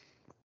come.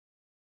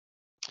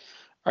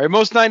 All right,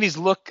 most 90s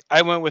look,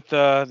 I went with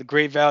the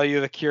Great Value,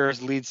 the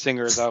Cure's lead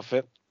singer's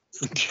outfit.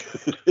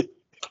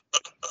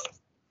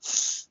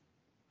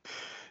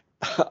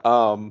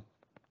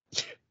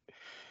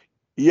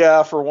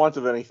 Yeah, for want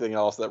of anything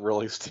else that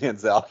really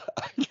stands out,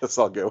 I guess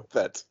I'll go with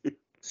that too.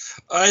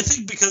 I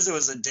think because it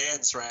was a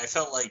dance, right? I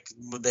felt like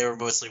they were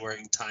mostly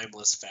wearing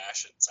timeless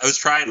fashions. I was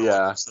trying to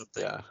look for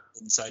something,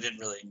 and so I didn't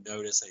really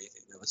notice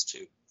anything that was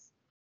too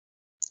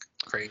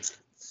crazy.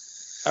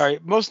 All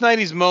right, most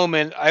 90s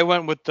moment, I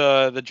went with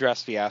the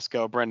dress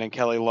fiasco. Brenda and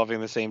Kelly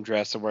loving the same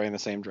dress and wearing the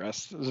same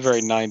dress. It was a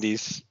very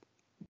 90s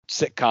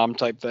sitcom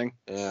type thing.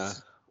 Yeah.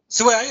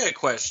 So wait, I got a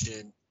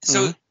question.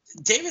 So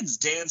David's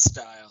dance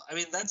style, I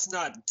mean, that's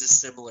not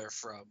dissimilar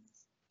from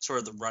sort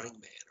of the Running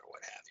Man or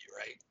what have you,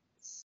 right?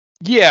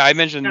 Yeah, I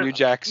mentioned New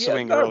Jack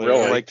Swing earlier.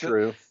 Really, like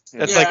true.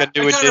 That's like a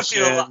new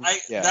edition.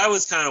 That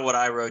was kind of what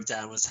I wrote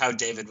down, was how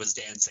David was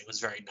dancing was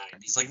very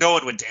 90s. Like, no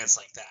one would dance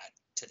like that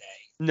today.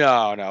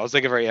 No, it was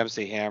like a very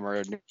MC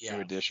Hammer new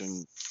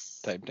edition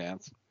type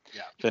dance.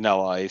 Yeah.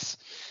 Vanilla Ice.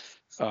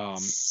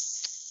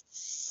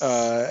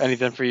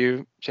 Anything for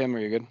you, Tim? Are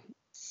you good?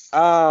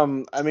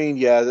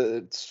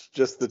 It's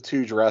just the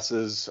two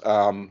dresses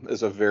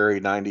is a very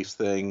 90s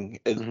thing.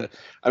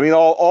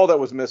 All that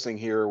was missing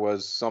here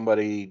was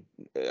somebody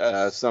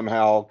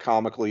somehow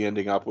comically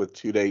ending up with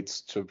 2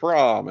 dates to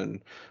prom,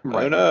 and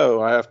oh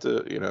no, I have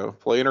to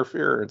play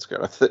interference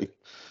kind of thing.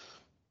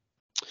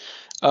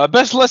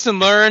 Best lesson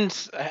learned.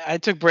 I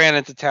took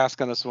Brandon to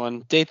task on this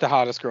one. Date the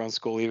hottest girl in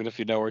school, even if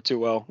you know her too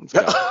well. Let's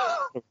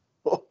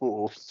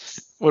go.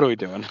 What are we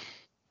doing?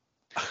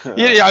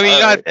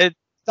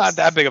 It's not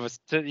that big of a.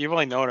 You've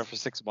only known her for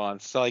 6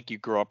 months. It's not like you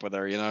grew up with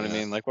her. You know what I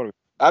mean? Like, what?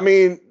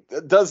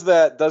 Does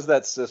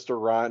that sister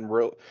line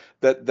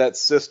that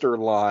sister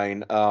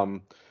line,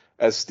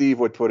 as Steve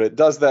would put it,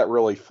 does that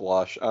really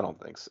flush? I don't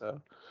think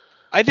so.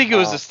 I think it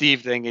was a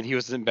Steve thing, and he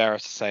was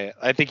embarrassed to say it.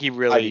 I think he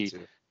really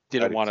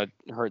didn't want to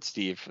hurt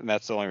Steve, and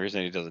that's the only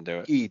reason he doesn't do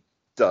it. He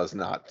does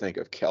not think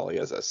of Kelly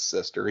as a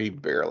sister. He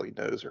barely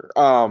knows her.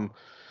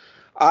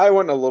 I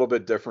went in a little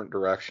bit different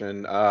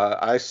direction.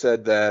 I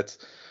said that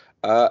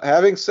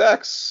having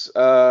sex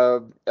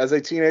as a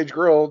teenage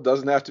girl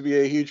doesn't have to be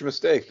a huge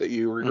mistake that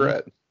you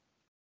regret.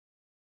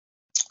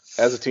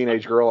 As a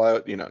teenage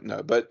girl,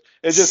 no, but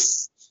it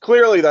just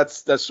clearly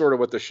that's sort of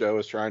what the show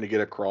is trying to get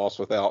across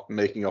without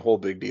making a whole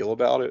big deal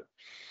about it.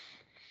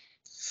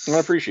 And I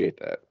appreciate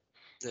that.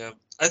 Yeah,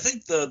 I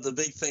think the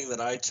big thing that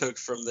I took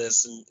from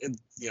this, and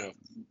it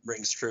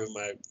rings true in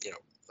my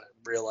my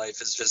real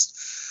life, is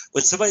just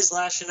when somebody's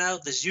lashing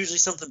out, there's usually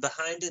something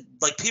behind it.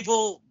 Like,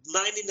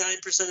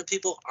 99% of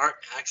people aren't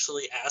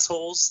actually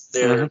assholes.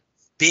 They're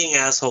being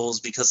assholes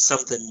because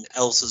something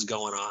else is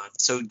going on.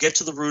 So get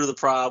to the root of the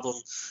problem,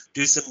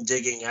 do some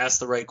digging, ask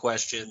the right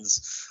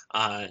questions,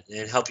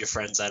 and help your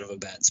friends out of a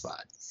bad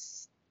spot.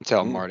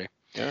 Tell them, Marty.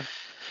 Yeah.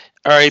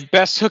 All right,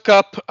 best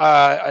hookup,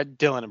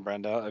 Dylan and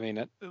Brenda. I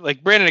mean,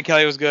 like, Brandon and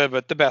Kelly was good,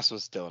 but the best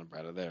was Dylan and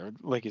Brenda. There,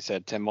 like you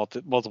said, Tim,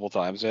 multiple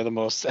times. They're the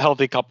most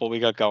healthy couple we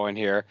got going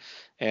here,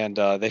 and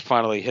they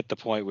finally hit the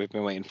point we've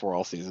been waiting for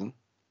all season.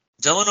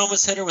 Dylan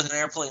almost hit her with an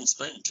airplane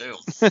spin too.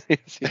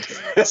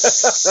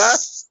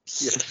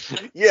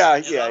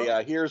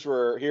 Yeah. Here's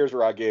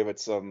where I gave it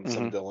some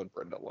Dylan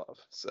Brenda love.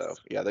 So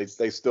yeah,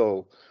 they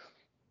still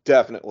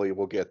definitely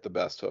will get the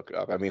best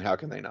hookup. I mean, how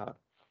can they not?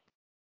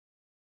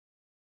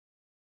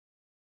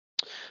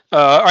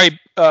 All right,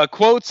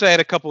 quotes. I had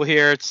a couple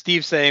here. It's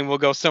Steve saying we'll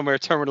go somewhere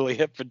terminally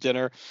hip for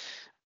dinner,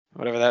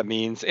 whatever that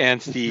means. And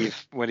Steve,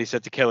 when he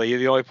said to Kelly, "You're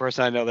the only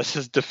person I know that's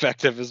as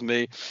defective as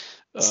me."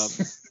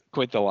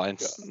 Quite the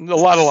lines. A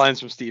lot of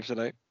lines from Steve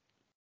tonight.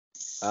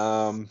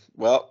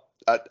 Well,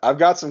 I've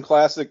got some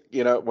classic.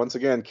 Once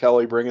again,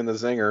 Kelly bringing the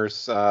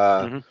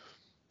zingers,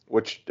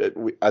 which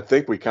I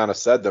think we kind of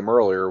said them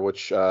earlier.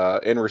 Which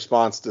in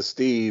response to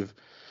Steve.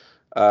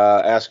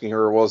 Asking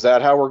her, well, is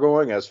that how we're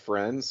going as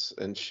friends?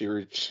 And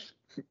she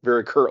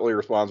very curtly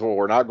responds, well,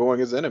 we're not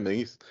going as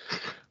enemies.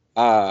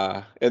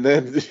 And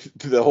then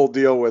the whole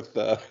deal with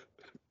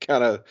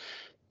kind of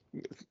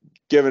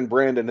giving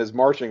Brandon his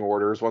marching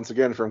orders, once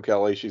again from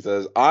Kelly, she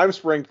says, I'm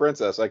Spring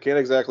Princess. I can't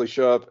exactly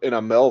show up in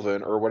a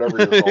Melvin or whatever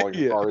you're calling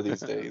your car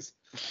these days.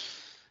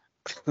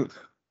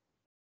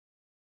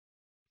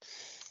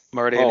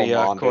 Marty, any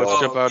quotes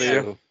jump out of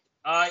you?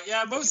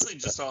 Yeah, mostly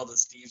just all the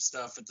Steve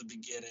stuff at the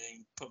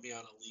beginning. Put me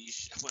on a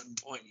leash. At one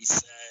point, he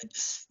said,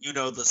 "You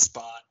know the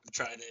spot." I'm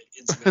trying to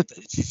intimate that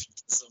you should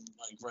kiss him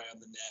like right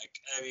on the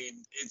neck. I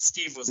mean,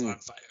 Steve was on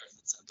fire in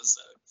this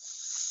episode.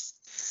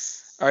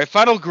 All right,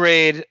 final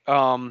grade.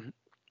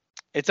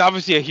 It's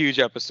obviously a huge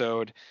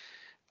episode.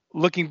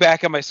 Looking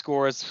back at my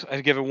scores,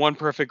 I've given one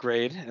perfect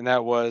grade, and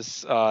that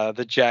was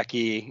the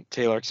Jackie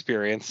Taylor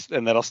experience,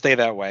 and that'll stay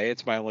that way.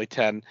 It's my only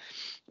 10.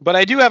 But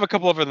I do have a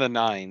couple of the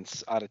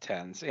 9s out of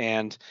 10s,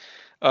 and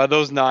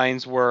those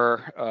 9s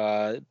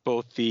were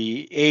both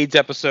the AIDS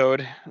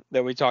episode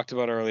that we talked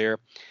about earlier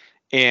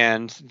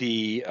and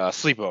the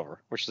sleepover,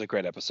 which is a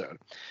great episode.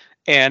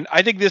 And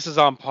I think this is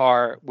on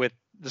par with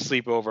the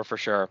sleepover for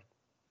sure.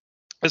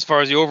 As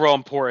far as the overall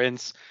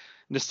importance,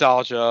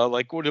 nostalgia,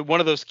 like one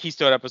of those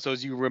keystone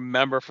episodes you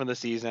remember from the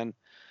season.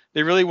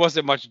 There really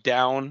wasn't much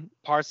down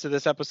parts to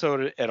this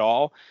episode at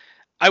all.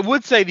 I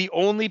would say the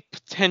only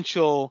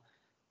potential...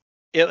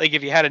 like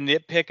if you had a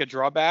nitpick, a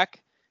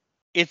drawback,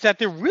 it's that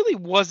there really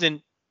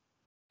wasn't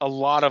a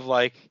lot of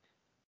like,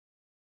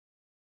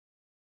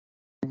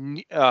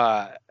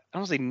 I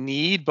don't say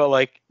need, but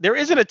like there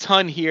isn't a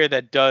ton here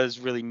that does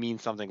really mean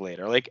something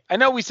later. Like I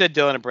know we said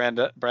Dylan and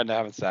Brenda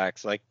having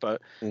sex, like,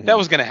 but that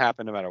was gonna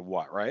happen no matter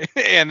what, right?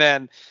 And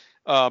then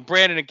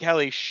Brandon and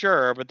Kelly,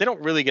 sure, but they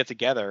don't really get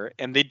together,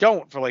 and they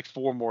don't for like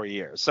 4 more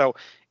years. So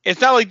it's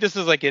not like this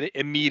is like an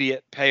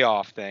immediate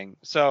payoff thing.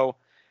 So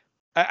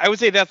I would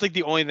say that's like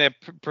the only thing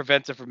that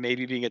prevents it from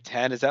maybe being a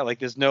 10 is that like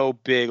there's no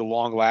big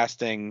long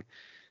lasting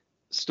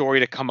story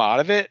to come out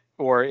of it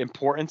or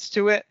importance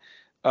to it.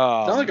 It's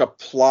not like a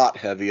plot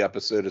heavy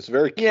episode. It's a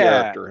very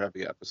character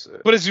heavy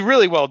episode. But it's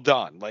really well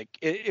done. Like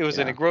it was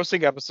an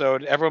engrossing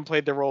episode. Everyone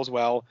played their roles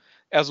well.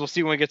 As we'll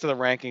see when we get to the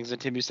rankings, and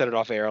Tim, you said it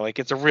off air, like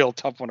it's a real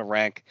tough one to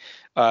rank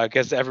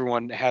because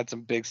everyone had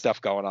some big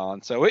stuff going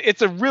on. So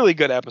it's a really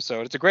good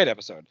episode. It's a great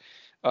episode.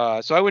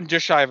 So I wouldn't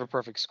just shy of a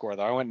perfect score,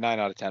 though. I went 9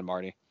 out of 10,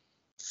 Marty.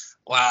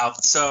 Wow.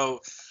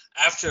 So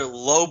after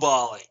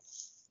lowballing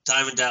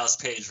Diamond Dallas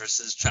Page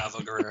versus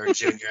Chavo Guerrero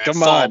Jr. at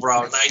Fall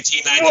Brawl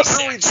 1996,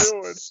 what are we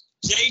doing?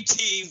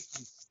 JT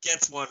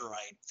gets one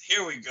right.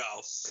 Here we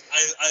go.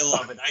 I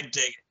love it. I dig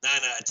it. 9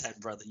 out of 10,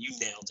 brother. You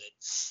nailed it.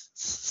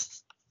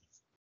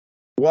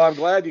 Well, I'm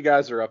glad you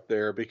guys are up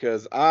there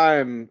because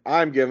I'm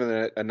giving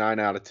it a 9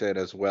 out of 10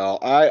 as well.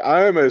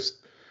 I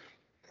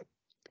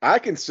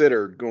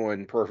considered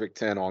going perfect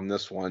 10 on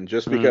this one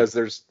just because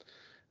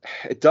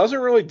it doesn't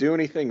really do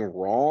anything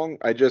wrong.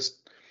 I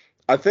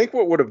think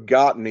what would have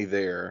gotten me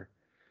there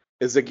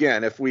is,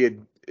 again, if we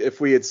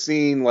had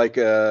seen like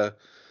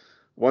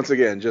once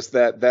again, just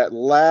that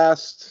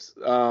last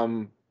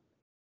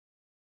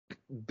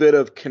bit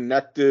of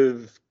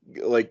connective,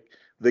 like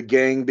the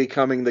gang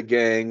becoming the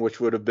gang, which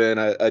would have been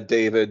a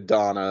David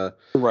Donna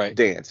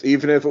dance,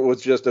 even if it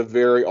was just a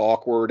very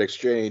awkward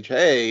exchange.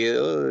 Hey,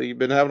 you've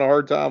been having a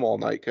hard time all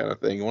night, kind of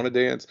thing. You want to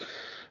dance?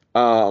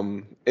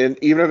 And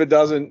even if it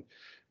doesn't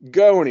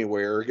go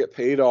anywhere or get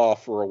paid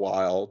off for a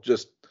while,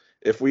 just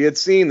if we had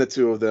seen the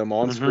two of them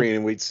on screen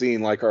and we'd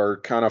seen like our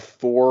kind of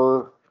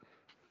 4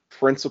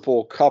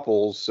 principal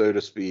couples, so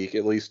to speak,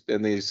 at least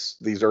in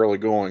these early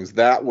goings,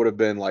 that would have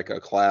been like a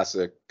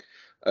classic.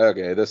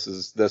 Okay, this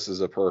is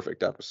a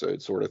perfect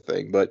episode sort of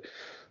thing. But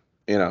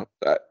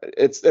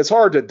it's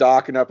hard to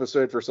dock an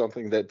episode for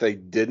something that they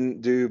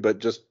didn't do, but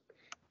just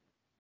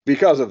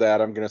because of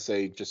that, I'm going to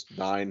say just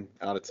 9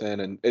 out of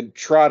 10 and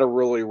try to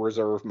really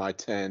reserve my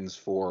 10s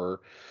for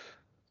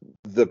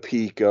the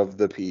peak of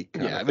the peak.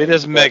 Yeah, I mean,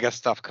 there's mega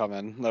stuff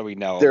coming that we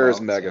know. There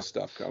is mega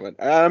stuff coming.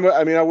 I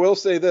mean, I will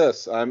say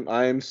this.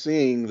 I'm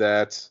seeing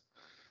that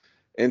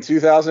in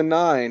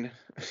 2009,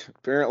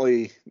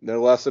 apparently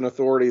no less an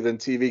authority than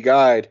TV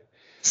Guide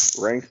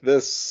ranked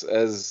this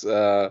as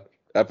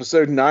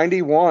episode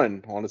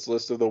 91 on its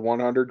list of the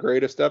 100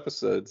 greatest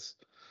episodes.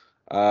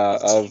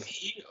 Of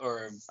TV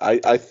or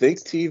I think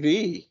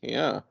TV.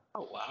 Yeah.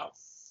 oh wow.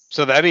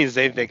 So that means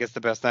they think it's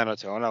the best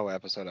 90210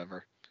 episode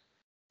ever.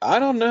 I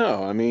don't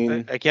know. I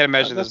mean, I can't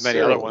imagine not there's many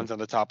other necessarily. ones on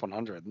the top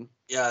 100.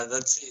 Yeah,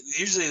 that's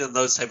usually in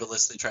those type of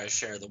lists they try to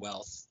share the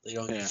wealth. They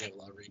don't Yeah. usually have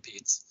a lot of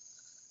repeats.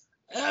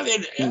 I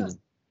mean, yeah. I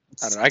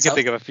don't know. I can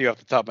think of a few off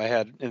the top of my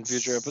head in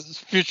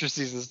future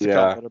seasons to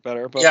come that are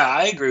better. But yeah,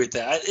 I agree with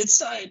that.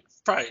 It's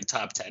probably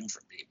top 10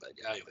 for me, but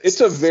anyways.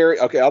 It's a very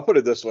okay. I'll put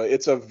it this way: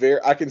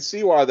 I can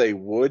see why they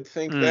would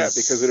think that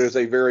because it is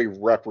a very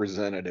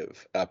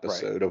representative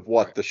episode of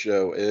what the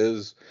show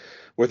is,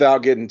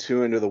 without getting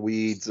too into the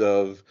weeds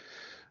of.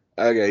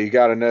 Okay, you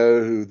got to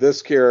know who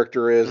this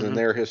character is and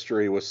their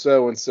history with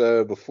so and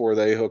so before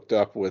they hooked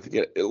up with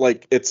it.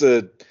 Like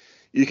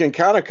you can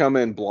kind of come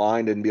in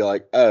blind and be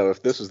like, oh,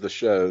 if this is the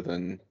show,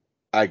 then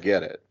I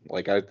get it.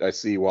 Like I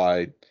see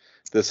why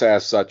this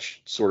has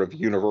such sort of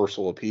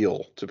universal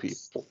appeal to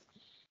people.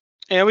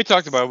 And we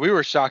talked about it. We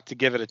were shocked to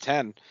give it a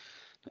 10,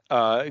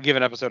 give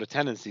an episode a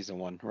 10 in season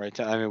 1, right?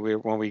 I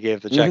mean, when we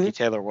gave the Jackie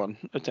Taylor one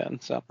a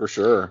 10, so for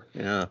sure,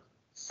 yeah.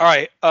 All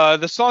right,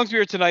 the songs we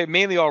heard tonight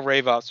mainly all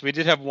rave ups. We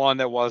did have one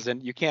that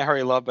wasn't. "You Can't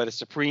Hurry Love" by the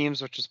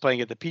Supremes, which was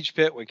playing at the Peach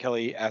Pit when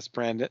Kelly asked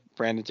Brandon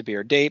to be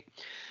her date.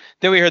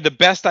 Then we heard "The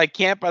Best I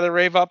Can't" by the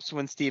Rave Ups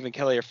when Steve and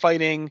Kelly are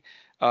fighting.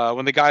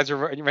 When the guys are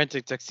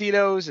renting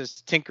tuxedos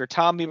is "Tinker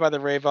Tommy" by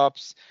the Rave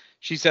Ups.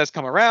 "She Says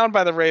Come Around"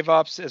 by the Rave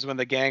Ups is when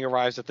the gang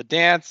arrives at the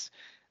dance.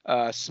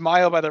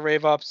 "Smile" by the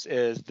Rave Ups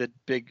is the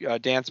big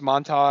dance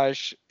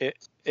montage.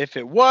 "If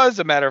It Was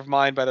a Matter of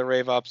Mine" by the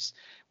Rave Ups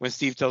when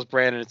Steve tells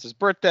Brandon it's his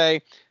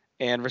birthday.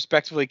 And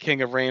respectively,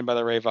 "King of Rain" by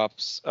the Rave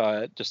Ups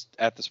just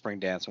at the spring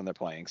dance when they're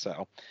playing.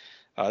 So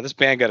this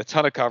band got a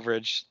ton of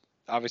coverage.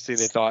 Obviously,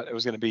 they thought it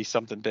was going to be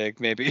something big,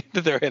 maybe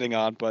that they're hitting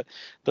on, but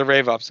the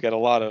Rave Ups get a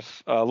lot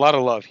of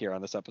love here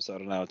on this episode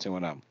of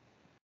 90210.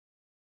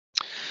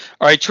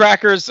 All right,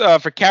 trackers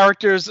for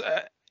characters.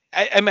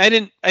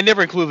 I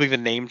never include the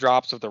name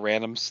drops of the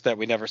randoms that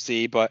we never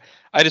see, but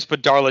I just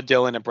put Darla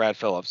Dillon and Brad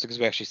Phillips because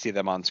we actually see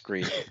them on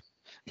screen.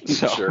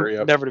 So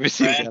sure, never to be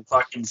seen again.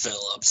 Fucking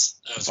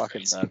Phillips. That was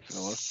fucking crazy. Brad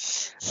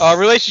Phillips.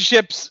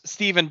 Relationships: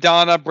 Steve and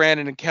Donna,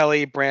 Brandon and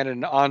Kelly, Brandon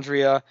and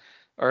Andrea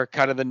are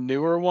kind of the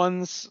newer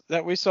ones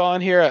that we saw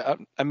in here.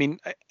 I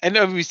mean, I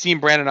know we've seen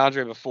Brandon and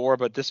Andrea before,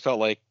 but this felt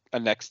like a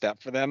next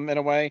step for them in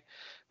a way.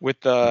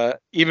 With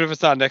even if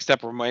it's not next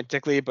step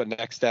romantically, but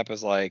next step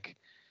is like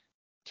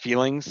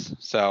feelings.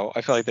 So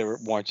I feel like they were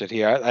warranted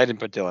here. I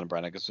didn't put Dylan and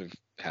Brenda because we've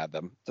had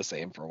them the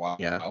same for a while.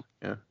 Yeah.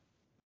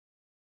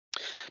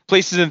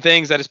 Places and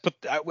things. I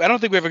don't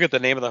think we ever get the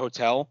name of the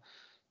hotel.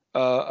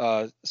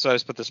 So I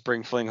just put the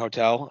Spring Fling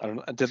Hotel. I don't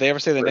know. Did they ever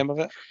say the name of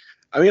it?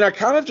 I mean, I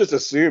kind of just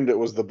assumed it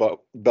was the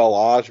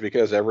Bellage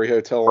because every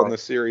hotel on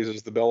this series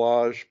is the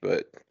Bellage,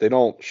 but they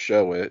don't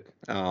show it.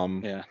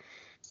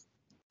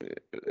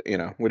 You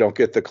know, we don't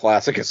get the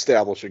classic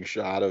establishing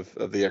shot of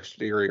the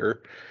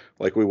exterior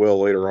like we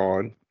will later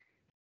on.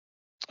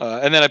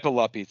 And then I put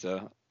La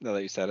Pizza. Now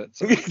that you said it.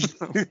 So.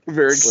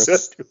 Very good.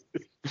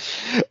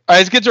 All right,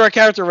 let's get to our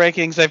character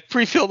rankings. I've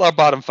pre-filled our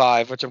bottom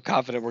 5, which I'm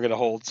confident we're going to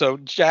hold. So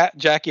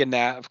Jackie and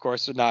Nat, of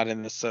course, are not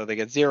in this, so they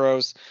get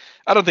zeros.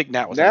 I don't think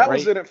Nat was in it, right?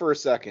 was in it for a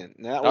second.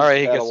 Nat was all right,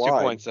 he gets 2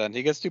 points then.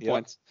 He gets 2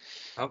 points.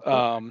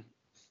 Scott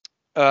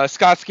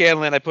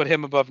Scanlon, I put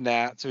him above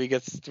Nat, so he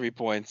gets 3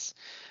 points.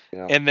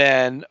 Yeah. And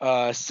then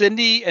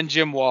Cindy and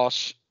Jim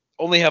Walsh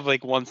only have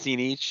like 1 scene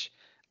each.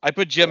 I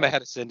put Jim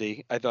ahead of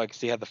Cindy. I thought because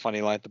he had the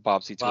funny line, the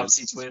Bobbsey Twins.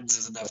 Bobbsey Twins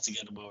is enough to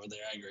get him over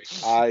there. I agree.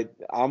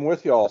 I'm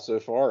with y'all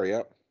so far.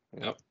 Yep.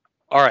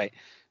 All right.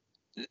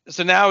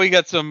 So now we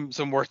got some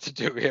work to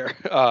do here.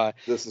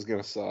 This is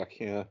gonna suck.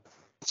 Yeah.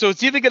 So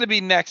it's either gonna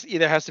be next.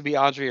 Either has to be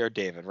Andrea or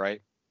David,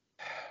 right?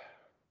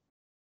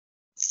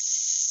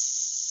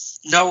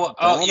 No.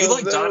 You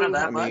like Donna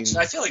that much?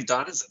 I feel like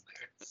Donna's in there.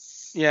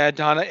 Yeah,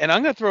 Donna. And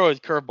I'm gonna throw a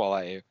curveball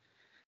at you.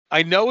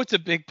 I know it's a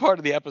big part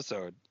of the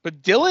episode,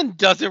 but Dylan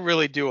doesn't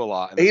really do a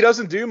lot. He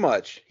doesn't do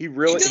much. He's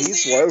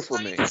slow for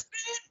me.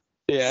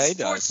 Yeah, he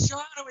does.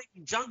 Foreshadowing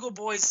Jungle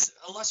Boy's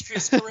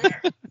illustrious career.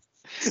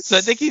 So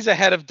I think he's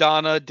ahead of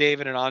Donna,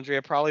 David, and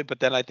Andrea probably, but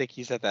then I think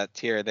he's at that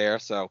tier there.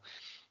 So, all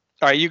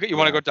right, you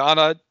want to go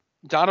Donna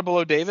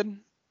below David?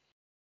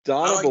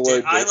 Donna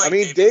below. I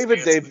mean, David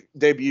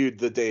debuted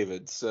the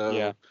David, so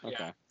yeah. Okay.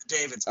 Yeah,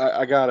 David's.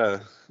 I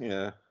gotta.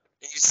 Yeah.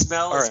 And you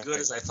smell as good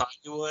as I thought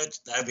you would.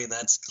 I mean,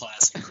 that's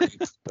classic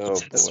creep. Oh,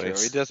 that's boy.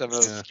 True. He does have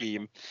a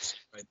scheme.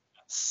 Right.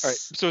 All right.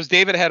 So is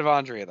David ahead of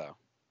Andrea, though?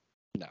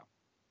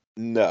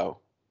 No.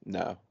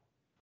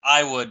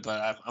 I would,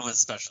 but I'm a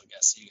special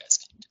guest, so you guys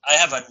can. I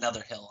have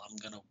another hill I'm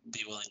going to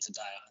be willing to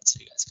die on, so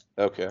you guys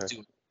can do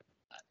that.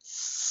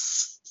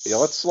 Yeah,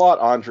 let's slot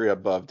Andrea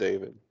above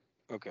David.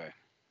 Okay.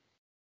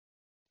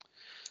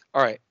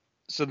 All right.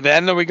 So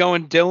then are we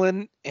going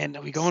Dylan and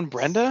are we going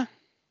Brenda?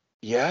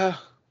 Yeah.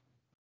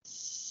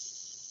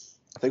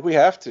 I think we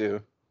have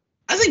to.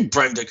 I think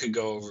Brenda could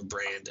go over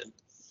Brandon.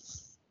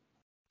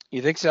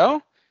 You think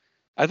so?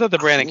 I thought the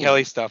Brandon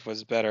Kelly stuff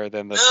was better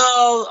than the.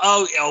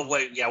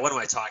 Wait, yeah. What am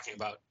I talking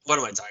about?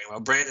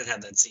 Brandon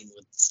had that scene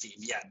with Steve.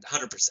 Yeah,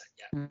 100%.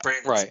 Yeah,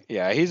 Brandon. Right.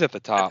 Yeah, he's at the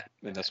top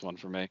in this one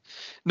for me.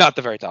 Not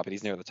the very top, but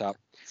he's near the top.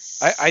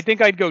 I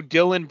think I'd go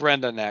Dylan,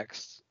 Brenda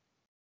next.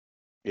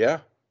 Yeah.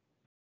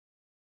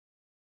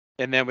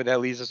 And then that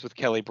leaves us with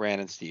Kelly,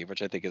 Brandon, Steve,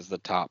 which I think is the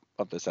top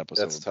of this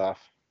episode. That's tough.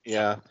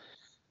 Yeah.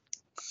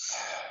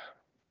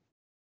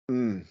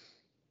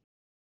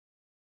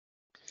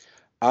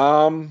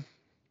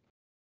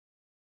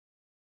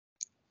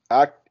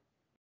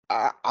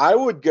 I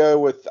would go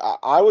with.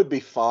 I would be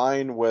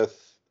fine with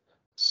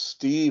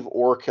Steve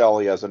or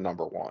Kelly as a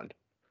number one.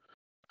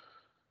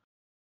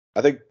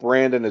 I think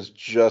Brandon is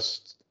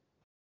just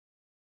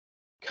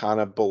kind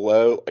of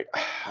below.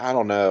 I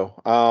don't know.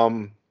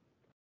 I'm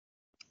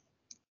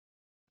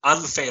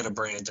a fan of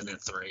Brandon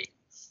at 3.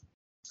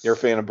 You're a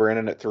fan of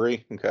Brandon at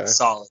 3? Okay.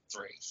 Solid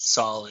 3.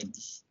 Solid.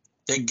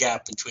 Big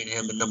gap between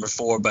him and number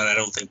 4, but I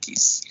don't think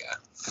he's. Yeah.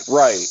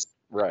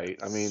 Right.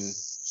 I mean,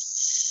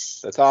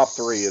 the top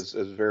 3 is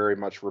very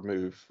much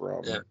removed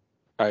from. Yeah.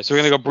 All right, so we're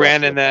gonna go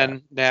Brandon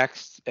then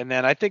next, and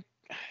then I think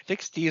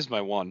Steve's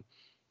my 1.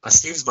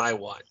 Steve's my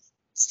 1.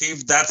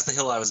 Steve, that's the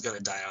hill I was gonna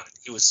die on.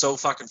 He was so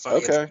fucking funny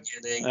at the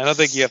beginning. I don't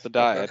think you have to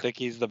die. I think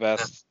he's the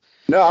best.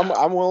 No,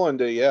 I'm willing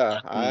to. Yeah,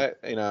 I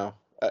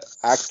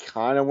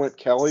kind of went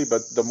Kelly,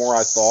 but the more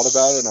I thought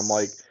about it, I'm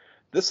like,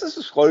 this is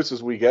as close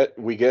as we get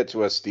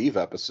to a Steve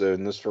episode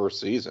in this first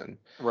season.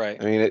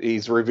 Right. I mean,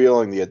 he's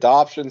revealing the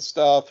adoption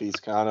stuff. He's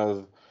kind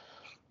of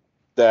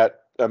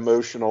that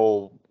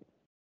emotionally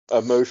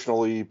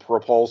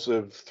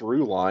propulsive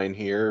through line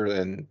here,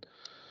 and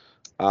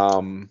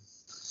I'm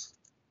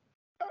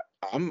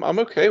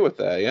okay with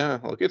that. Yeah,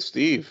 look at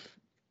Steve,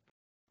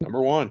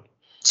 number 1.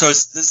 So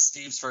is this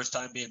Steve's first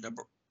time being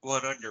number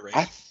 1 on your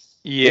rating?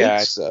 Yeah,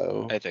 I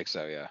think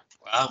so. Yeah.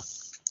 Wow.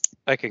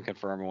 I can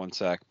confirm in 1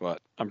 sec,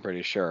 but I'm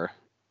pretty sure.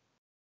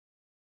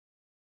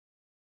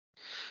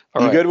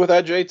 All right. Good with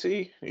that,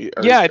 JT?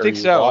 I think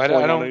so. I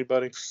don't.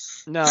 Anybody?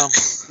 No,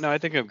 I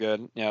think I'm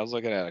good. Yeah, I was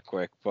looking at it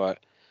quick, but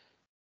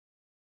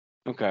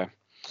okay.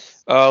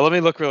 Let me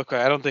look real quick.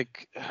 I don't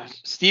think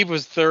Steve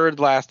was 3rd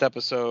last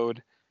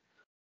episode.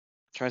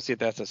 Trying to see if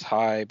that's as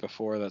high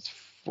before. That's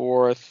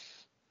 4th.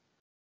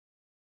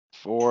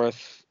 He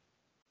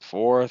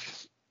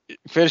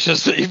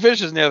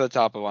finishes near the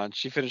top of one.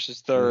 She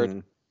finishes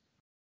 3rd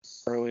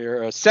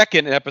earlier. 2nd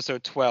in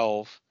episode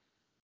 12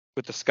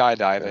 with the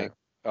skydiving.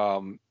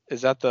 Okay.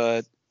 Is that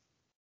the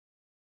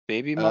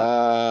baby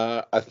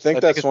mom? I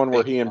think that's one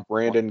where he and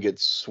Brandon get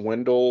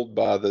swindled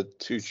by the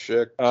 2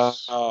 chicks.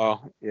 Yeah,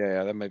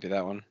 that might be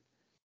that one.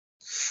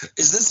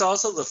 Is this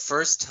also the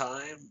first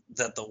time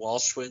that the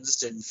Walsh twins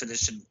didn't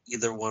finish in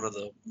either one of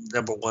the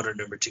number 1 or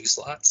number 2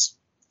 slots?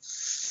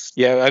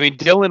 Yeah, I mean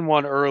Dylan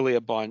won early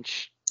a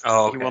bunch.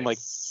 Oh, okay. He won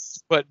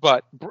but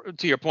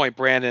to your point,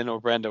 Brandon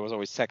or Brenda was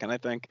always 2nd, I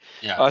think.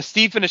 Yeah.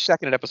 Steve finished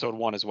 2nd in episode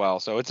 1 as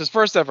well, so it's his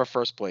first ever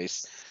first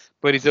place.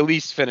 But he's at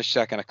least finished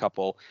 2nd a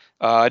couple.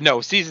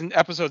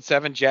 Episode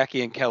 7,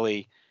 Jackie and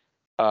Kelly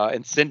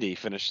and Cindy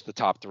finished the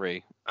top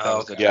 3.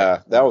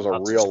 That was a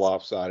real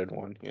lopsided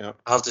one. Yeah,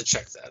 I'll have to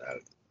check that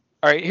out.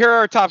 All right, here are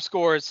our top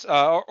scores,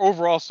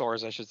 overall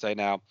scores, I should say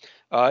now.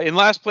 In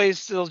last place,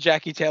 still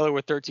Jackie Taylor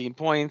with 13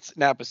 points,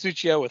 Nat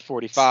Pasuccio with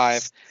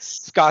 45,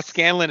 Scott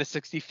Scanlon at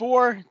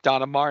 64,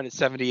 Donna Martin at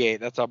 78.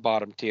 That's our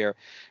bottom tier.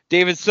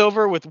 David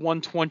Silver with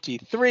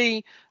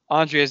 123,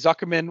 Andrea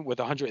Zuckerman with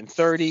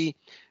 130.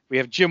 We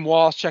have Jim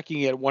Walsh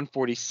checking in at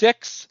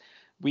 146.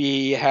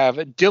 We have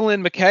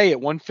Dylan McKay at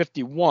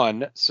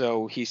 151,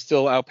 so he's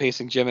still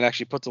outpacing Jim and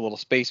actually puts a little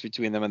space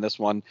between them in this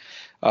one.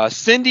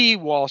 Cindy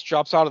Walsh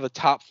drops out of the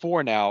top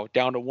 4 now,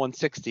 down to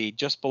 160,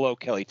 just below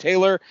Kelly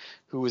Taylor,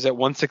 who was at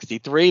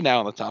 163,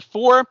 now in the top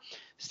 4.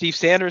 Steve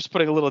Sanders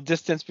putting a little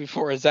distance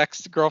before his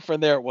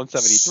ex-girlfriend there at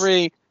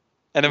 173.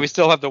 And then we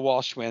still have the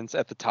Walsh twins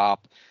at the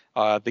top.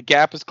 The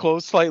gap is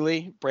closed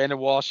slightly. Brandon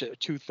Walsh at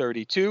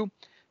 232.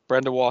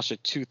 Brenda Walsh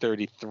at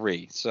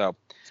 233. So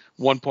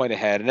 1 point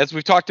ahead. And as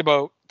we've talked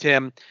about,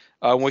 Tim,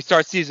 when we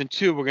start season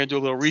 2, we're going to do a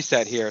little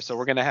reset here. So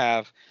we're going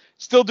to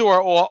still do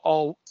our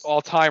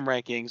all-time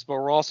rankings, but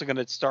we're also going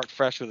to start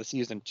fresh with a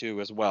season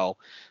 2 as well,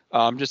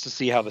 just to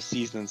see how the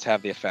seasons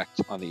have the effect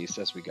on these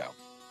as we go.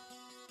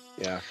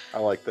 Yeah, I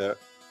like that.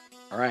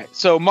 All right.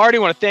 So, Marty,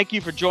 I want to thank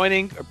you for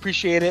joining.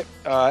 Appreciate it.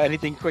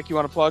 Anything quick you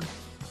want to plug?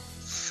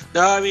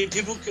 No, I mean,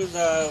 people can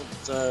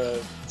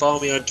follow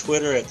me on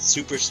Twitter at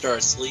Superstar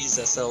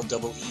Sleaze,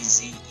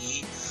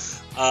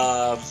 SLEEZE.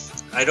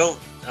 I don't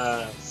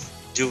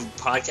do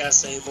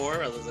podcasts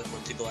anymore other than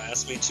when people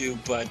ask me to,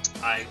 but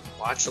I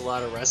watch a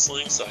lot of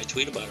wrestling, so I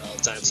tweet about it all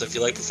the time. So if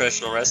you like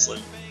professional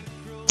wrestling,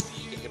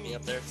 you can hit me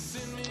up there.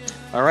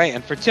 All right,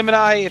 and for Tim and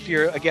I, if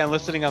you're, again,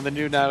 listening on the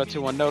new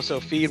 90210 No-So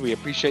feed, we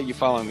appreciate you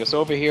following us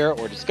over here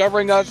or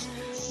discovering us.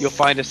 You'll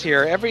find us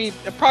here every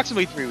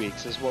approximately 3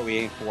 weeks is what we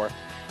aim for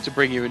to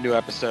bring you a new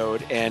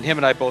episode. And him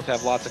and I both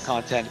have lots of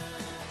content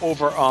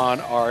over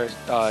on our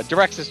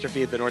direct sister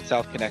feed, the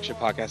North-South Connection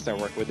Podcast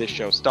Network, where this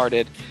show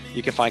started.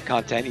 You can find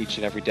content each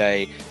and every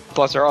day,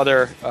 plus our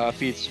other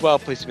feeds as well,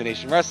 Placement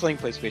Nation Wrestling,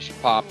 Placement Nation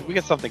Pop. We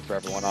get something for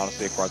everyone,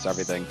 honestly, across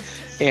everything.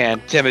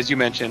 And Tim, as you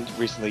mentioned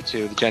recently,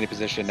 too, the Jenny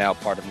Position, now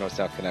part of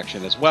North-South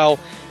Connection as well.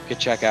 You can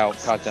check out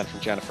content from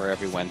Jennifer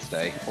every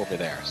Wednesday over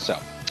there. So,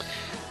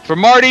 for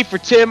Marty, for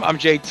Tim, I'm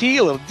JT,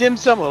 a little dim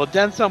sum, a little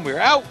den sum. We're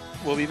out.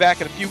 We'll be back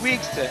in a few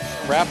weeks to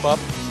wrap up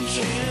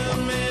season